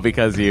 Oh,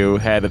 because you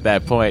had at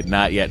that point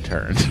not yet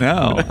turned.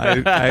 No,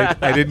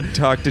 I didn't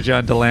talk to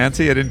John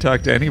Delancey. I didn't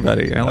talk to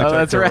anybody. I only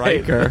talked to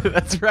Riker.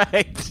 That's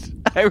right.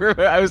 I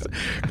remember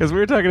because we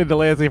were talking to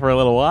Delancey for a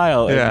little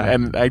while,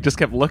 and I just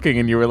kept looking,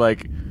 and you were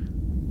like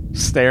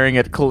staring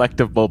at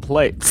collectible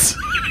plates.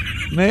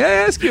 May I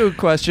ask you a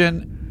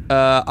question?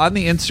 On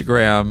the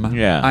Instagram,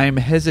 I'm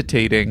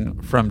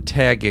hesitating from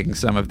tagging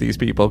some of these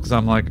people because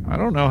I'm like, I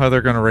don't know how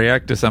they're going to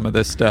react to some of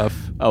this stuff.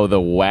 Oh, the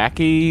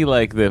wacky,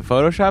 like the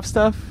Photoshop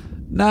stuff?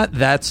 Not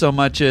that so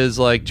much as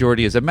like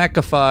Geordi is a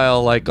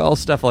mechaphile, like all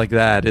stuff like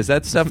that. Is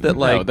that stuff that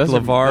like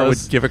LeVar would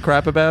give a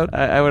crap about?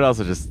 I would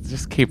also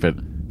just keep it.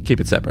 Keep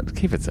it separate.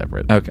 Keep it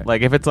separate. Okay.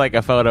 Like if it's like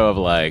a photo of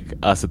like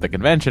us at the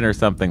convention or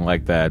something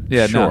like that,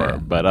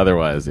 sure. But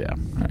otherwise, yeah. All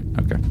right.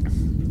 Okay.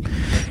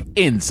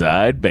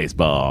 Inside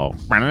Baseball. He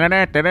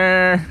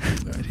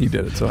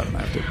did it, so I don't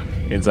have to.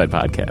 Inside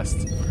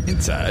Podcast.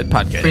 Inside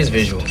Podcast. Freeze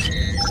visual.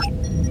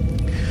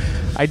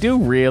 I do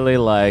really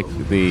like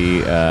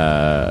the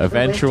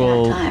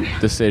eventual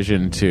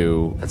decision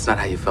to That's not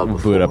how you felt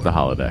before. boot up the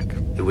holodeck.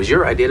 It was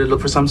your idea to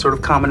look for some sort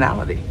of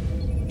commonality.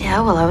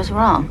 Yeah, well, I was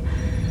wrong.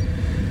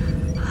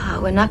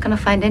 We're not going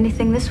to find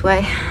anything this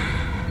way.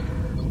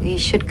 We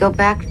should go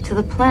back to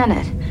the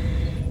planet.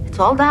 It's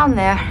all down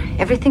there.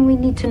 Everything we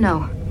need to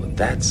know. But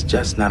that's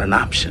just not an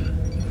option.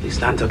 At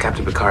least not until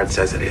Captain Picard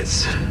says it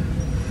is.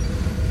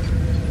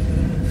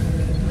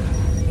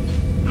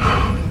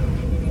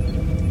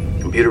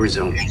 Computer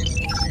resume.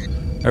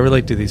 I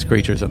relate to these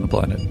creatures on the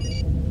planet.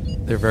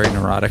 They're very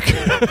neurotic.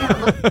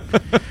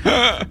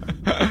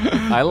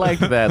 I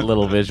liked that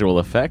little visual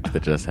effect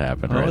that just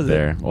happened right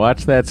there.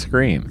 Watch that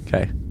screen.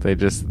 Okay. They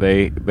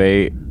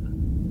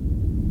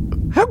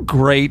How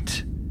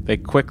great. They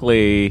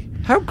quickly.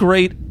 How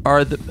great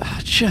are the.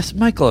 Just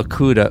Michael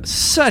Okuda.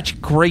 Such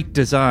great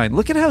design.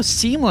 Look at how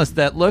seamless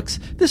that looks.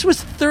 This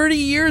was 30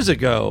 years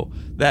ago,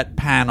 that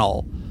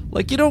panel.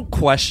 Like, you don't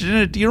question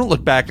it. You don't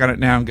look back on it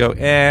now and go,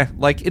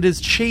 Like, it has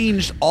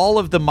changed all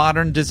of the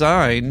modern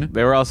design.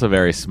 They were also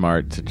very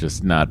smart to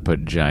just not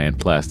put giant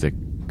plastic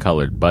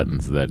colored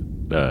buttons that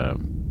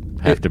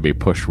have to be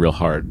pushed real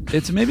hard.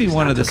 It's maybe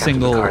one of the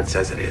single Picard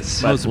says it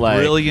is. most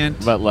brilliant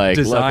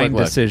design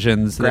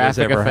decisions that has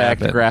ever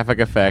happened. Graphic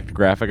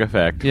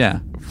effect. Yeah.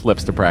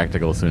 Flips to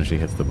practical as soon as she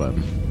hits the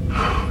button.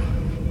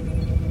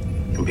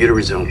 Computer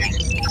resume.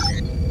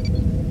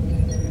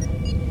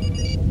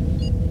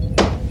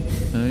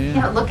 I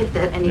can't look at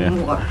that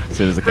anymore. As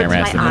soon as the camera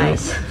has to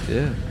move.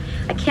 Yeah.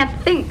 I can't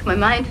think. My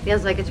mind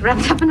feels like it's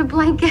wrapped up in a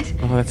blanket.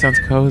 Oh, that sounds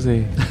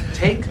cozy.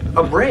 Take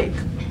a break.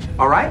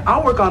 All right,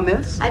 I'll work on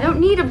this. I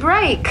don't need a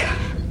break.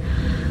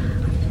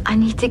 I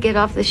need to get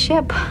off the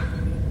ship.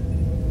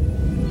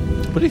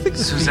 What do you think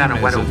the Susanna,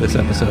 theme is of this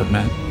episode,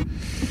 Matt?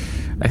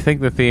 I think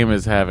the theme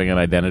is having an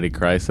identity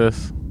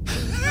crisis.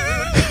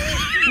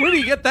 Where do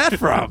you get that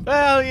from?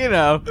 Well, you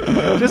know,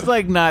 just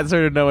like not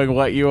sort of knowing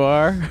what you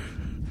are.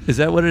 Is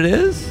that what it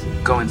is?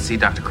 Go and see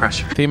Dr.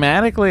 Crusher.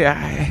 Thematically,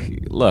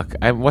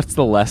 what's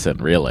the lesson,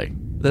 really?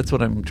 That's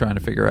what I'm trying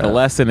to figure out. The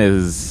lesson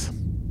is...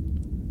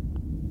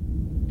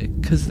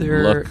 Because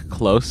they're... Look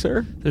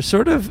closer? They're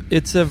sort of...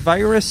 It's a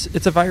virus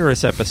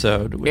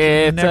episode.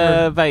 It's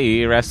a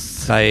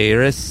virus.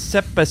 Virus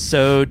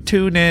episode.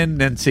 Tune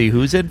in and see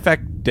who's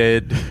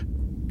infected.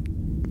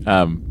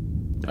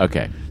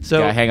 Okay.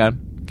 So... hang on.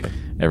 Okay.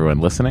 Everyone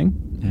listening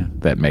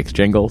that makes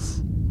jingles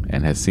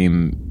and has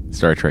seen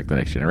Star Trek The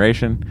Next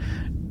Generation,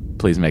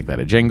 please make that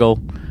a jingle,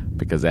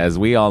 because as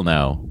we all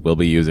know, we'll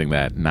be using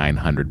that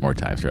 900 more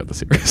times throughout the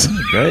series.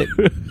 Great.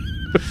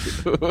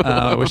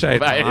 I wish I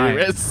had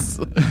virus.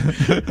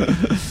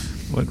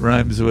 What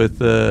rhymes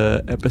with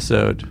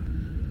episode?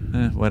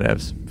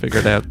 Whatevs.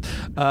 Figure it out.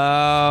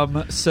 I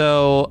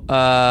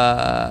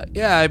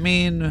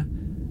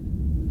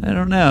mean, I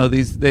don't know.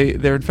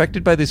 They're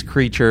infected by these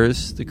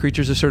creatures. The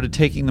creatures are sort of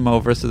taking them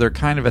over, so they're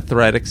kind of a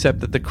threat, except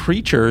that the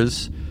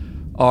creatures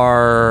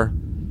are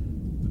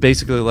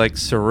basically like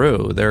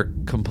Saru. They're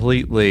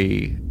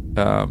completely,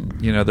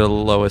 they're the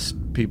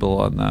lowest people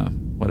on the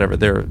whatever. I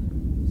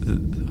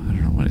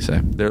don't know what to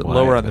say. They're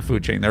lower on the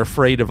food chain. They're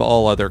afraid of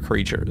all other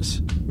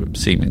creatures,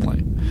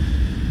 seemingly.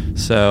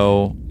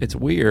 So it's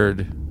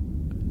weird.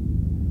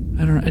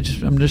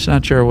 I'm just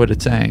not sure what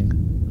it's saying.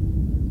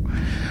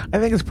 I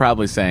think it's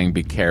probably saying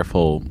be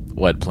careful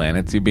what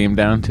planets you beam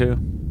down to.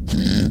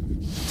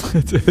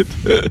 That's it.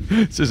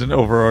 It's just an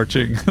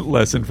overarching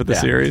lesson for the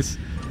series.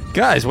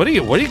 Guys, what are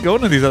you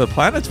going to these other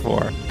planets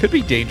for? Could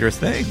be dangerous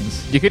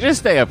things. You could just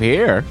stay up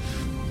here.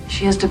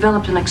 She has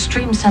developed an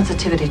extreme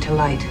sensitivity to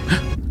light.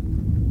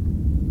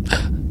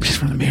 She's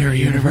from the mirror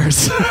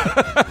universe.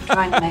 We're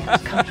trying to make it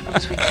as comfortable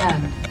as we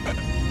can.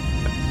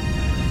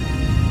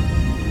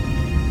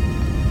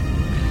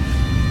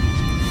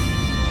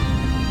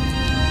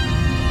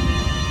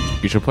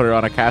 You should put her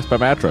on a Casper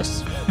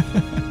mattress.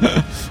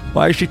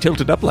 Why is she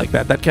tilted up like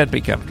that? That can't be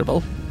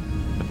comfortable.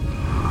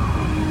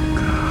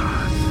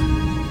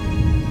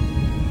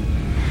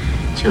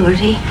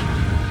 Geordi.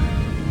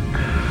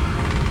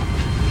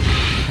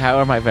 How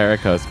are my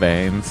varicose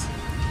veins?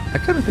 I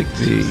kind of think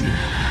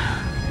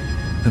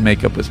the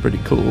makeup was pretty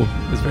cool.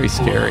 It was very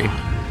scary.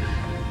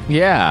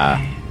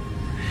 Yeah.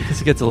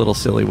 Because it gets a little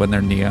silly when they're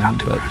neon,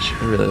 but I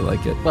really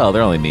like it. Well,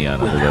 they're only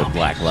neon under the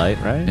black light,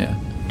 right? Yeah.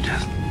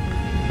 Just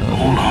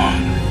hold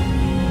on.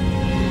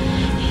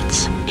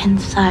 It's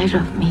inside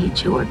of me,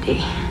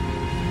 Geordi.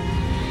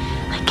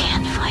 I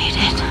can't fight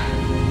it.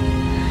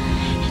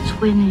 It's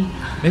winning.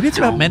 Maybe it's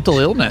about mental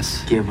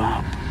illness. Give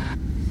up.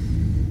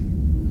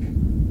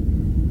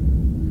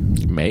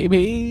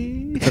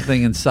 Maybe.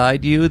 Something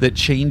inside you that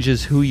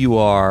changes who you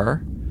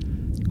are,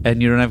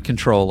 and you don't have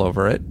control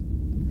over it.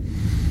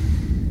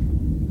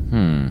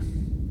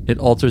 It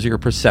alters your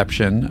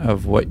perception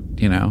of what,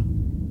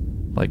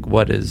 like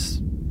what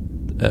is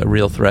a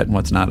real threat and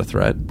what's not a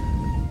threat.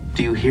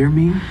 Do you hear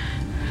me?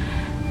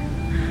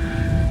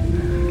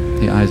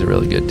 The eyes are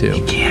really good, too.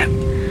 You can't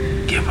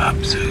give up,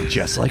 Zeus.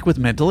 Just like with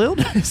mental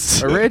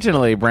illness.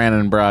 Originally,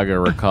 Brandon Braga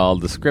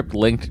recalled the script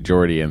linked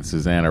Geordi and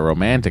Susanna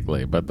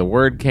romantically, but the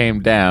word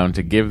came down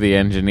to give the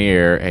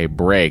engineer a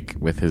break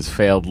with his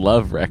failed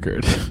love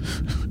record.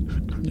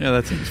 Yeah,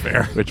 that seems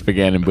fair. Which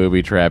began in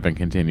Booby Trap and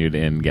continued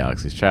in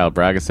Galaxy's Child.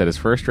 Braga said his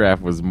first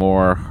draft was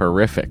more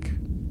horrific,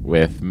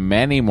 with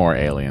many more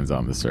aliens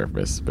on the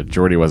surface, but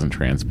Geordi wasn't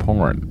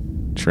transformed,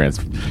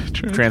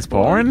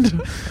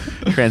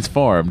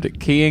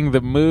 keying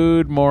the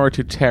mood more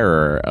to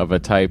terror of a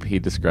type he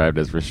described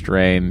as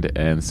restrained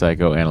and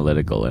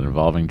psychoanalytical, and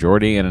involving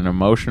Geordi in the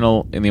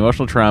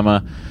emotional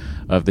trauma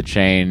of the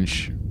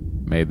change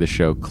made the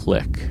show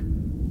click.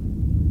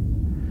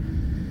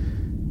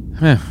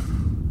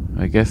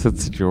 I guess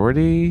it's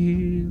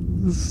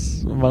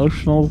Geordi's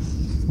emotional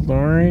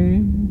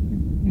story.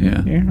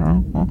 Yeah.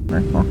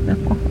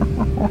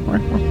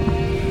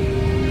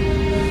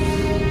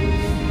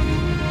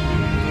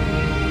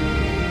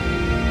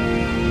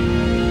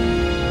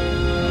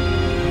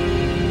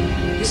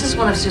 This is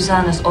one of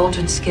Susanna's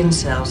altered skin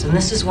cells, and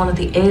this is one of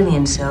the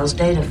alien cells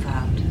Data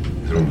found.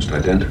 They're almost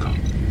identical.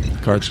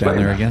 Cards down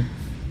there again.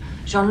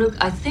 Jean-Luc,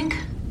 I think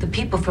the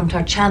people from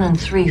Tarchanin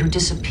 3 who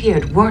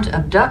disappeared weren't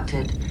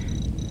abducted.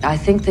 I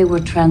think they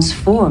were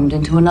transformed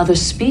into another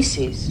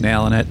species.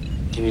 Nailing it.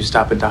 Can you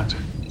stop it, Doctor?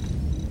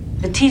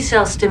 The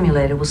T-cell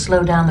stimulator will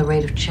slow down the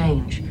rate of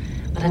change.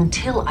 But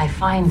until I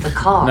find the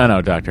cause...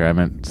 No, Doctor, I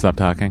meant stop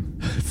talking.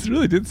 It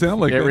really did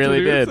sound like it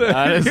really did,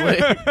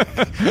 honestly.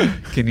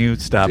 Can you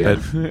stop it?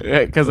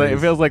 Because it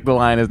feels like the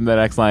line isn't the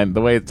next line.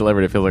 The way it's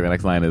delivered, it feels like the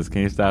next line is,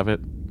 can you stop it?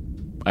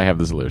 I have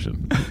the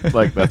solution.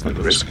 Like, that's what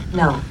it is.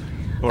 No.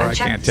 Or I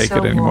can't take it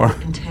cell anymore. wall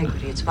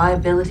integrity. Its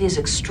viability is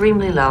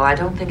extremely low. I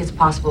don't think it's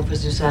possible for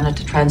Susanna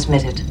to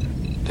transmit it.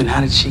 Then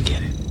how did she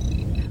get it?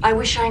 I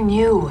wish I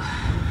knew.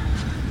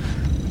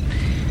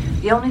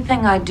 The only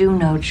thing I do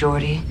know,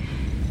 Geordi,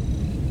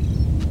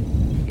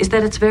 is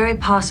that it's very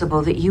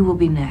possible that you will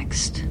be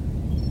next.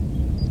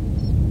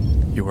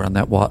 You were on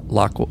that lot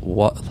walk.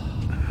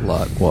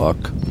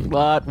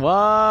 Lot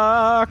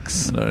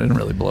walks. No, I didn't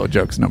really blow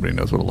jokes. Nobody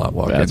knows what a lot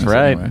walk is. That's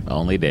right. Anyway.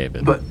 Only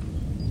David. But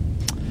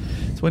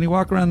it's when you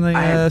walk around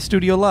the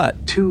studio lot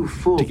 2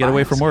 full to get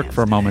away from work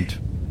for a moment.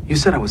 You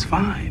said I was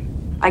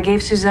fine. I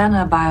gave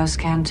Susanna a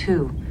bioscan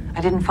too.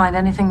 I didn't find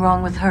anything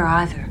wrong with her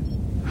either.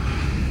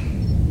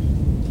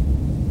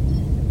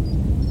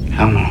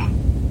 How long?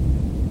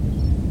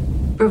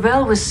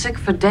 Gravel was sick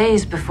for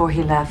days before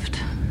he left.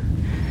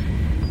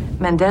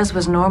 Mendez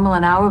was normal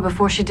an hour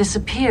before she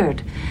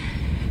disappeared.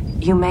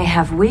 You may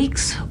have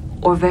weeks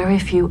or very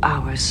few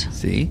hours.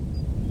 See?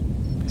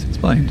 It's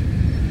explained.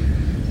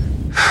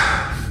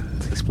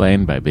 It's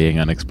explained by being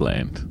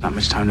unexplained. Not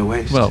much time to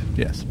waste. Well,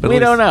 yes. But we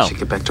don't know. She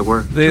get back to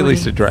work. They at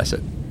least address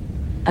it.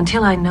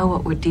 Until I know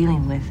what we're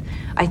dealing with,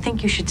 I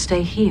think you should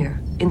stay here,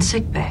 in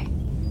sickbay.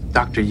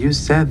 Doctor, you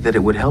said that it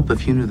would help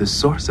if you knew the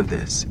source of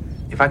this.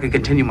 If I could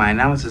continue my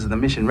analysis of the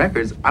mission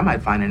records, I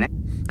might find an...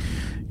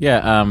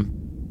 Yeah,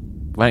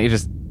 why don't you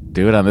just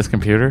do it on this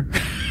computer?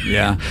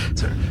 Yeah.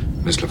 Sir.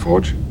 Miss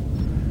LaForge?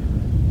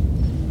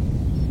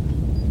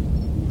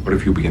 What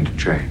if you begin to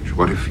change?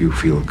 What if you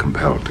feel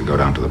compelled to go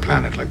down to the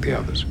planet like the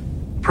others?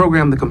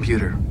 Program the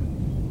computer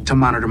to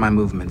monitor my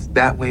movements.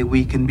 That way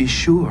we can be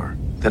sure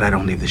that I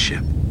don't leave the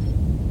ship.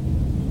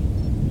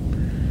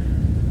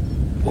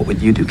 What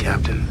would you do,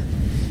 Captain?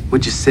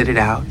 Would you sit it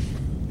out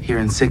here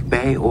in sick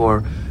bay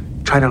or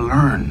try to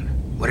learn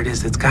what it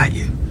is that's got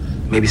you?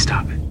 Maybe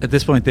stop it. At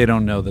this point, they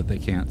don't know that they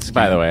can't scan.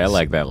 By the way, I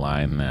like that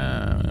line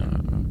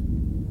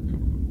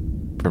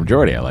from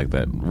Geordi. I like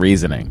that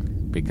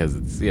reasoning because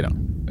it's,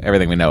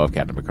 everything we know of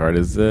Captain Picard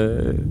is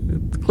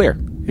it's clear.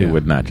 He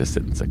would not just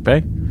sit in sick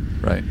bay.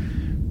 Right.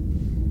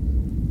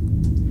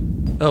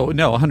 Oh,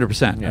 no,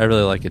 100%. I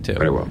really like it, too.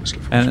 Very well, Mr.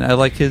 LaForge. And I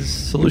like his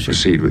solution.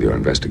 Proceed with your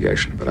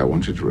investigation, but I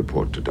want you to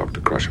report to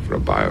Dr. Crusher for a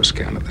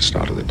bioscan at the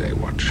start of the day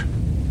watch.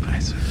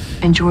 Nice.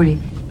 And Geordi,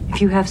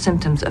 if you have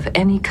symptoms of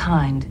any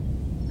kind,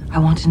 I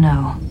want to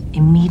know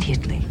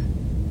immediately.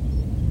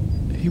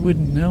 He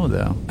wouldn't know,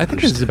 though. I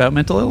think this is about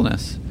mental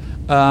illness.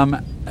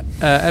 Out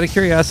of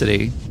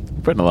curiosity,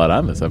 Putting a lot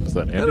on this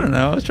episode, Andy. I don't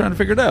know. I was trying to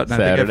figure it out. and I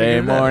think I Saturday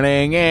figured it out.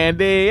 morning,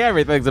 Andy.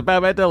 Everything's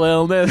about mental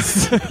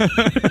illness. What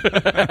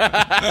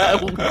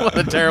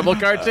a terrible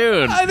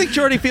cartoon. I think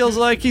Geordi feels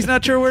like he's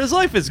not sure where his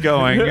life is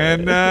going,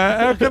 and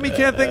how come he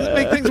can't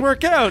make things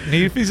work out? And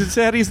he's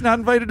sad he's not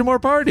invited to more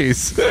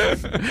parties.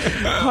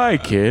 Hi,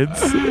 kids.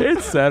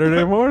 It's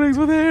Saturday mornings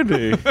with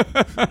Andy.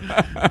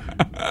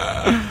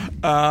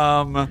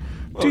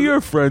 Do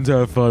your friends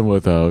have fun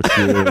without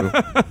you?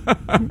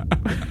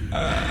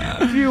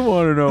 Do you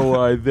want to know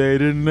why they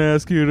didn't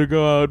ask you to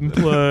go out and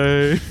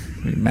play?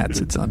 Matt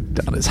sits on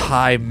his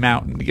high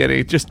mountain,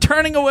 just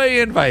turning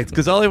away invites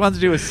because all he wants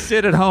to do is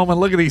sit at home and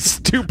look at these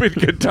stupid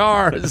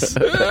guitars.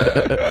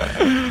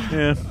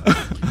 Yeah.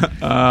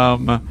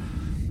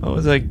 What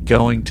was I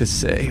going to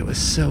say? It was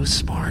so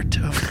smart.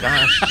 Oh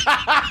gosh,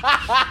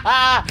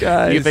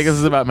 guys! You think this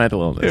is about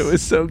mental illness? It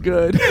was so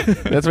good.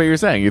 That's what you were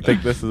saying. You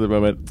think this is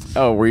about?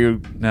 Oh, were you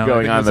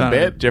going on the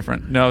bit?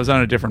 Different. No, I was on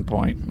a different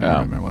point. I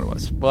don't remember what it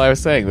was. Well, I was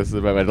saying this is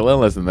about mental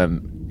illness, and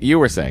then you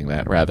were saying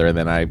that rather, and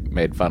then I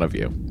made fun of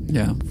you.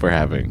 Yeah, for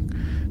having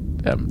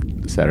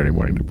Saturday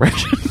morning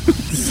depression.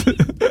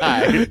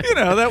 Hi. You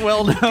know, that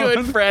well-known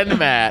good friend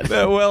Matt.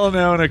 That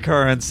well-known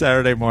occurrence,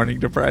 Saturday morning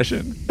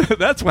depression.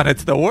 That's when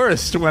it's the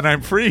worst, when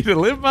I'm free to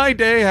live my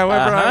day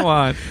however I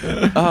want.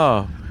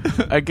 Oh,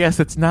 I guess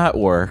it's not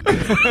work. Oh,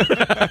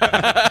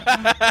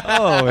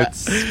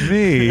 it's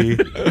me.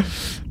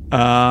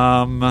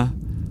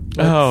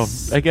 Oh,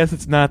 I guess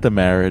it's not the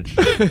marriage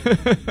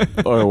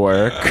or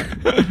work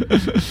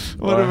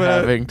What or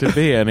about having to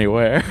be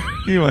anywhere.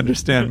 You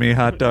understand me,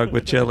 hot dog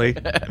with chili.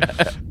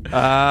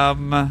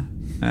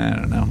 I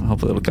don't know.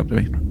 Hopefully it'll come to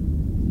me.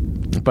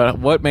 But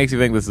what makes you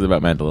think this is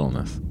about mental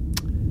illness?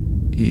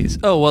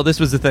 This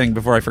was the thing,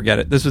 before I forget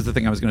it. This was the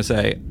thing I was going to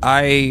say.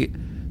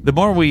 The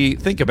more we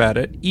think about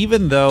it,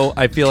 even though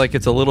I feel like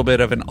it's a little bit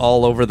of an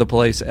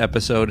all-over-the-place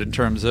episode in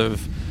terms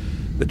of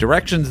the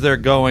directions they're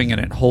going and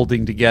it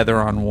holding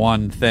together on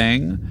one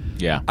thing.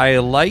 Yeah. I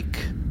like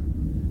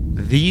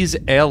these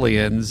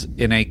aliens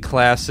in a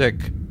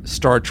classic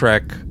Star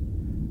Trek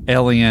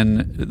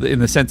alien, in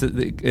the sense that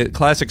the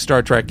classic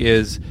Star Trek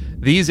is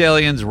these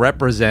aliens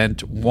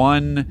represent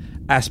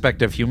one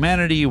aspect of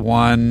humanity,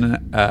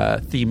 one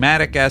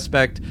thematic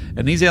aspect,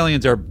 and these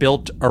aliens are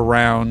built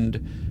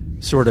around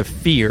sort of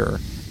fear,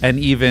 and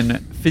even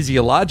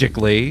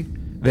physiologically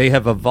they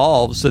have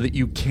evolved so that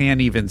you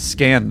can't even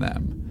scan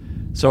them.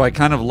 So I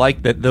kind of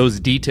like that those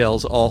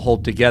details all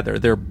hold together.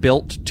 They're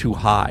built to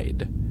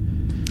hide.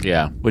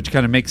 Yeah. Which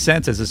kind of makes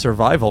sense as a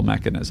survival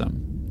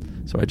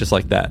mechanism. So I just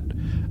like that.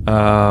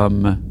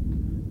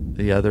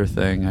 The other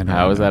thing...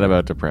 How is that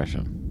about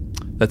depression?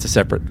 That's a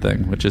separate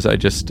thing, which is I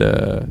just...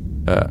 it's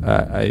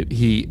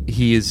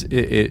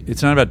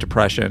not about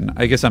depression.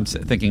 I guess I'm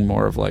thinking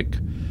more of like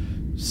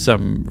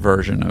some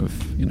version of,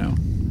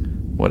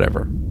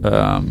 whatever.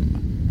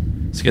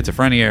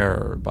 Schizophrenia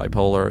or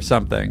bipolar or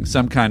something,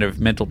 some kind of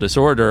mental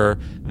disorder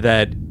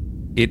that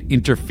it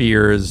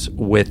interferes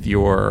with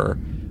your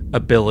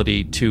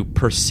ability to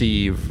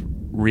perceive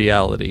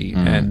reality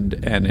and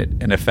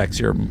it affects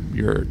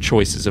your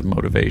choices of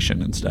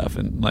motivation and stuff,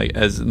 and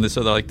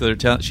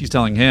she's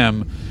telling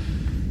him,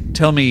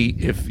 tell me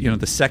if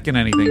the second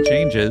anything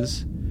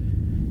changes.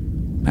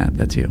 Matt,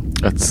 that's you.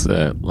 That's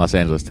Los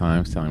Angeles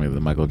Times telling me the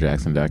Michael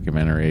Jackson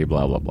documentary,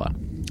 blah blah blah.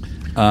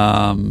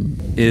 You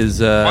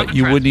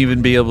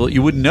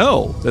wouldn't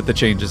know that the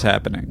change is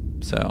happening.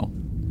 So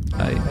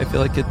I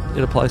feel like it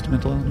applies to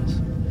mental illness.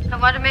 I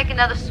want to make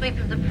another sweep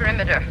of the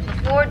perimeter.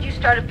 LaFord, you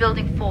start at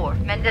building 4.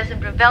 Mendez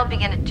and Gravel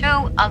begin at 2.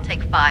 I'll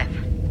take 5.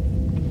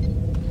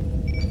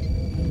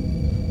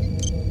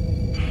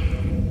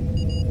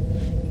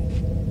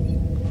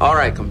 All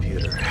right,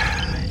 computer.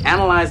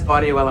 Analyze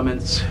audio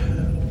elements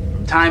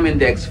from time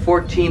index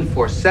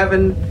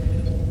 1447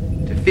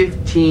 to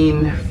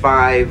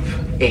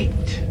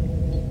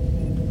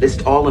 1558.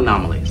 List all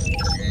anomalies.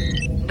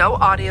 No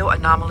audio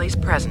anomalies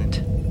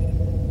present.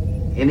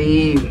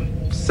 Any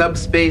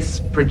subspace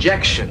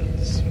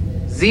projections,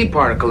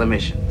 Z-particle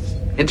emissions,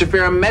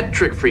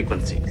 interferometric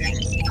frequencies.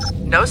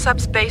 No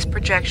subspace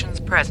projections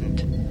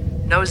present.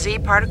 No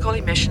Z-particle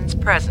emissions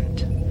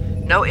present.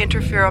 No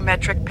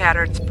interferometric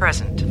patterns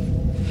present.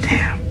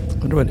 Damn. I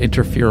wonder what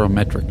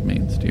interferometric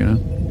means. Do you know?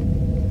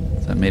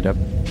 Is that made up?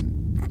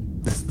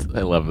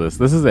 I love this.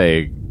 This is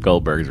a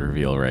Goldberg's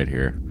reveal right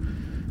here.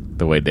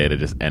 The way Data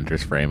just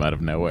enters frame out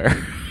of nowhere.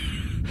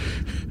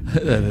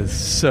 That is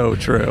so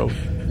true.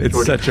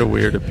 It's such a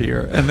weird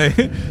appear. And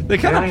they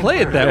kind of play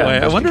it that way.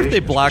 I wonder if they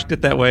blocked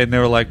it that way and they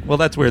were like, well,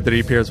 that's weird that he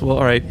appears. Well,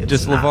 all right,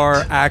 just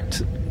LeVar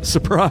act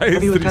surprised.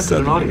 Have you attempted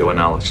an audio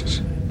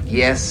analysis?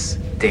 Yes,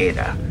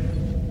 Data.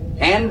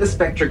 And the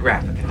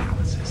spectrographic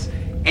analysis.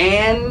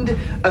 And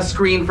a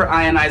screen for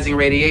ionizing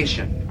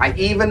radiation. I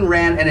even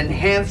ran an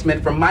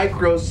enhancement for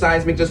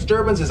microseismic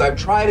disturbances. I've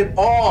tried it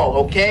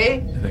all, okay?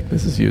 I think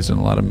this is used in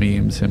a lot of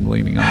memes, him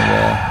leaning on the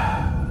wall.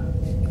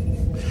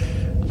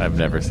 I've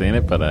never seen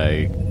it, but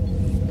I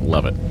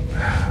love it.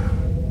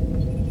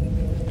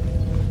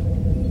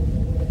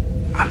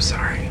 I'm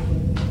sorry.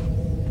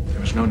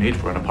 There was no need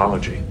for an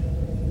apology.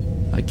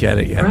 I get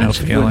it. You have no Perhaps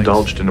if you feelings.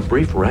 indulged in a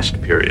brief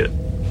rest period,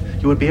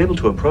 you would be able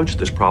to approach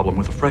this problem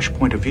with a fresh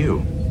point of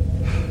view.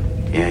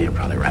 Yeah, you're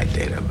probably right,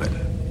 Data, but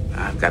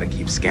I've got to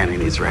keep scanning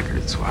these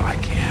records while I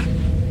can.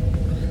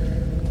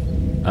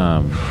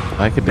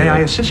 I could do May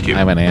I it. assist you?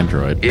 I'm an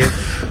android.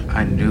 If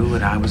I knew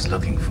what I was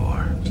looking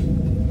for.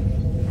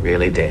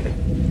 Really, Data.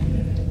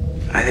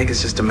 I think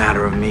it's just a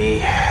matter of me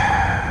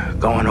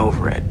going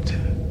over it.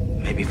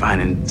 Maybe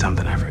finding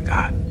something I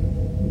forgot.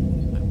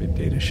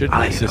 Data should be I'll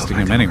let you know assisting if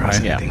I him come anyway.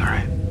 across Yeah. anything, all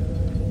right?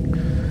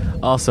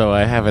 Also,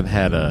 I haven't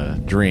had a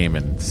dream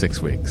in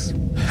 6 weeks.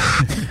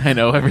 I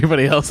know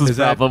everybody else's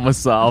problem was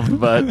solved,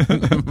 but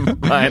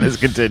mine has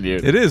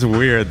continued. It is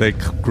weird they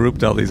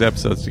grouped all these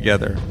episodes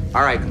together.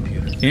 All right,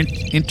 computer.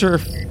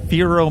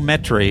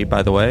 Interferometry,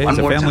 by the way, One is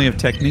a more family time. of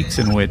techniques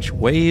in which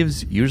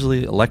waves,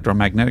 usually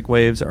electromagnetic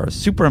waves, are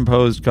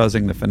superimposed,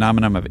 causing the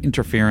phenomena of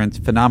interference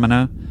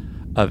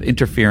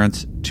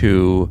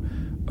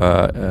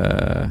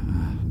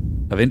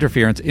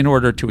in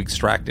order to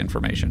extract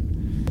information.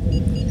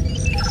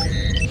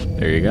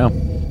 There you go.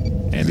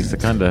 Andy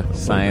Secunda,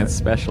 science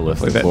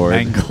specialist. Like that aboard.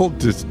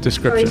 mangled Sorry to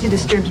description.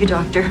 disturb you,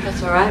 Doctor.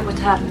 That's all right. What's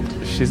happened?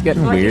 She's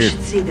getting Well, you weird.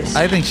 should see this.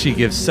 I think she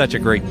gives such a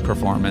great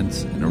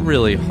performance in a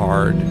really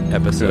hard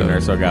episode.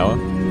 Nurse Ogawa.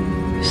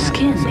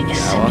 Skin is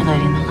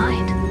simulating the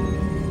light.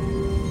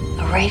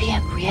 A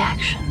radiant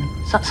reaction.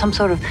 Some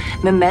sort of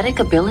mimetic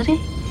ability?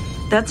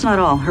 That's not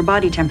all. Her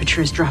body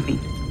temperature is dropping.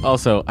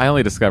 Also, I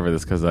only discovered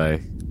this because I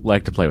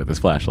like to play with this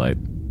flashlight.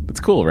 It's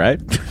cool,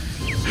 right?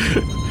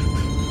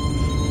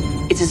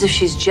 It's as if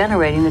she's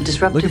generating a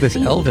disruptive Look at this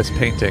field. Elvis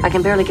painting. I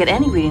can barely get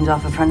any readings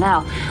off of her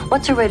now.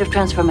 What's her rate of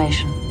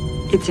transformation?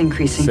 It's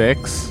increasing.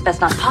 6.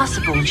 That's not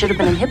possible. It should have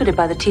been inhibited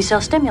by the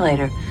T-cell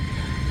stimulator.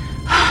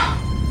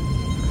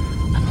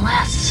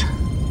 Unless...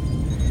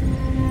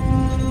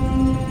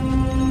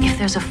 if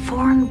there's a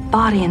foreign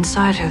body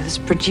inside her that's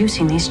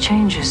producing these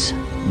changes.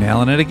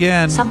 Nailing it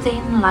again.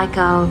 Something like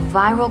a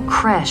viral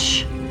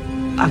creche.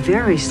 A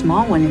very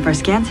small one if our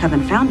scans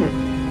haven't found it.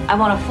 I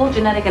want a full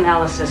genetic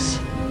analysis.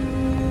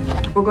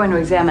 We're going to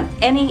examine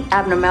any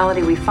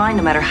abnormality we find,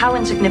 no matter how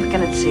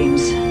insignificant it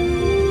seems.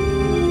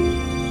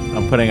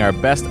 I'm putting our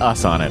best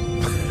us on it.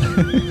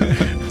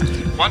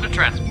 One to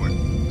transport.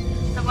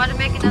 I want to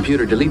make it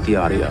Computer, delete the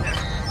audio.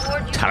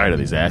 Tired of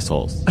these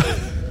assholes.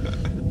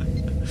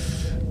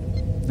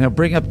 Now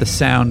bring up the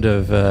sound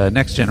of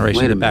Next Generation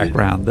Wait in a the minute.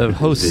 background. The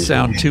hosts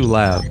sound too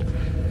loud.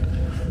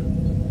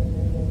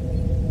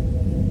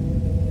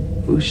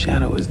 Whose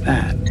shadow is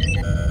that?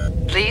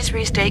 Please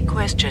restate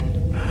question.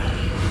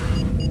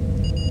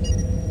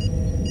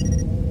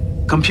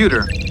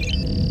 Computer,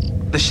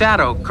 the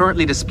shadow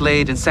currently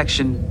displayed in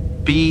section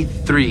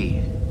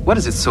B3. What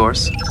is its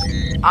source?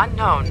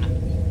 Unknown.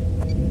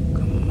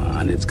 Come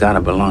on, it's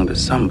gotta belong to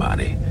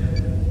somebody.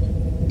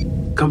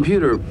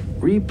 Computer,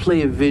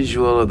 replay a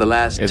visual of the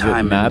last Is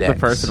time it not index.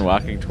 the person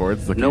walking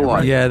towards the No camera?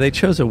 audio. Yeah, they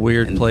chose a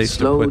weird And place to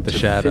slow put the to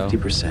shadow.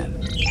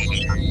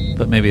 50%.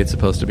 But maybe it's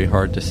supposed to be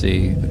hard to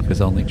see because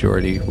only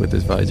Geordi with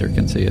his visor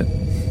can see it.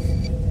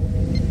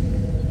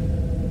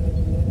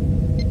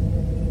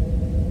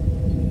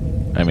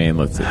 I mean,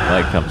 let's see.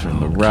 Light comes from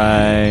the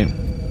right.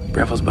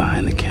 Breville's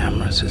behind the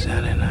camera.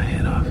 Susanna and I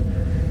head off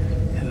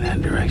in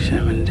that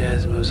direction.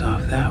 Mendez moves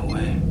off that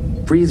way.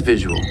 Freeze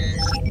visual.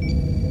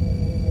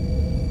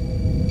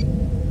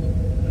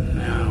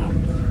 Now,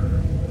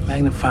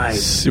 magnify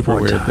Super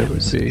 4 weird times. that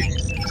would be a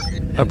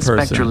And person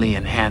spectrally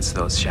enhance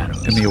those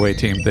shadows. in the away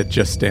team that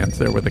just stands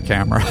there with a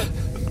camera.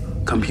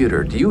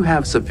 Computer, do you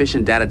have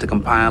sufficient data to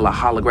compile a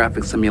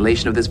holographic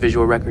simulation of this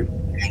visual record?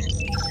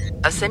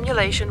 A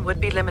simulation would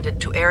be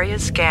limited to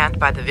areas scanned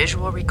by the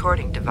visual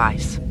recording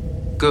device.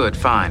 Good,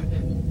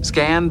 fine.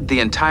 Scan the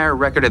entire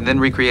record and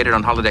then recreate it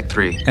on holodeck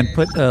 3. And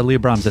put Leah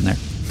Brahms in there.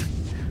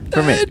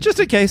 For me.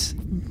 Just in case.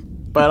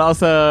 But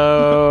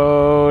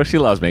also, she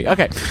loves me.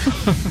 Okay.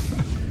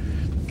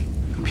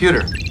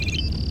 Computer,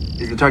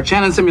 is the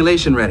Tarchanan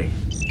simulation ready?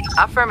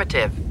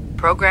 Affirmative.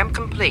 Program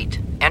complete.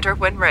 Enter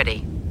when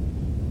ready.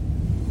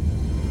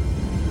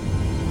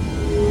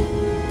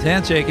 His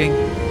hand shaking.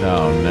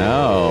 Oh,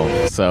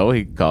 no. So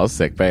he calls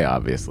sickbay,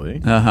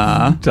 obviously.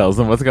 Uh-huh. Tells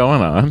them what's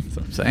going on. That's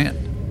what I'm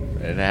saying.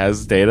 It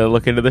has Data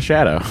look into the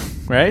shadow,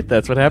 right?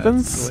 That's what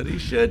happens? That's what he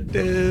should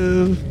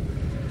do.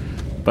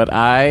 But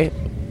I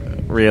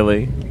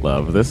really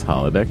love this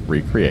holodeck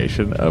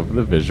recreation of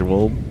the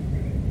visual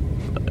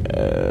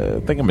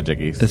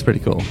thingamajiggies. It's pretty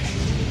cool.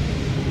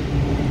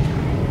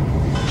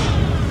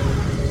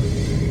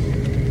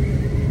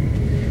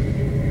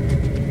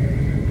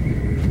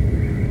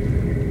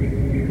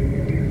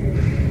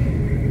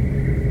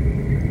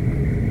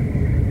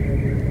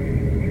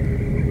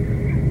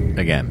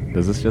 Again,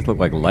 does this just look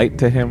like light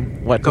to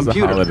him? What does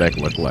Computer. the holodeck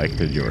look like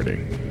to Geordi?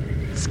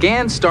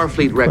 Scan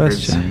Starfleet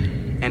records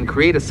Question. and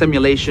create a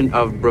simulation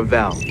of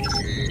Breville.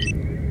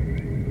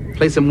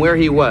 Place him where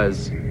he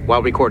was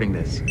while recording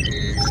this.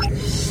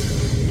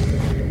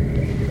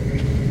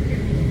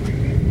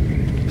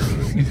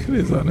 It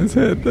is on his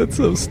head. That's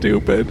so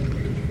stupid.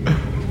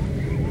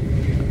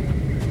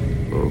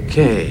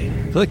 Okay.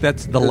 feel like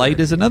that's the light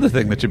is another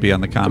thing that should be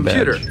on the comm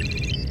Computer.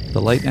 badge.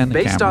 The light and the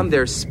Based camera. on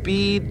their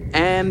speed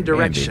and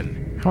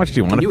direction. How much do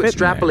you want Can to you fit in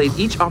there? extrapolate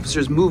each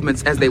officer's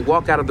movements as they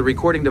walk out of the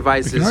recording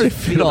devices? We can already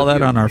fit all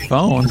that on our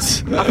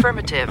phones.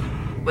 Affirmative,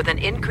 with an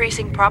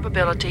increasing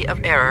probability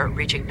of error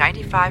reaching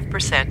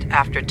 95%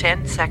 after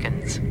 10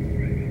 seconds.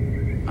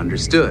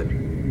 Understood.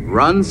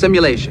 Run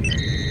simulation.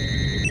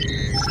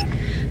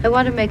 I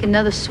want to make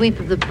another sweep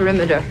of the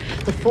perimeter.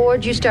 The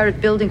Forge, you start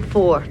at building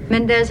 4.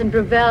 Mendez and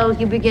Gravel,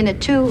 you begin at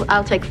 2.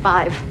 I'll take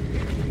 5.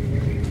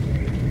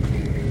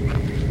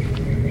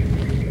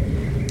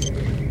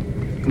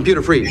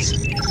 Computer freeze.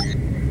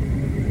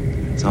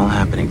 It's all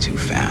happening too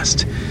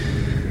fast.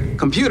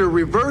 Computer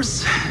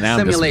reverse Now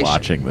I'm just simulation.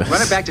 watching this.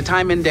 Run it back to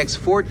time index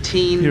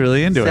 14. You're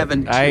really into it.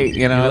 17. I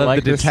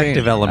like the this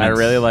detective scene. elements. I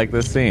really like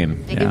this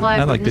scene.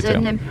 I like it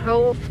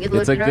too.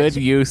 It's a good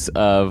use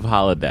of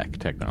holodeck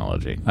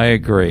technology. I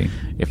agree.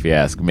 If you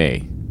ask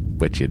me,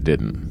 which you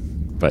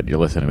didn't, but you're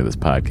listening to this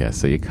podcast,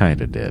 so you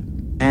kind of did.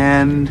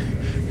 And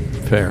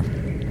fair.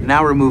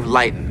 Now remove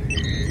lighten.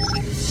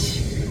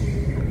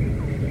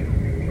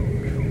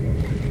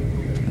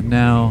 And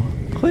now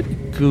put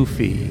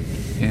Goofy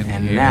in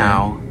And here.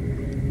 now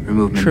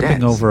remove Mendez.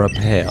 Tripping over a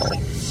pail.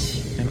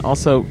 And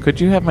also, could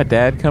you have my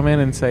dad come in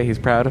and say he's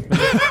proud of me?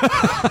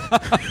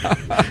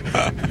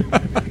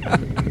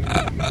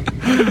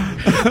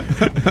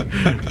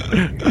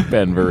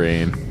 Ben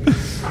Vereen.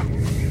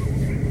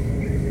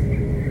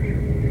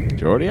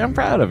 Geordi, I'm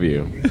proud of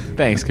you.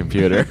 Thanks,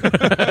 computer.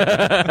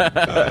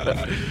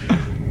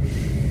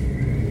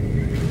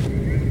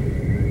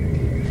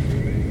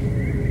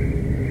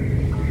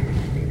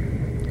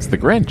 It's the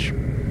Grinch.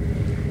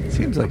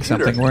 Seems like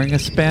Computer, something wearing a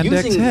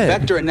spandex using head.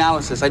 vector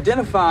analysis,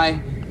 identify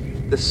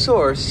the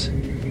source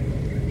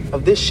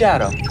of this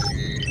shadow.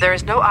 There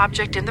is no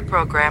object in the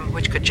program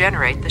which could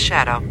generate the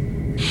shadow.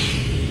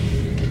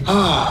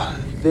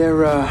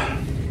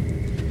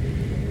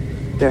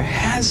 There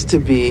has to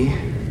be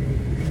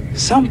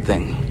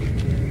something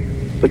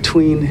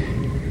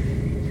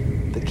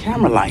between the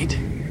camera light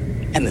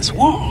and this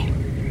wall.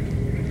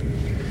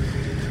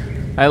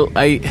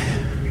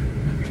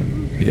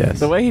 Yes.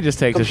 The way he just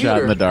takes a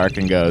shot in the dark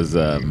and goes,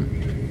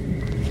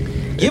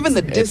 Given the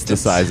it's the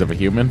distance size of a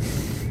human.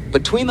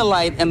 between the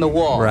light and the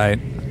wall, right?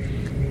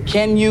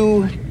 Can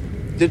you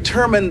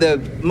determine the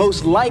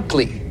most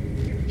likely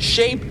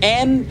shape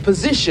and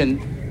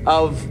position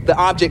of the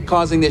object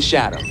causing this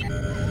shadow?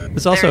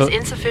 It's also, there is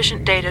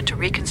insufficient data to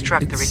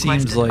reconstruct the it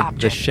requested seems like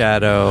object. the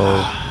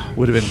shadow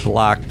would have been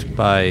blocked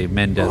by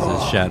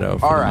Mendez's shadow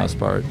for the most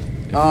part.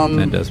 If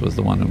Mendez was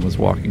the one who was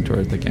walking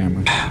toward the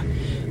camera.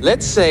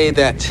 Let's say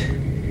that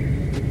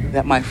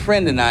my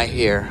friend and I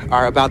here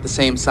are about the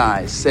same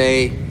size,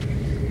 say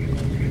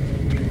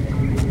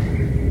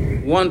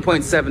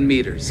 1.7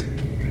 meters.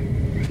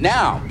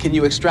 Now, can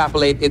you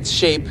extrapolate its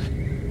shape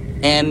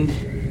and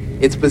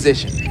its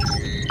position?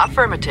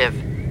 Affirmative.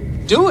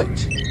 Do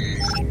it.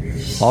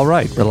 All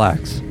right,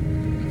 relax.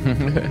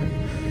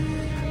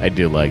 I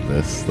do like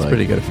this. It's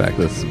pretty good effect.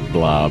 This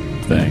blob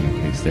thing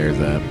he stares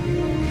at.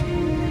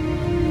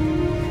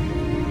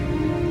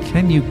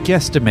 Can you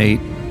guesstimate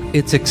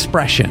its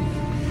expression?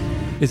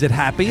 Is it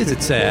happy? Is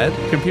it sad?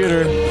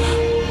 Computer,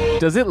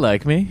 does it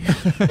like me?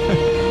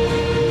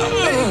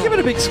 Give it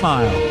a big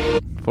smile.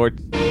 For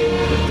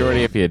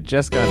Geordi, if you had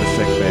just gone to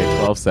sick bay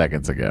 12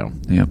 seconds ago,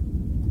 yep,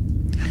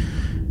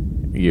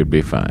 you'd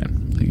be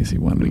fine. I guess he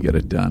wanted to get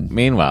it done.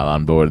 Meanwhile,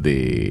 on board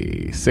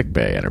the sick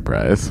bay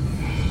Enterprise,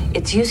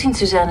 It's using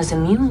Susanna's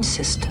immune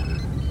system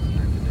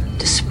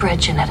to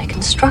spread genetic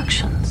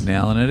instructions.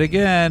 Nailing it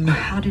again.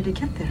 How did it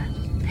get there?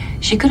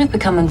 She could have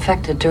become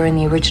infected during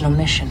the original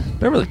mission.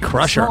 Beverly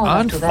Crusher Small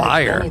on enough to eradicate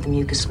fire. any of the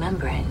mucous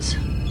membranes.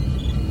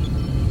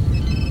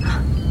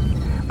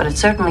 But it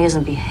certainly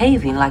isn't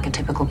behaving like a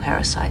typical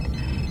parasite.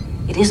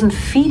 It isn't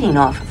feeding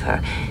off of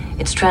her.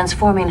 It's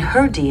transforming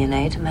her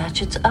DNA to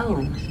match its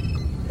own.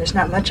 There's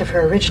not much of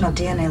her original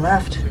DNA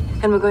left.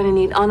 And we're going to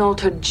need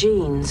unaltered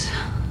genes,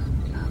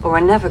 or we're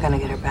never going to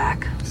get her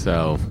back.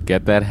 so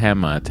get that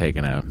hema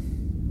taken out.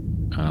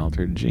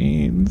 Unaltered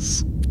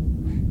genes.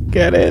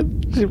 Get it?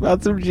 She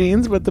bought some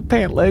jeans, but the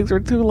pant legs were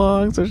too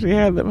long, so she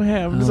had them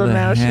hemmed. Oh, so the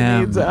now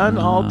hem. she needs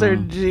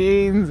unaltered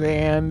jeans,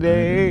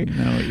 Andy.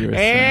 know what you were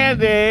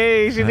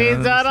Andy, she I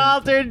needs don't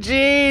unaltered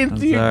jeans.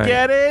 I'm You sorry.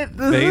 get it?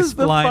 This Face is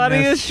the blindness,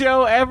 funniest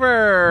show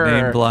ever.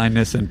 Name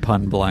blindness and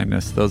pun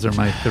blindness. Those are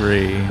my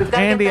three.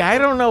 Andy, I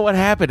don't know what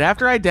happened.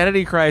 After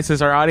Identity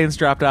Crisis, our audience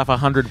dropped off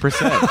 100%.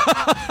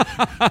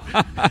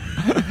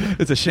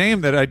 It's a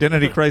shame that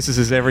Identity Crisis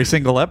is every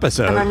single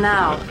episode. And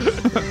now.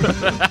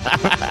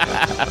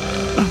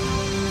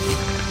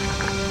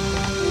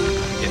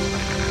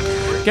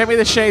 Get me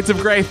the Shades of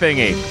Grey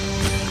thingy.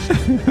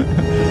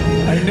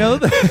 I know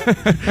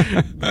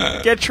that.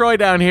 Get Troy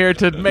down here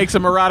to make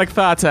some erotic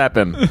thoughts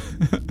happen.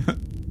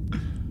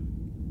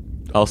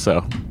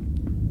 Also,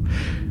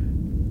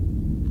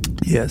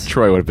 yes,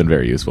 Troy would have been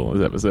very useful in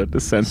this episode to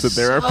sense that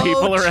there are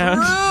people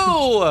around.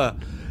 True.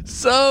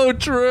 So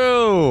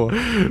true.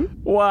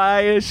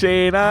 Why is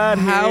she not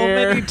here? How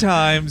many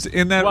times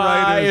in that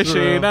writer's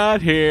room? Why is she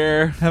not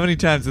here? How many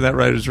times in that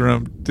writer's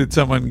room did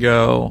someone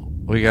go,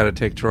 we got to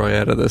take Troy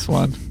out of this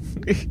one?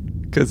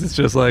 Because it's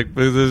just like,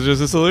 this is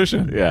just a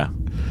solution. Yeah.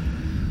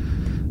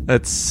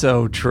 That's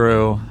so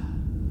true.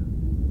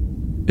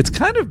 It's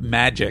kind of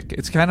magic.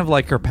 It's kind of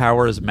like her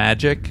power is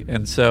magic,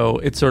 and so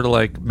it's sort of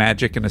like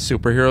magic in a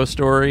superhero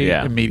story.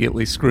 Yeah.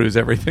 Immediately screws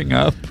everything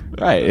up.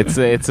 Right. It's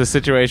a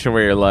situation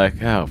where you're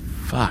like, oh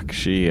fuck,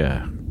 she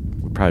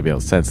would probably be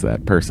able to sense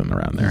that person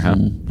around there, huh?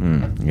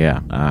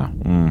 Yeah.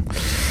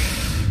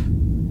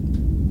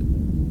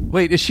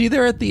 Wait, is she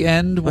there at the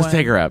end? Let's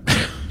take her up.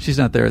 She's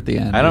not there at the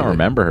end. I don't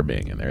remember her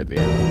being in there at the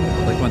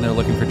end. Like when they're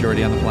looking for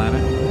Geordi on the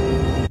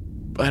planet?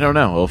 I don't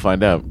know. We'll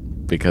find out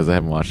because I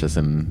haven't watched this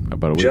in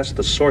about a week. Just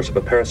the source of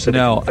a parasitic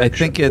No, infection. I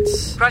think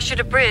it's Crusher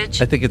to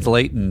bridge. I think it's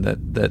Leighton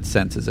that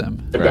senses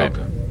him. Right.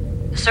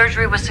 The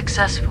surgery was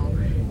successful,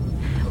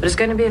 but it's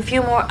going to be a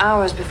few more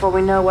hours before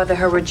we know whether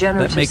her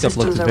regenerative That makeup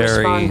systems looks are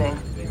very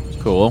responding.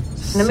 Cool.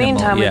 In the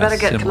meantime, we better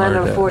get Commander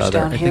LaForge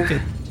down here.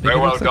 Very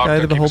well, Eye Doctor.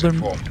 of the Keep us Beholder?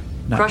 informed.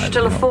 No, Crusher Eye of to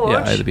the Beholder. LaForge?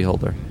 Yeah, Eye of the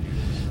Beholder.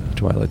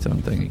 Twilight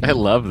Zone thing. I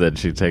love that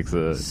she takes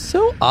a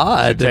So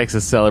odd. She takes a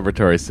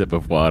celebratory sip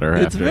of water.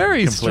 It's after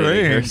very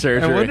completing her strange.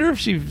 surgery. I wonder if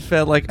she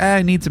felt like,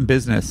 I need some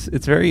business.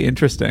 It's very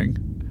interesting.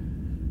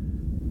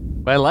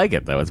 I like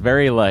it though. It's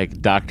very like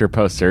doctor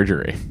post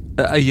surgery.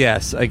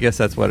 Yes, I guess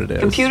that's what it is.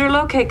 Computer,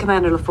 locate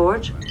Commander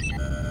LaForge.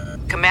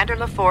 Commander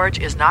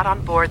LaForge is not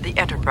on board the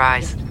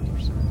Enterprise.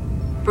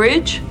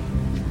 Bridge?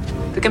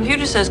 The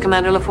computer says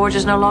Commander LaForge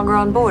is no longer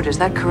on board. Is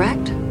that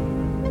correct?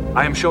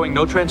 I am showing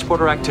no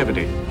transporter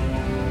activity.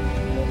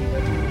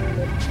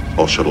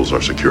 All shuttles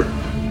are secure.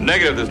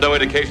 Negative. There's no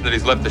indication that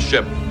he's left the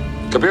ship.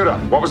 Computer,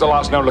 what was the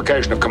last known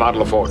location of Commander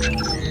LaForge?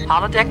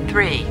 Holodeck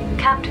 3.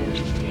 Captain,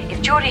 if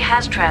Geordi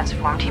has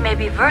transformed, he may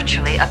be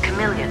virtually a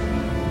chameleon.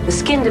 The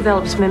skin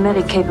develops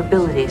mimetic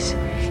capabilities.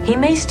 He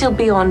may still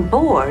be on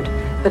board,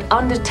 but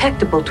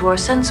undetectable to our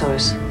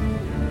sensors.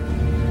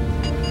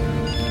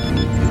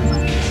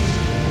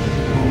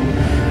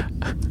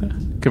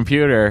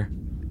 Computer,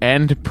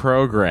 end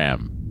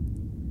program.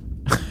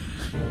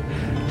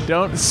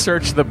 Don't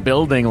search the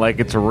building like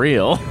it's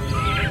real.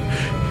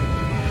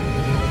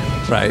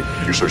 Right.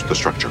 You search the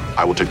structure.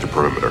 I will take the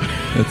perimeter.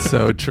 That's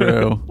so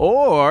true.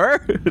 Or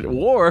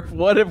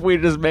what if we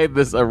just made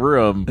this a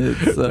room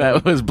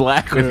that was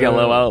black with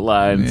yellow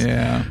outlines?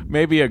 Yeah.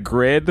 Maybe a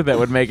grid that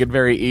would make it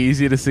very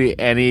easy to see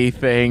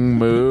anything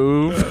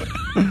move.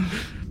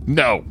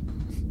 No.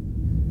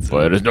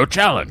 Well, it is no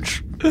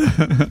challenge.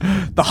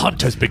 The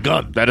hunt has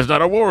begun. That is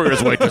not a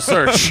warrior's way to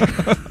search.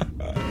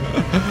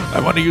 I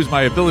want to use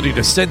my ability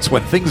to sense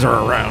when things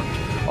are around.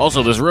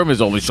 Also, this room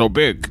is only so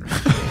big.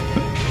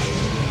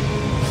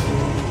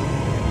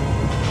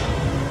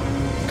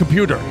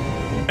 Computer,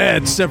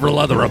 add several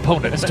other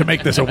opponents to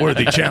make this a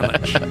worthy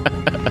challenge.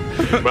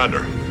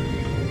 Commander.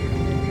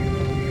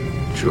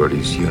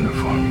 Geordi's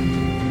uniform.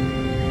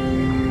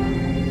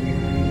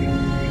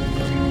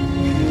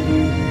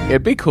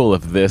 It'd be cool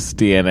if this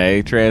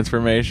DNA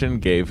transformation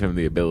gave him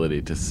the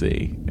ability to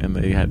see, and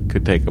they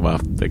could take him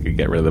off. They could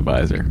get rid of the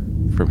visor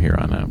from here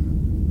on out.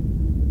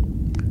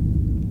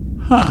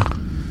 Huh.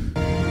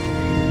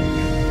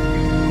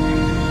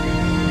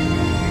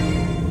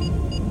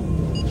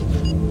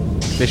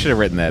 They should have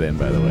written that in,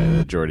 by the way.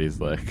 That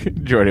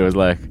Geordi was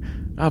like,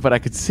 oh, but I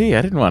could see.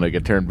 I didn't want to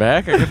get turned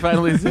back. I could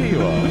finally see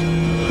you all.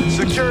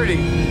 Security,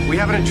 we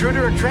have an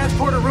intruder in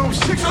transporter room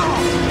 6.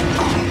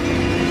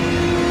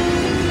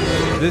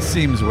 This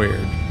seems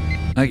weird.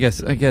 I guess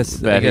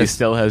That he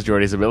still has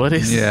Geordi's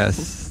abilities?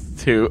 Yes.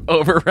 To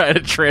override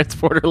a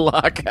transporter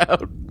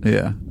lockout.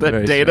 Yeah. That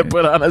very Data strange.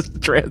 put on a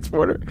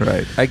transporter.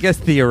 Right. I guess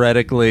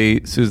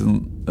theoretically, Susan,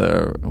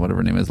 whatever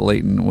her name is,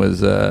 Leighton,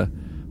 was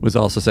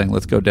also saying,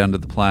 let's go down to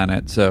the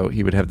planet, so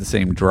he would have the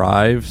same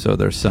drive, so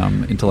there's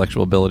some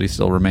intellectual ability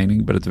still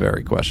remaining, but it's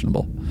very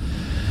questionable.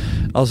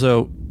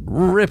 Also,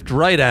 ripped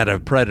right out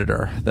of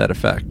Predator, that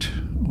effect,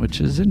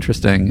 which is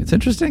interesting. It's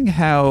interesting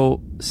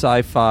how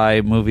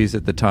sci-fi movies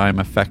at the time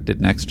affected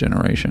Next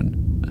Generation.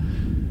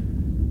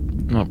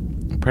 Well,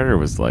 Predator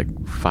was like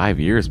 5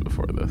 years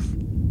before this.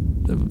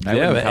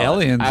 Yeah, but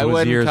Aliens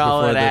was years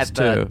before this,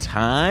 too. At the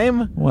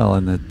time? Well,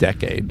 in the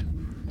decade.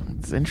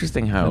 It's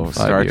interesting how In 5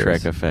 Star years.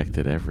 Trek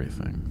affected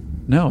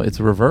everything. No, it's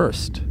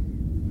reversed.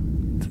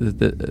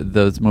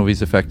 Those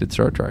movies affected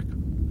Star Trek.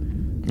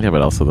 Yeah,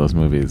 but also those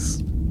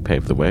movies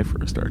paved the way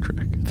for Star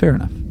Trek. Fair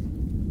enough.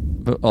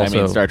 But also,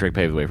 I mean, Star Trek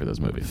paved the way for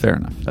those movies. Fair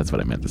enough. That's what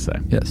I meant to say.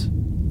 Yes.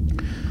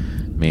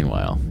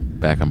 Meanwhile,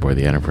 back on board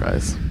the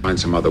Enterprise. Find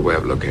some other way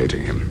of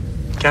locating him.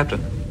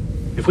 Captain,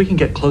 if we can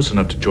get close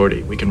enough to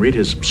Geordi, we can read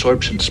his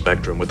absorption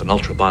spectrum with an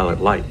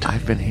ultraviolet light.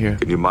 I've been here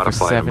Can you for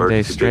modify 7 days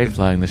emergency straight beacon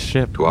flying the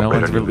ship. to No operate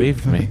one's on your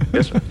relieved me.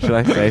 Yes, sir. Should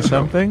I say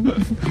something?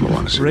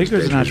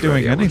 Raker's not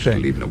doing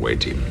anything. Leave an away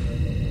team.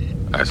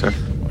 Aye, sir.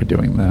 We're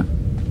doing the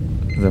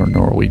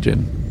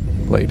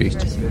Norwegian lady.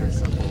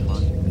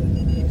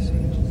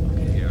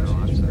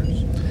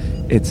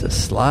 It's a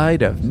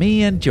slide of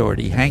me and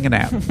Geordi hanging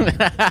out.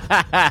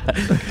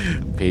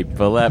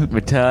 People, let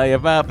me tell you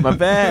about my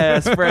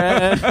best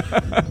friend.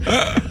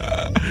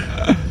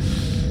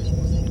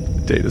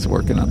 Data's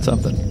working on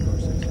something.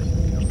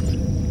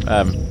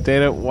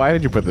 Data, why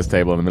did you put this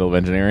table in the middle of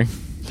engineering?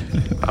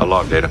 I'll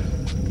log Data.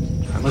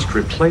 I must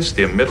replace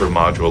the emitter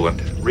module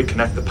and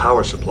reconnect the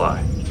power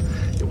supply.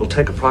 It will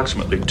take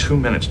approximately 2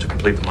 minutes to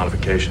complete the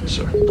modifications,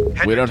 sir.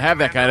 We don't have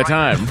that kind of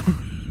time.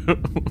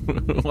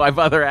 Why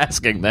bother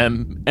asking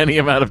then? Any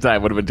amount of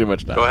time would have been too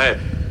much time. Go ahead.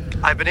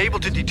 I've been able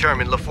to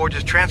determine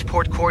LaForge's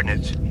transport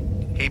coordinates.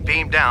 He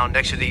beamed down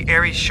next to the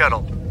Ares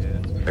shuttle.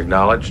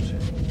 Acknowledged.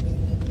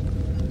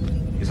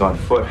 He's on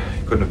foot.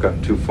 He couldn't have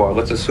gotten too far.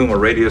 Let's assume a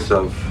radius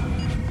of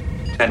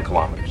 10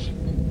 kilometers.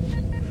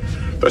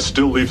 That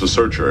still leaves a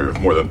search area of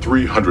more than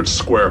 300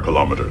 square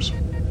kilometers.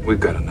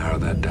 We've got to narrow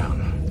that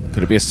down.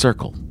 Could it be a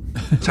circle?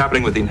 What's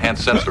happening with the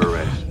enhanced sensor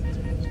arrays?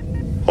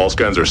 All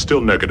scans are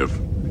still negative.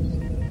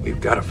 We've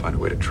got to find a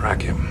way to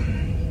track him.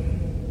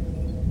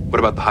 What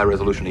about the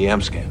high-resolution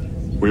EM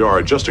scan? We are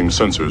adjusting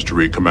sensors to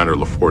read Commander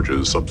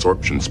LaForge's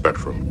absorption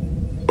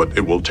spectrum, but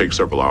it will take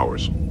several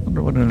hours.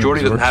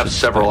 Geordi doesn't have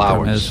several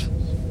hours.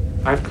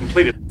 I've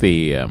completed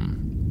the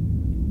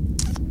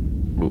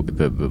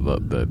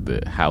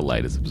how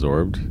light is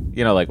absorbed.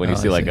 You know, like when you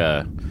see like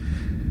a.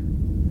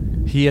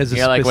 He has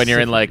a like when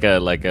you're in like a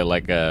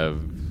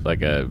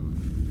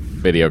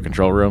video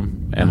control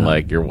room and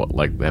like you're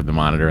like they have the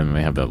monitor and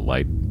they have that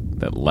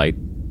light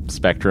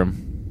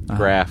spectrum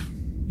graph.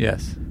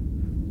 Yes.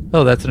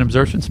 Oh, that's an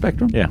absorption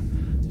spectrum? Yeah.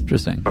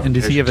 Interesting. And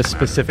does he have a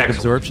specific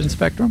absorption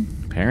spectrum?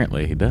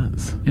 Apparently he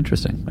does.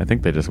 Interesting. I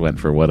think they just went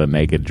for what a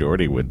naked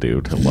Geordi would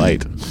do to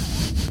light.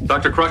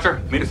 Dr. Crusher,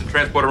 meet us in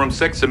transporter room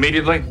 6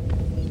 immediately.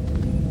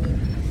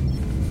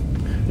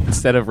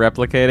 Instead of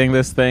replicating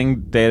this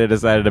thing, Data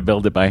decided to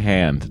build it by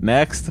hand.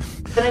 Next.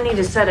 Gonna need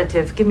a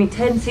sedative. Give me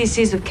 10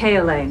 cc's of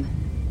kaolane.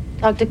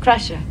 Dr.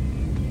 Crusher.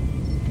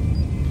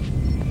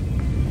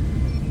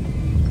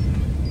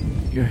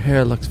 Your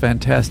hair looks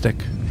fantastic.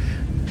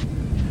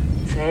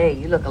 Say,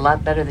 you look a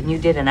lot better than you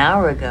did an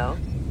hour ago.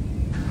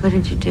 What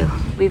did you do?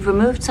 We've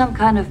removed some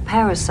kind of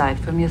parasite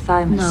from your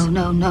thymus.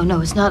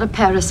 No. It's not a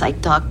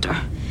parasite, Doctor.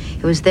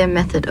 It was their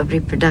method of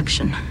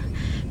reproduction.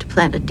 To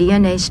plant a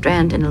DNA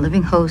strand in a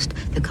living host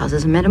that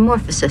causes a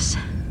metamorphosis.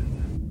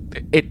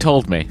 It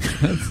told me.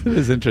 That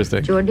is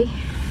interesting. Geordi?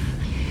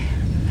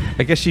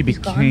 I guess she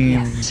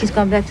became... She's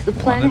gone back to the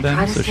planet.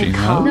 Them, so she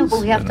knows. No,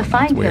 but we have to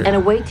find him. And a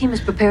away team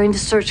is preparing to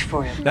search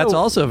for him. That's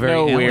also very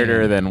no alien.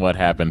 weirder than what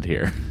happened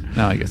here.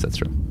 No, I guess that's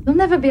true. You'll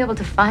never be able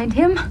to find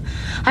him.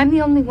 I'm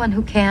the only one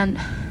who can.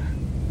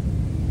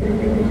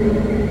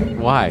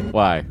 Why?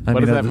 What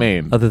does that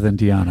mean? Other than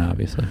Deanna,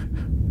 obviously.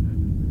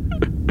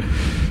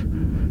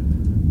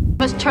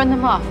 Must turn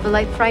them off. The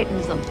light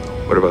frightens them.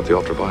 What about the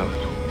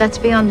ultraviolet? That's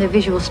beyond their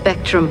visual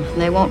spectrum.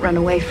 They won't run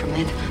away from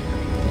it.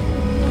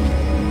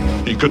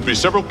 He could be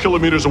several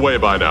kilometers away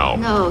by now.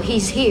 No,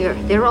 he's here.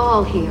 They're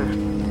all here.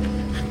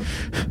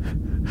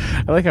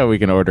 I like how we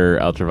can order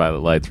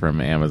ultraviolet lights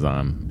from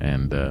Amazon,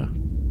 and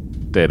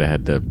Data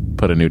had to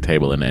put a new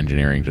table in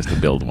engineering just to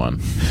build one.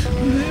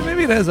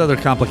 Maybe it has other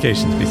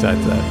complications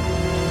besides that.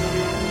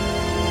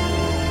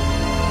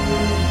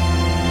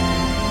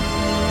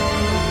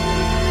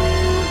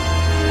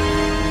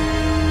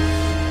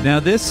 Now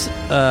this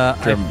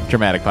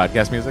dramatic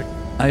podcast music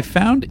I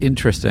found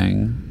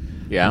interesting.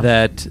 Yeah.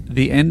 That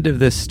the end of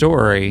this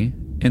story,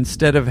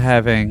 instead of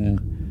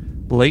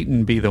having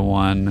Leighton be the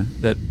one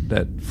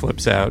that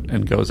flips out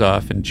and goes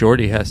off, and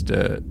Geordi has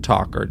to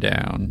talk her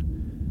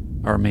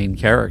down, our main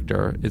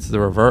character, it's the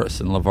reverse,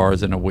 and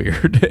LeVar's in a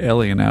weird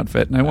alien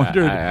outfit. And I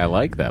wondered, I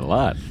like that a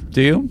lot.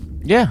 Do you?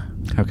 Yeah.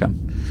 How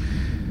come?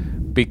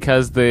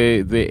 Because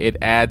it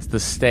adds the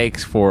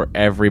stakes for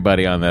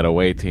everybody on that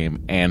away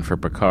team and for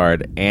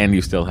Picard, and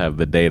you still have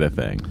the Data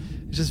thing.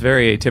 It's just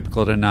very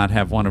atypical to not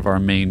have one of our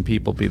main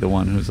people be the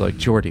one who's like,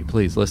 Geordi,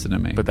 please listen to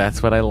me. But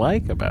that's what I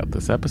like about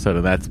this episode,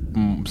 and that's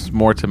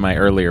more to my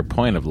earlier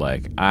point of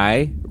like,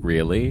 I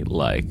really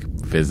like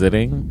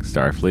visiting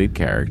Starfleet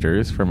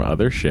characters from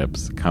other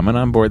ships coming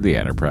on board the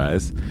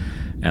Enterprise,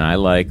 and I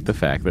like the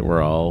fact that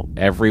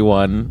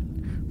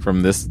everyone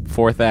from this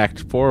fourth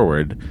act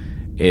forward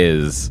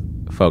is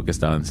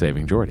focused on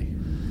saving Geordi.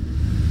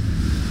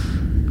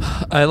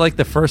 I like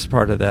the first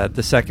part of that.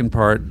 The second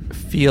part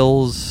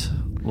feels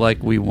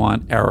like we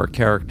want our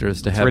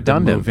characters to have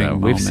redundant, the moving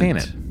moment. We've seen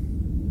it.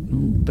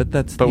 But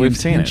that's the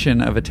intention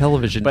of a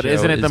television show. But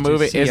isn't it the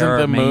movie? Isn't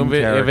the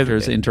movie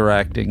characters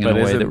interacting in a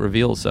way that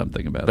reveals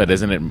something about it? But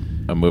isn't it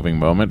a moving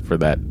moment for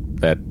that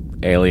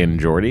alien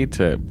Geordi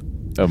to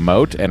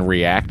emote and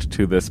react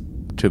to this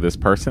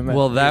person?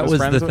 That was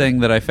the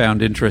thing that I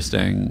found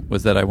interesting,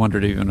 was that I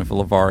wondered even if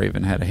LeVar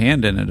even had a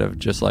hand in it, of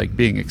just like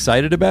being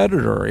excited about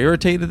it or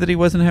irritated that he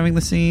wasn't having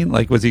the scene.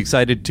 Like, was he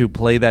excited to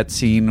play that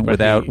scene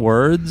without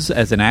words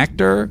as an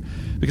actor?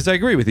 Because I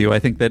agree with you. I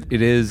think that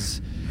it is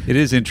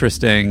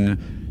interesting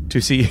to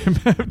see him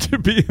have to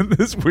be in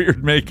this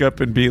weird makeup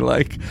and be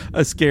like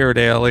a scared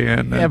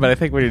alien. Yeah, but I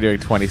think when you're doing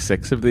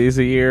 26 of these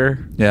a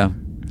year, yeah,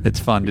 It's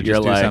fun to You're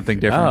just do like, something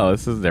different. Oh,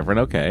 this is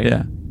different.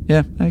 Okay.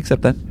 Yeah, I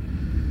accept that.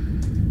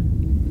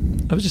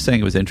 I was just saying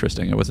it was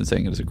interesting. I wasn't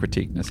saying it was a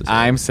critique necessarily.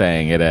 I'm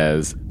saying it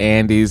as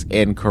Andy's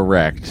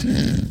incorrect.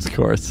 Of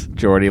course.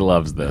 Geordi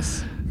loves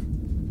this.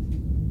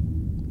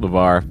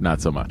 LeVar,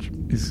 not so much.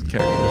 These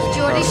characters.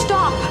 Geordi,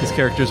 stop! These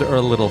characters are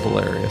a little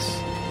hilarious.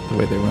 The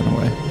way they run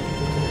away.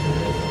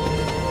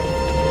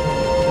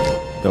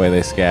 The way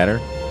they scatter.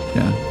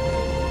 Yeah.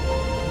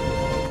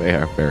 They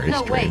are very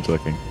No, strange wait.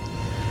 looking.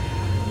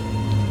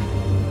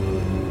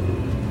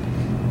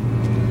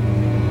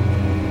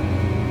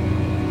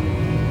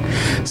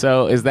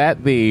 So is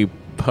that the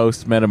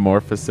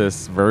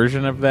post-metamorphosis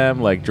version of them?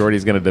 Like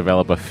Geordi's going to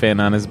develop a fin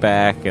on his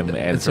back and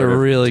It's sort a of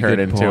really turn good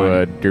into point.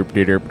 a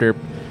derp-de-derp-derp.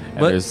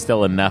 And there's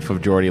still enough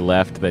of Geordi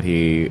left that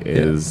he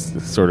is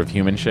sort of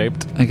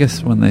human-shaped. I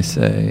guess when they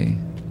say...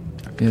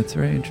 Yeah, it's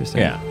very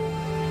interesting. Yeah.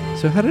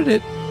 So how do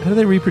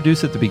they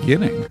reproduce at the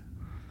beginning?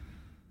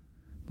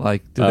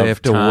 Like, do they Of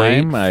have to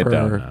time? wait I for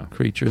don't know.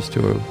 creatures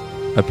to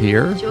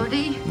appear?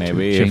 Geordi?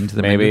 Maybe change if,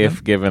 them maybe into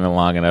if given a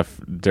long enough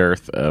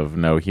dearth of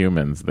no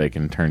humans, they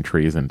can turn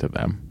trees into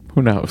them.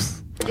 Who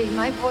knows?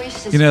 My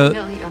voice is You know,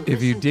 familiar.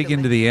 if you dig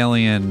into the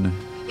alien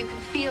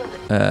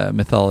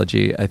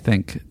mythology, I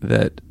think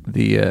that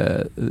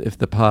if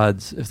the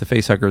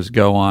facehuggers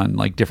go on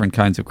like different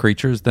kinds of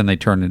creatures, then they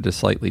turn into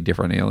slightly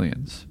different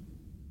aliens.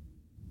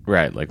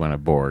 Right, like when a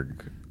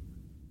Borg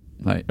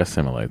Right.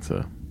 assimilates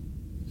a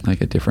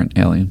different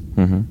alien.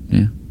 Mm-hmm.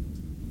 Yeah.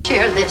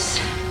 Share this.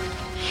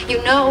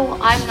 You know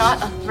I'm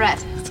not a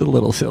threat. It's a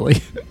little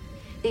silly.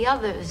 The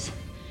others.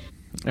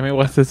 I mean,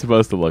 what's it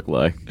supposed to look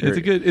like?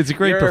 It's a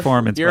great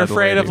performance. You're by the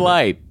afraid lady, of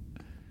light.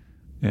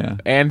 Yeah.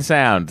 And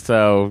sound,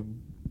 so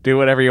do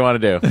whatever you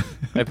want to do.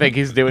 I think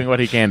he's doing what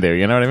he can do.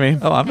 You know what I mean?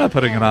 Oh, I'm not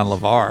putting it on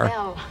LeVar.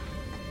 Well,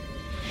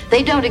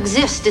 they don't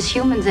exist as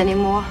humans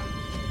anymore.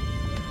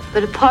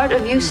 But a part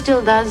of you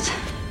still does.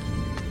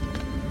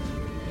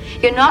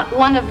 You're not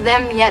one of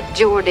them yet,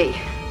 Geordi.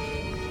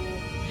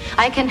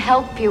 I can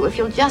help you if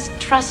you'll just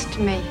trust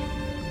me.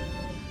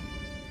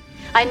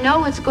 I know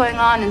what's going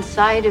on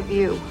inside of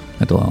you.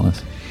 Mental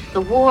illness.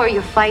 The war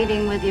you're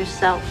fighting with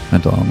yourself.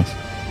 Mental illness.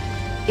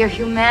 Your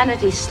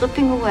humanity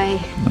slipping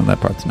away. No, that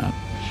part's not.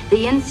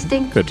 The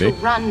instinct Could to be.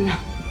 run.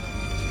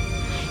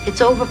 It's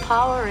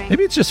overpowering.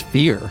 Maybe it's just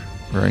fear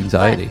or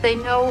anxiety. But they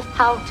know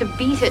how to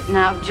beat it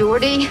now,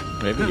 Geordi.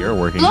 Maybe you're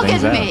working Look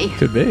things at out. me.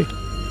 Could be.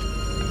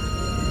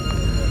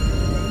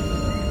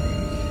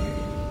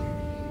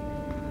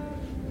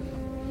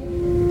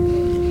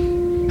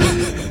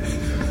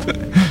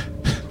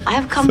 I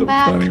have come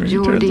back,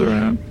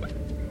 Geordi.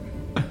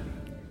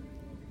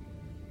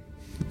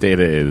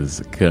 Data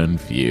is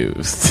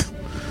confused.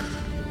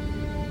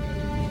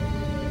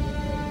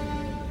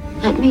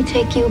 Let me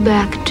take you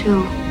back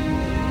too.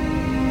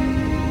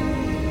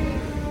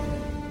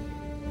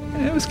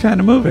 It was kind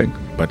of moving.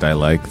 But I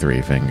like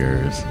Three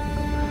Fingers.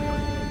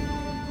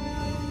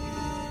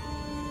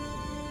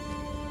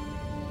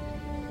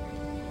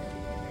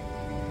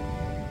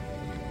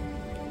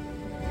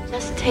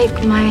 Just take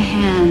my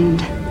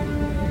hand.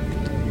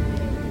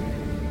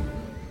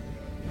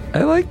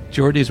 I like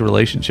Geordi's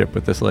relationship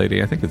with this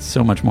lady. I think it's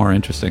so much more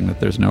interesting that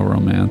there's no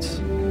romance.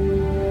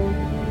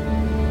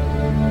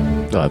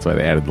 Oh, that's why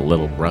they added the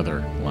little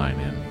brother line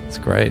in. It's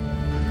great.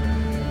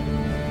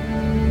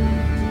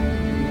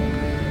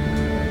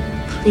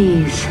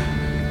 Please.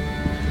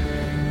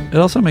 It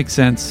also makes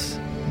sense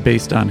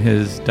based on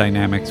his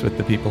dynamics with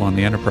the people on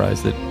the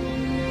Enterprise that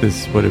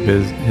this would have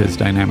been his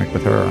dynamic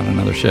with her on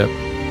another ship.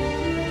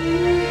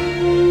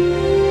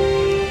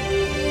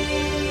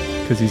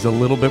 Because he's a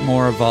little bit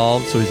more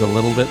evolved, so he's a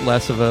little bit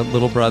less of a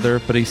little brother,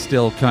 but he's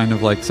still kind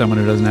of like someone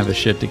who doesn't have his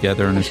shit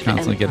together and is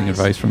constantly getting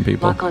advice from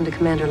people. Lock on to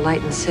Commander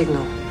Light and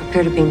signal.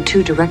 Prepare to beam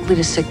 2 directly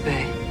to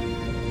sickbay.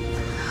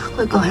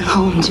 We're going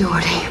home,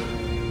 Geordi.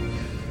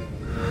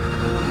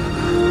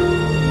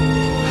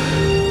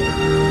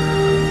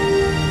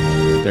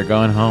 They're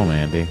going home,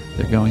 Andy.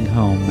 They're going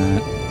home,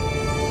 Matt.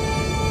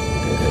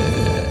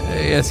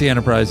 Yes, the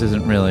Enterprise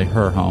isn't really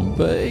her home,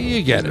 but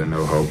you get Is there it.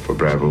 no hope for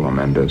Bravo or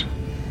Mendez?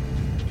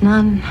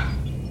 None.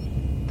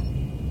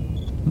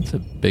 That's a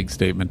big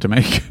statement to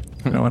make.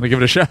 I want to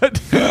give it a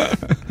shot.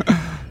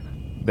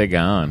 They're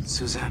gone.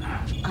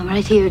 Susanna. I'm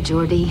right here,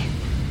 Geordi.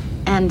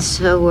 And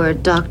so were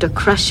Dr.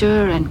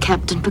 Crusher and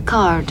Captain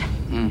Picard.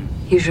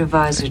 Use your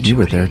visor, You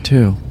were there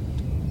too.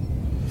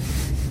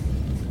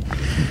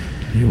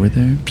 You were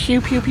there? Pew,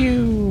 pew,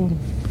 pew.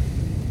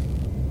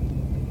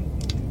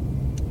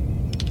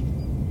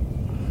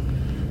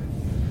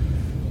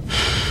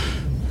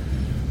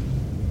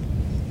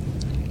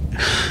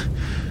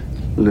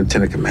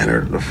 Lieutenant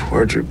Commander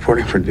LaForge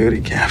reporting for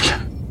duty,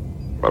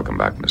 Captain. Welcome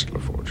back, Mr.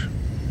 LaForge.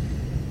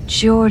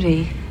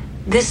 Geordi,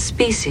 this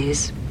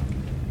species,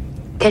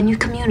 can you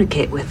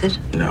communicate with it?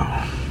 No.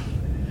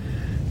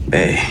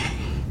 They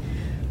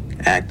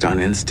act on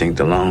instinct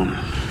alone.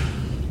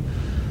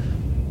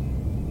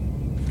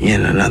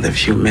 In another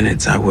few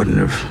minutes, I wouldn't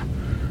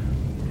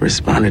have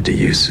responded to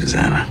you,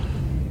 Susanna.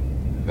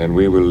 Then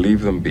we will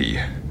leave them be.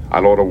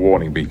 I'll order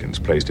warning beacons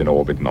placed in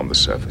orbit and on the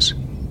surface.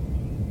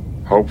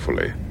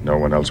 Hopefully, no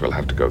one else will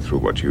have to go through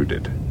what you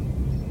did.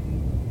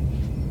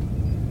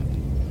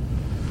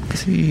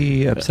 Is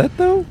he upset,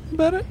 though,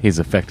 about it? He's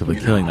effectively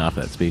killing off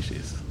that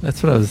species.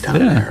 That's what I was... Down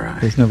there,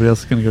 right? There's nobody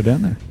else going to go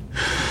down there.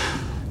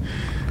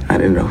 I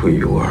didn't know who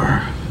you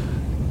were.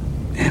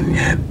 And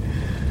yet,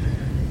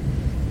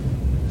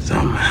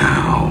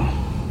 somehow,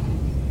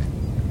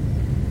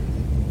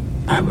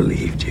 I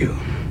believed you.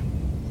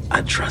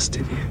 I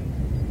trusted you.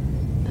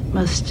 It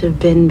must have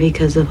been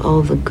because of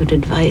all the good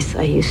advice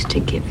I used to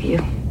give you.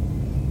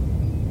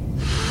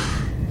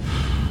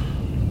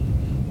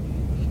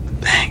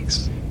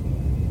 Thanks.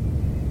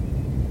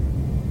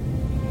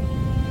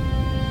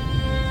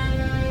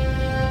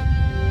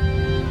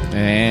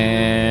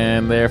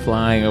 And they're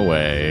flying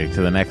away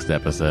to the next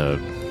episode.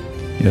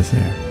 Yes, they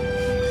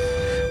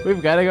are.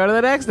 We've got to go to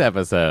the next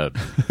episode.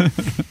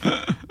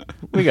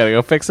 We got to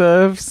go fix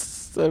a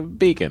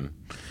beacon.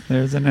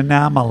 There's an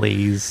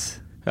anomalies.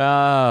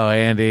 Oh,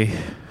 Andy.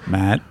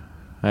 Matt.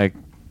 I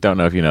don't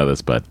know if you know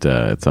this, but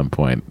at some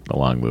point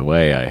along the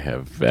way, I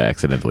have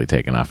accidentally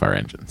taken off our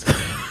engines.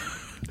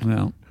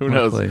 Well, who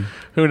knows?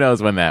 Who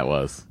knows when that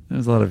was? There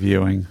was a lot of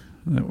viewing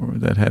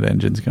that had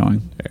engines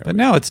going. But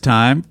now it's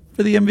time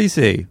for the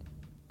MVC.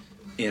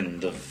 In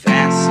the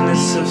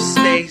vastness of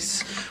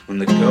space, when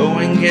the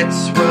going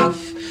gets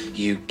rough,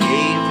 you gave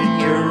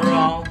it your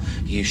all.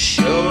 You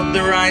showed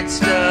the right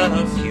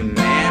stuff. You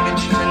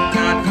managed to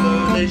not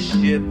blow the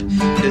ship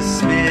to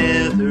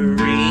smithereens.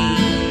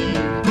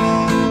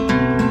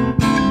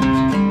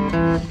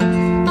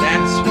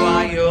 That's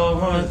why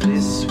you're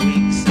this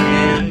week's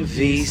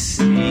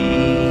MVC.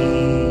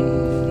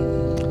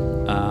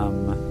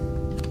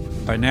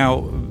 All right,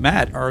 now,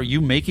 Matt, are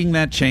you making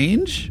that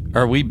change?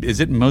 Is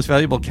it most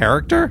valuable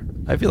character?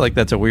 I feel like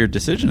that's a weird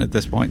decision at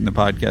this point in the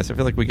podcast. I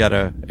feel like we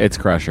gotta... It's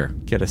Crusher.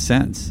 Get a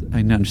sense. I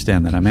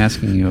understand that. I'm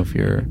asking you if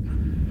you're...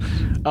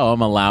 Oh,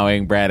 I'm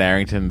allowing Brad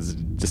Arrington's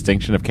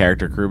distinction of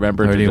character crew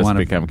member to just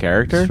become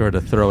character? Sort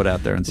of throw it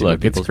out there and see what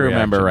Look, it's people's crew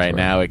member right reactions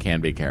now. It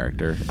can be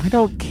character. I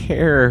don't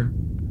care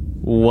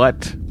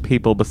what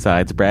people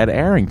besides Brad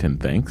Arrington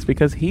thinks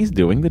because he's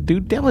doing the due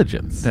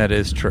diligence. That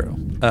is true.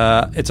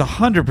 It's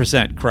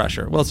 100%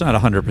 Crusher. Well, it's not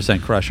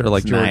 100% Crusher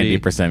like Geordi.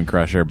 90%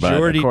 Crusher, but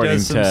Geordi according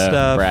does to some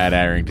stuff. Brad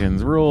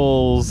Arrington's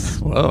rules,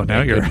 whoa,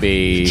 now you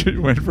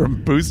went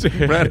from boosting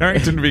Brad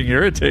Arrington to being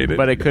irritated.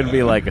 But it could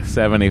be like a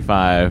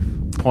 75,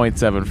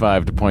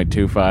 0.75 to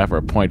 0.25,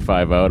 or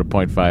 0.50 to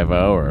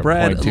 0.50, or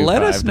Brad, 0.25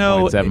 let us to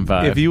know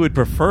 0.75. if you would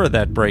prefer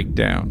that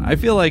breakdown. I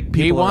feel like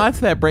people he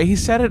wants that break. He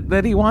said it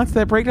that he wants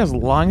that breakdown as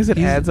long as it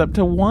adds up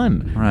to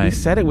 1. Right. He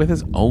said it with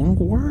his own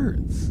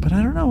words. But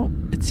I don't know.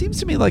 It seems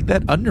to me like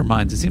that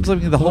undermines. It seems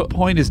like the whole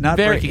point is not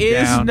breaking down.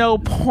 There is no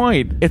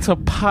point. It's a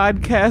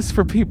podcast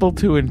for people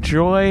to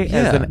enjoy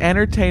as an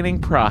entertaining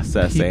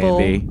process, People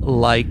Andy.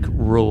 like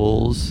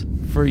rules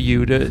for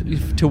you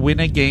to win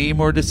a game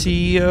or to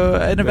see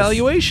an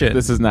evaluation.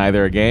 This is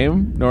neither a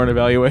game nor an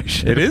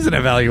evaluation. It is an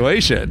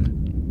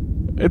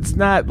evaluation. It's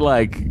not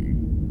like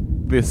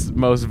this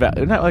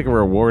not like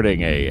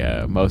rewarding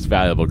a most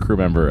valuable crew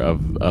member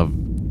of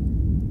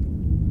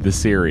the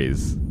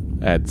series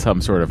at some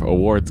sort of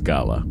awards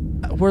gala.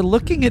 We're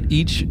looking at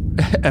each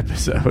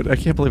episode. I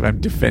can't believe I'm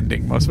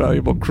defending most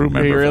valuable crew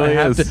member. He really I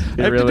have is. to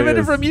He really defend it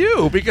is. from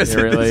you because He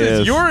really this is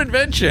is. your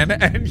invention,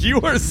 and you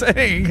are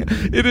saying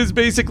it is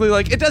basically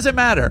like it doesn't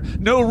matter.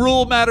 No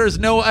rule matters.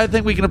 No, I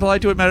think we can apply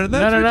to it matter.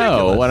 That's No.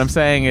 ridiculous. What I'm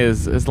saying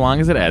is, as long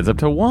as it adds up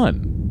to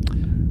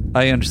 1.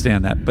 I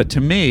understand that, but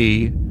to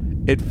me,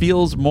 it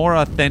feels more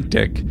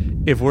authentic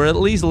if we're at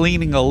least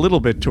leaning a little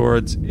bit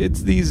towards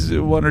it's these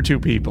 1 or 2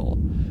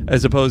 people,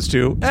 as opposed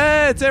to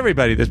it's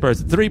everybody. This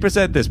person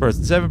 3%, this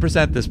person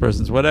 7%, this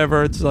person's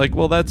whatever. It's like,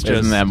 well, that's just...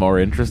 Isn't that more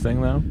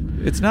interesting, though?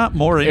 It's not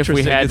more interesting.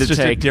 If we had it's to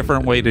just take a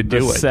different way to do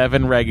the it.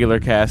 7 regular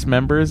cast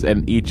members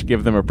and each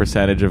give them a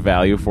percentage of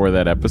value for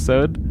that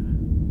episode,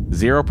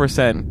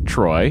 0%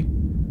 Troy.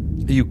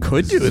 You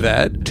could do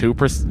that.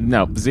 2%,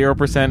 no,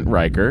 0%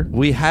 Riker.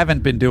 We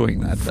haven't been doing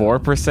that.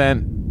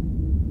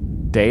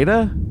 4%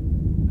 Data.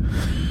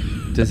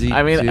 Does he?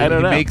 I mean, I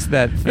don't know. He makes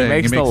that thing. He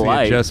makes the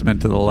light.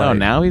 adjustment to the light.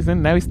 No,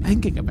 now he's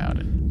thinking about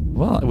it.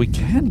 Well, we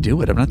can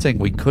do it. I'm not saying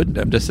we couldn't.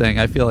 I'm just saying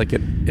I feel like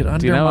it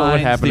undermines Do you know what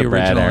would happen the to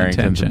Brad original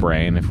Arrington's intention.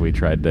 brain if we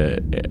tried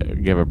to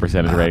give a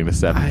percentage rating to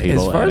 7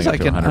 people? As far as I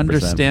adding up can to 100%?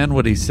 understand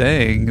what he's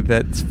saying,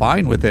 that's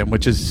fine with him,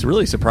 which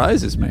really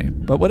surprises me.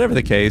 But whatever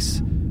the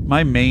case,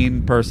 my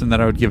main person that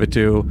I would give it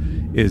to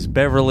is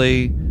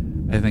Beverly.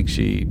 I think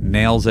she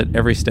nails it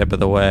every step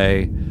of the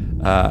way.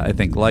 I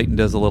think Lighton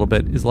does a little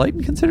bit. Is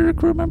Lighton considered a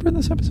crew member in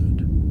this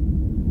episode?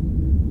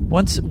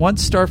 Once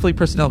Starfleet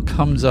personnel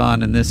comes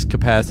on in this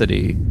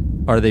capacity,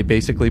 are they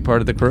basically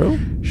part of the crew?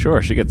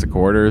 Sure, she gets a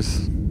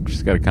quarters.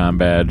 She's got a comm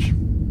badge.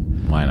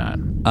 Why not?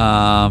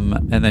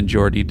 And then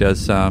Geordi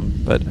does some,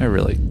 but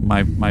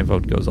my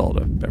vote goes all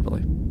to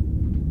Beverly.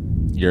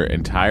 Your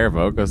entire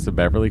vote goes to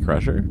Beverly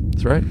Crusher?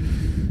 That's right.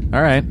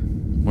 All right.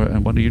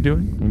 And what are you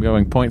doing? I'm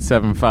going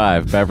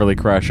 0.75 Beverly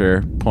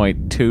Crusher,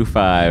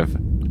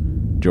 0.25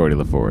 Geordi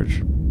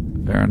LaForge.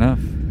 Fair enough.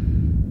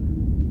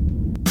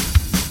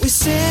 We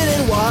sit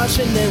and watch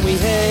and then we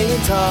hang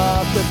and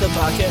talk, but the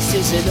podcast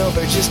isn't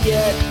over just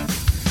yet.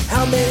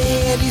 How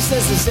many Andys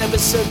does this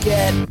episode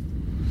get?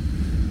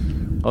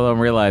 Although I'm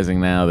realizing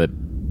now that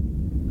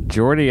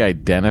Geordi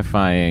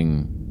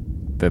identifying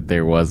that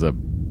there was a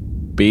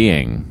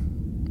being.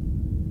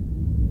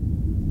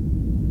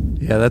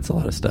 Yeah, that's a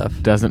lot of stuff.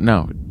 Doesn't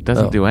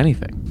do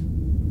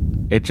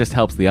anything. It just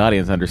helps the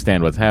audience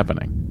understand what's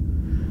happening.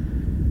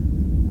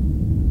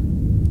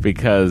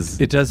 Because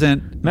it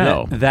doesn't.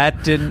 No,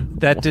 that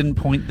didn't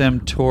point them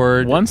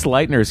toward. Once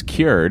Leitner's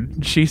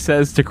cured, she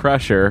says to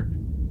Crusher,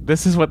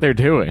 "This is what they're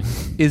doing."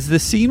 Is the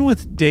scene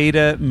with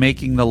Data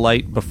making the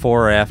light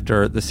before or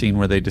after the scene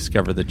where they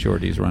discover that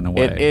Geordi's run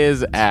away? It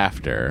is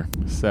after.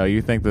 So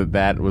you think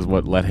that was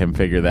what let him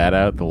figure that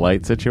out, the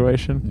light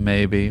situation?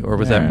 Maybe. Or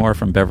was that more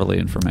from Beverly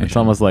information? It's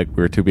almost like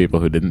we were two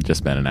people who didn't just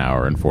spend an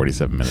hour and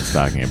 47 minutes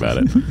talking about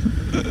it.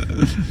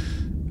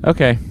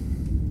 Okay.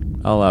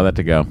 I'll allow that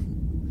to go.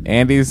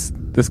 Andy's,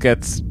 this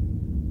gets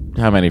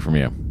how many from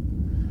you?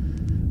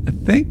 I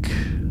think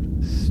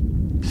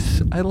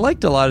I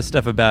liked a lot of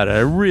stuff about it. I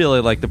really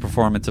liked the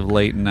performance of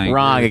Leighton.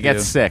 Wrong. It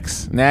gets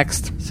 6.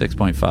 Next.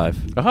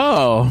 6.5.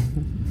 Oh.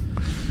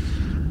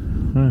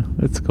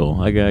 It's cool.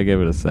 I gave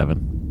it a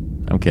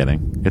 7. I'm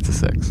kidding. It's a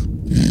 6.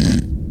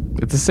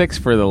 It's a 6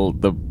 for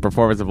the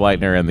performance of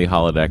Leitner and the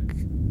holodeck.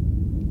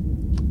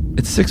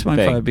 It's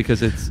 6.5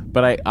 because it's.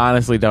 But I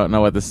honestly don't know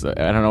what this. I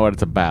don't know what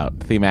it's about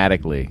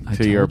thematically.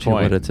 To your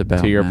point, what it's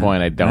about, to your Matt.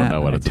 point, I don't Matt,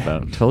 know what it's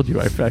about. I told you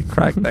I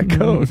cracked that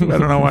code. I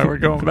don't know why we're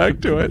going back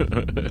to it.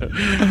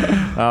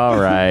 All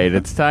right,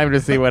 it's time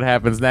to see what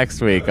happens next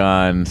week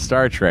on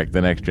Star Trek: The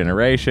Next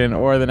Generation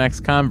or The Next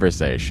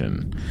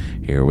Conversation.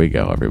 Here we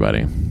go,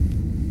 everybody.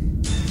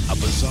 A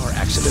bizarre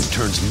accident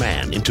turns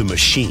man into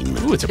machine.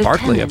 Ooh, it's a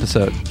Barclay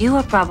episode. You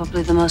are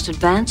probably the most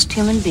advanced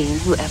human being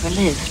who ever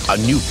lived. A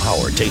new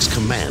power takes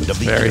command of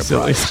the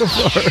Enterprise. So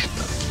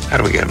far. How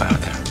do we get him out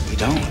of there? We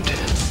don't.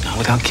 Not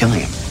without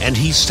killing him. And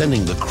he's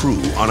sending the crew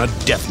on a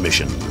death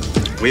mission.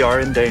 We are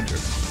in danger.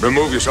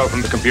 Remove yourself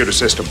from the computer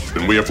system.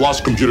 And we have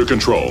lost computer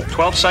control.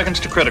 12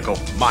 seconds to critical.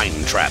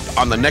 Mind Trap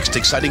on the next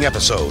exciting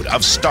episode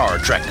of Star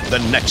Trek: The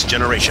Next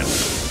Generation.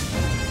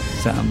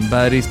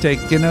 Somebody's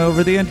taking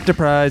over the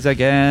Enterprise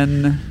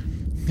again.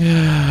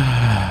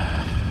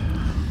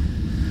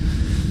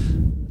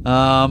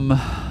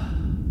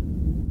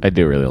 I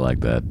do really like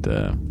that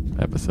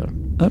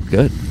episode. Oh,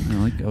 good.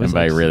 And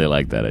by really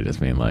like that, I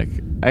just mean like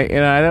I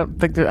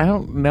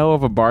don't know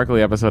of a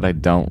Barclay episode I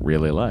don't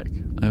really like.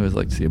 I always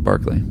like to see a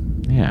Barclay.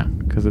 Yeah,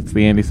 because it's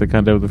the Andy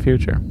Secundo of the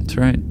future. That's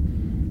right.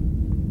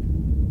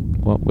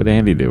 What would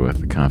Andy do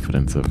with the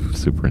confidence of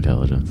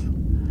superintelligence?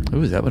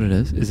 Oh, is that what it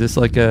is? Is this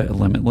like a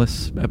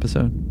Limitless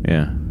episode?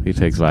 Yeah, he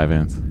takes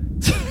Vyvanse.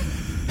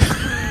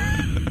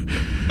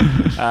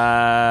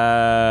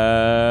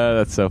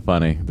 That's so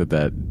funny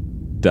that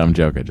dumb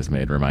joke I just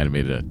made reminded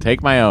me to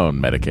take my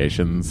own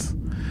medications.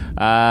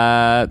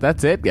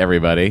 That's it,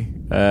 everybody.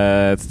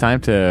 It's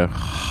time to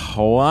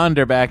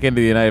wander back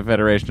into the United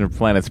Federation of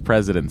Planets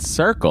President's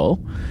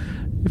Circle.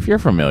 If you're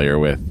familiar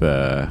with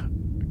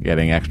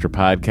getting extra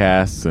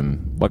podcasts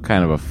and what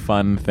kind of a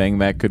fun thing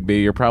that could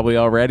be, you're probably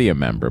already a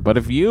member. But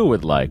if you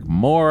would like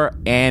more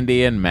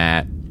Andy and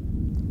Matt,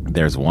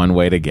 there's one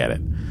way to get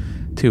it.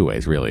 2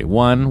 ways, really.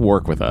 One,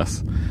 work with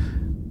us.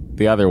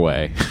 The other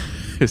way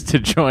is to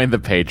join the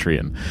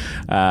Patreon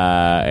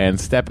and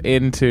step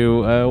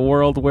into a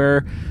world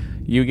where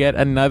you get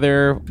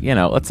another,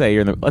 let's say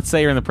you're in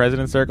the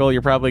President's Circle,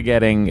 you're probably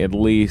getting at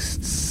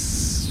least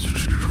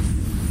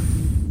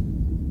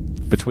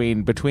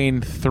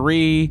between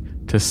 3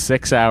 to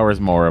 6 hours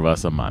more of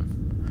us a month.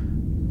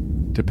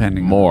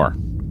 Depending more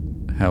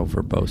on how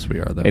verbose we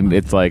are, though. And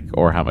it's like,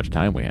 or how much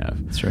time we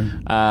have. That's true.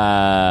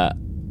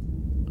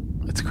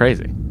 It's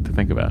crazy to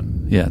think about.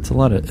 Yeah, it's a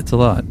lot.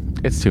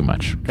 It's too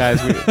much,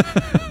 guys.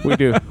 We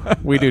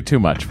do too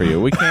much for you.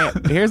 We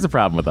can't. Here's the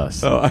problem with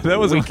us. Oh, that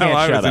wasn't how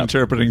I was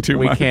interpreting too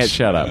much. We can't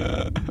shut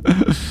up.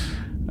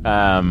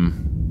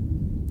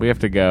 We have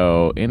to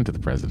go into the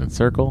President's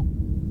Circle,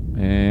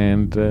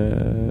 and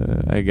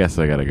I guess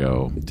I gotta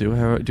go. Do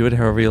it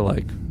however you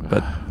like.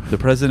 But the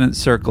President's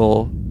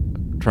Circle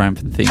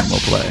triumphant theme will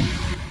play.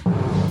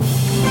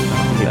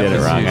 You did it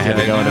wrong. I had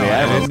to go into the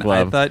Admiral's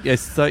Club. I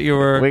thought you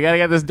were. We gotta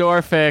get this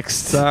door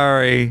fixed.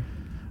 Sorry.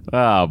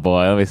 Oh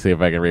boy, let me see if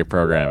I can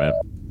reprogram it.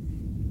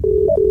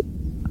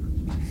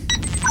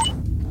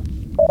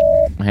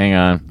 Hang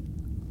on.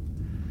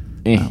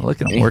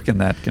 Look at him working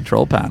that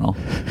control panel.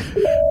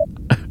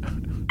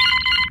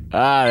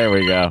 There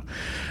we go.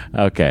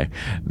 Okay,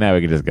 now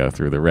we can just go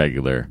through the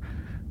regular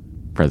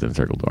President's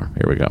Circle door.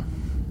 Here we go.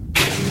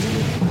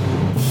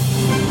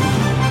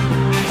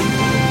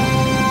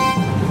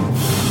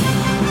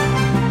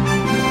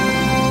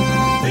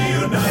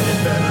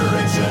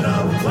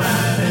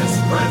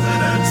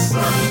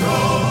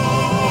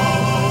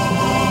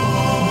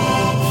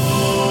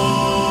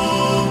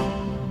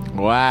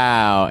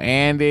 Wow,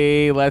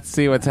 Andy, let's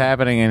see what's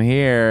happening in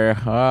here.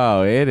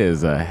 Oh, it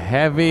is a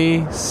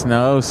heavy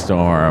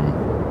snowstorm.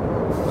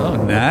 Oh,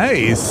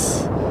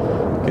 nice.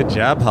 Good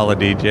job, Holla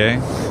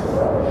DJ.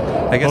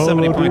 I guess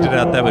somebody pointed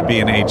out that would be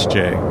an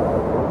HJ,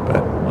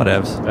 but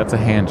whatevs. That's a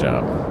hand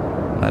job.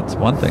 That's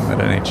one thing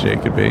that an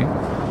HJ could be.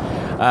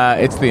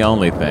 It's the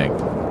only thing.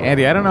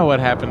 Andy, I don't know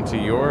what happened to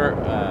your...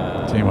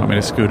 Do you want me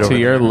to scoot over to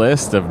your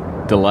list of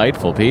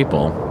delightful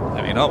people?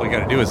 I mean, all we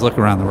got to do is look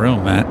around the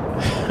room, Matt.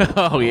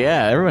 Oh,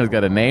 yeah. Everyone's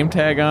got a name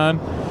tag on.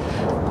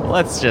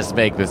 Let's just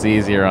make this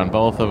easier on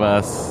both of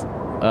us.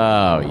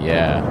 Oh,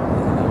 yeah.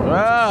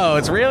 Whoa,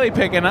 it's really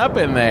picking up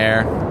in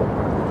there.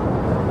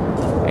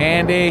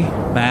 Andy,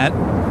 Matt,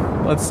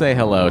 let's say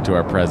hello to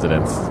our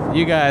presidents.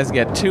 You guys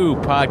get 2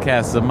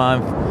 podcasts a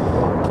month,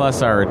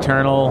 plus our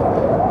eternal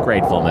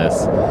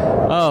gratefulness.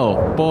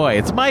 Oh, boy,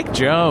 it's Mike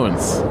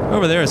Jones.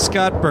 Over there is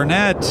Scott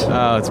Burnett.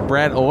 Oh, it's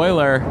Brett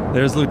Euler.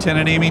 There's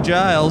Lieutenant Amy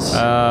Giles.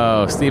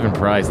 Oh, Stephen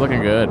Price,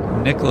 looking good.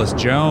 Nicholas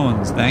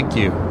Jones, thank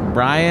you.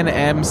 Brian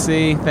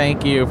MC,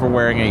 thank you for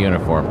wearing a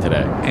uniform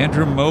today.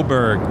 Andrew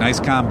Moberg, nice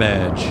comm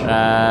badge.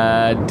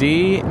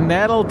 D.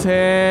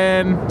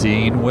 Nettleton.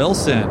 Dean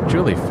Wilson.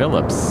 Julie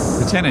Phillips.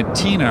 Lieutenant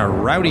Tina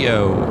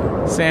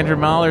Raudio. Sandra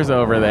Mahler's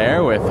over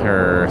there with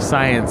her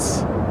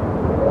science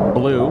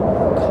blue.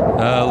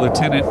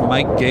 Lieutenant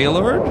Mike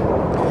Gaylord.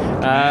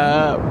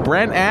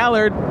 Brent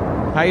Allard.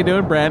 How you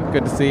doing, Brent?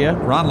 Good to see you.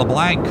 Ron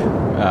LeBlanc.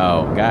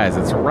 Oh, guys,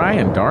 it's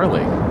Ryan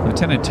Darley.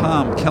 Lieutenant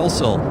Tom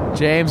Kelsel.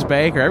 James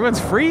Baker. Everyone's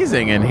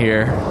freezing in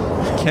here.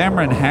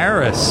 Cameron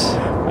Harris.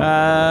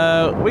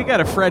 We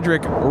got a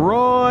Frederick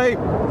Roy.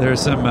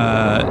 There's some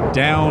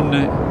down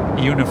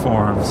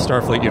uniforms,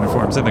 Starfleet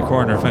uniforms, in the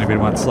corner if anybody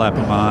wants to slap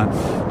them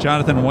on.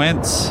 Jonathan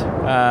Wentz.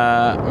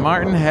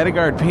 Martin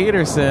Hedegaard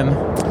Peterson.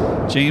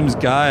 James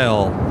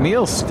Guile.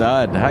 Neil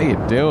Studd. How you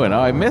doing? Oh,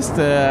 I missed...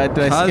 did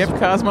I skip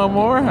Cosmo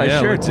Moore? I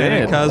sure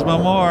did.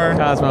 Cosmo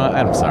Moore.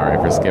 I'm sorry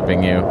for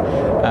skipping you.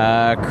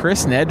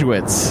 Chris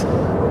Nedgewitz.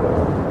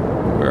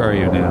 Where are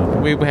you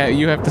now?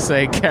 You have to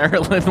say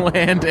Carolyn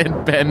Land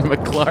and Ben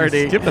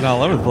McClarty. Skipping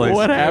all over the place.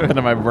 What happened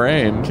to my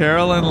brain?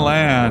 Carolyn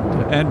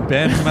Land and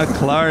Ben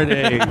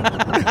McClarty.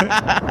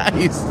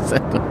 You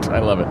said it. I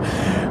love it.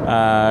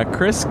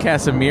 Chris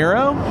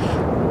Casimiro.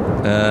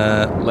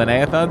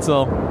 Linnea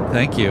Thunsell.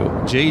 Thank you.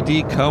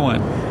 J.D.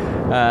 Cohen.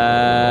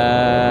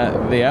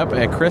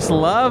 Chris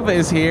Love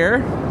is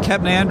here.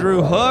 Captain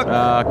Andrew Hook.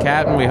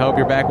 Captain, we hope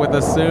you're back with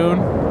us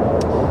soon.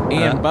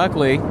 Ian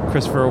Buckley.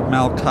 Christopher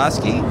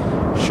Malkowski.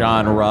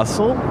 Sean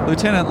Russell.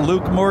 Lieutenant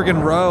Luke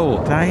Morgan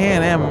Rowe.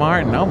 Diane M.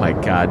 Martin. Oh, my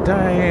God.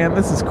 Diane,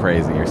 this is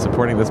crazy. You're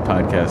supporting this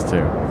podcast,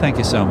 too. Thank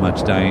you so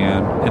much,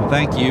 Diane. And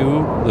thank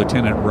you,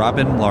 Lieutenant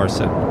Robin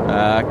Larson.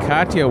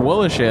 Katya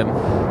Woolishin.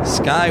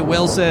 Sky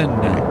Wilson.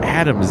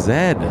 Adam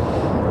Zed.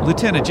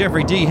 Lieutenant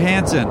Jeffrey D.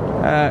 Hansen.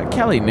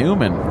 Kelly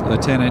Newman.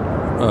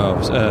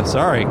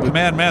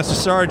 Command Master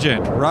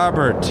Sergeant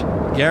Robert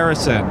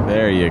Garrison.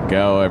 There you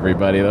go,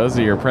 everybody. Those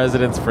are your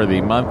presidents for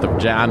the month of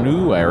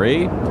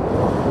January.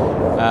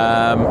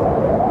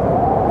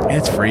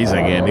 It's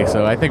freezing, Andy,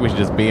 so I think we should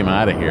just beam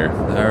out of here.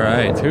 All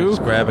right.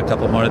 Just grab a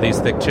couple more of these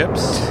thick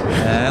chips,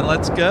 and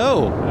let's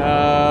go.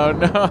 Oh,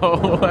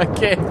 no. I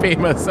can't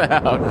beam us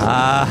out.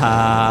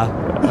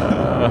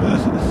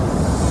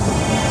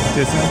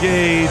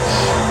 Disengage.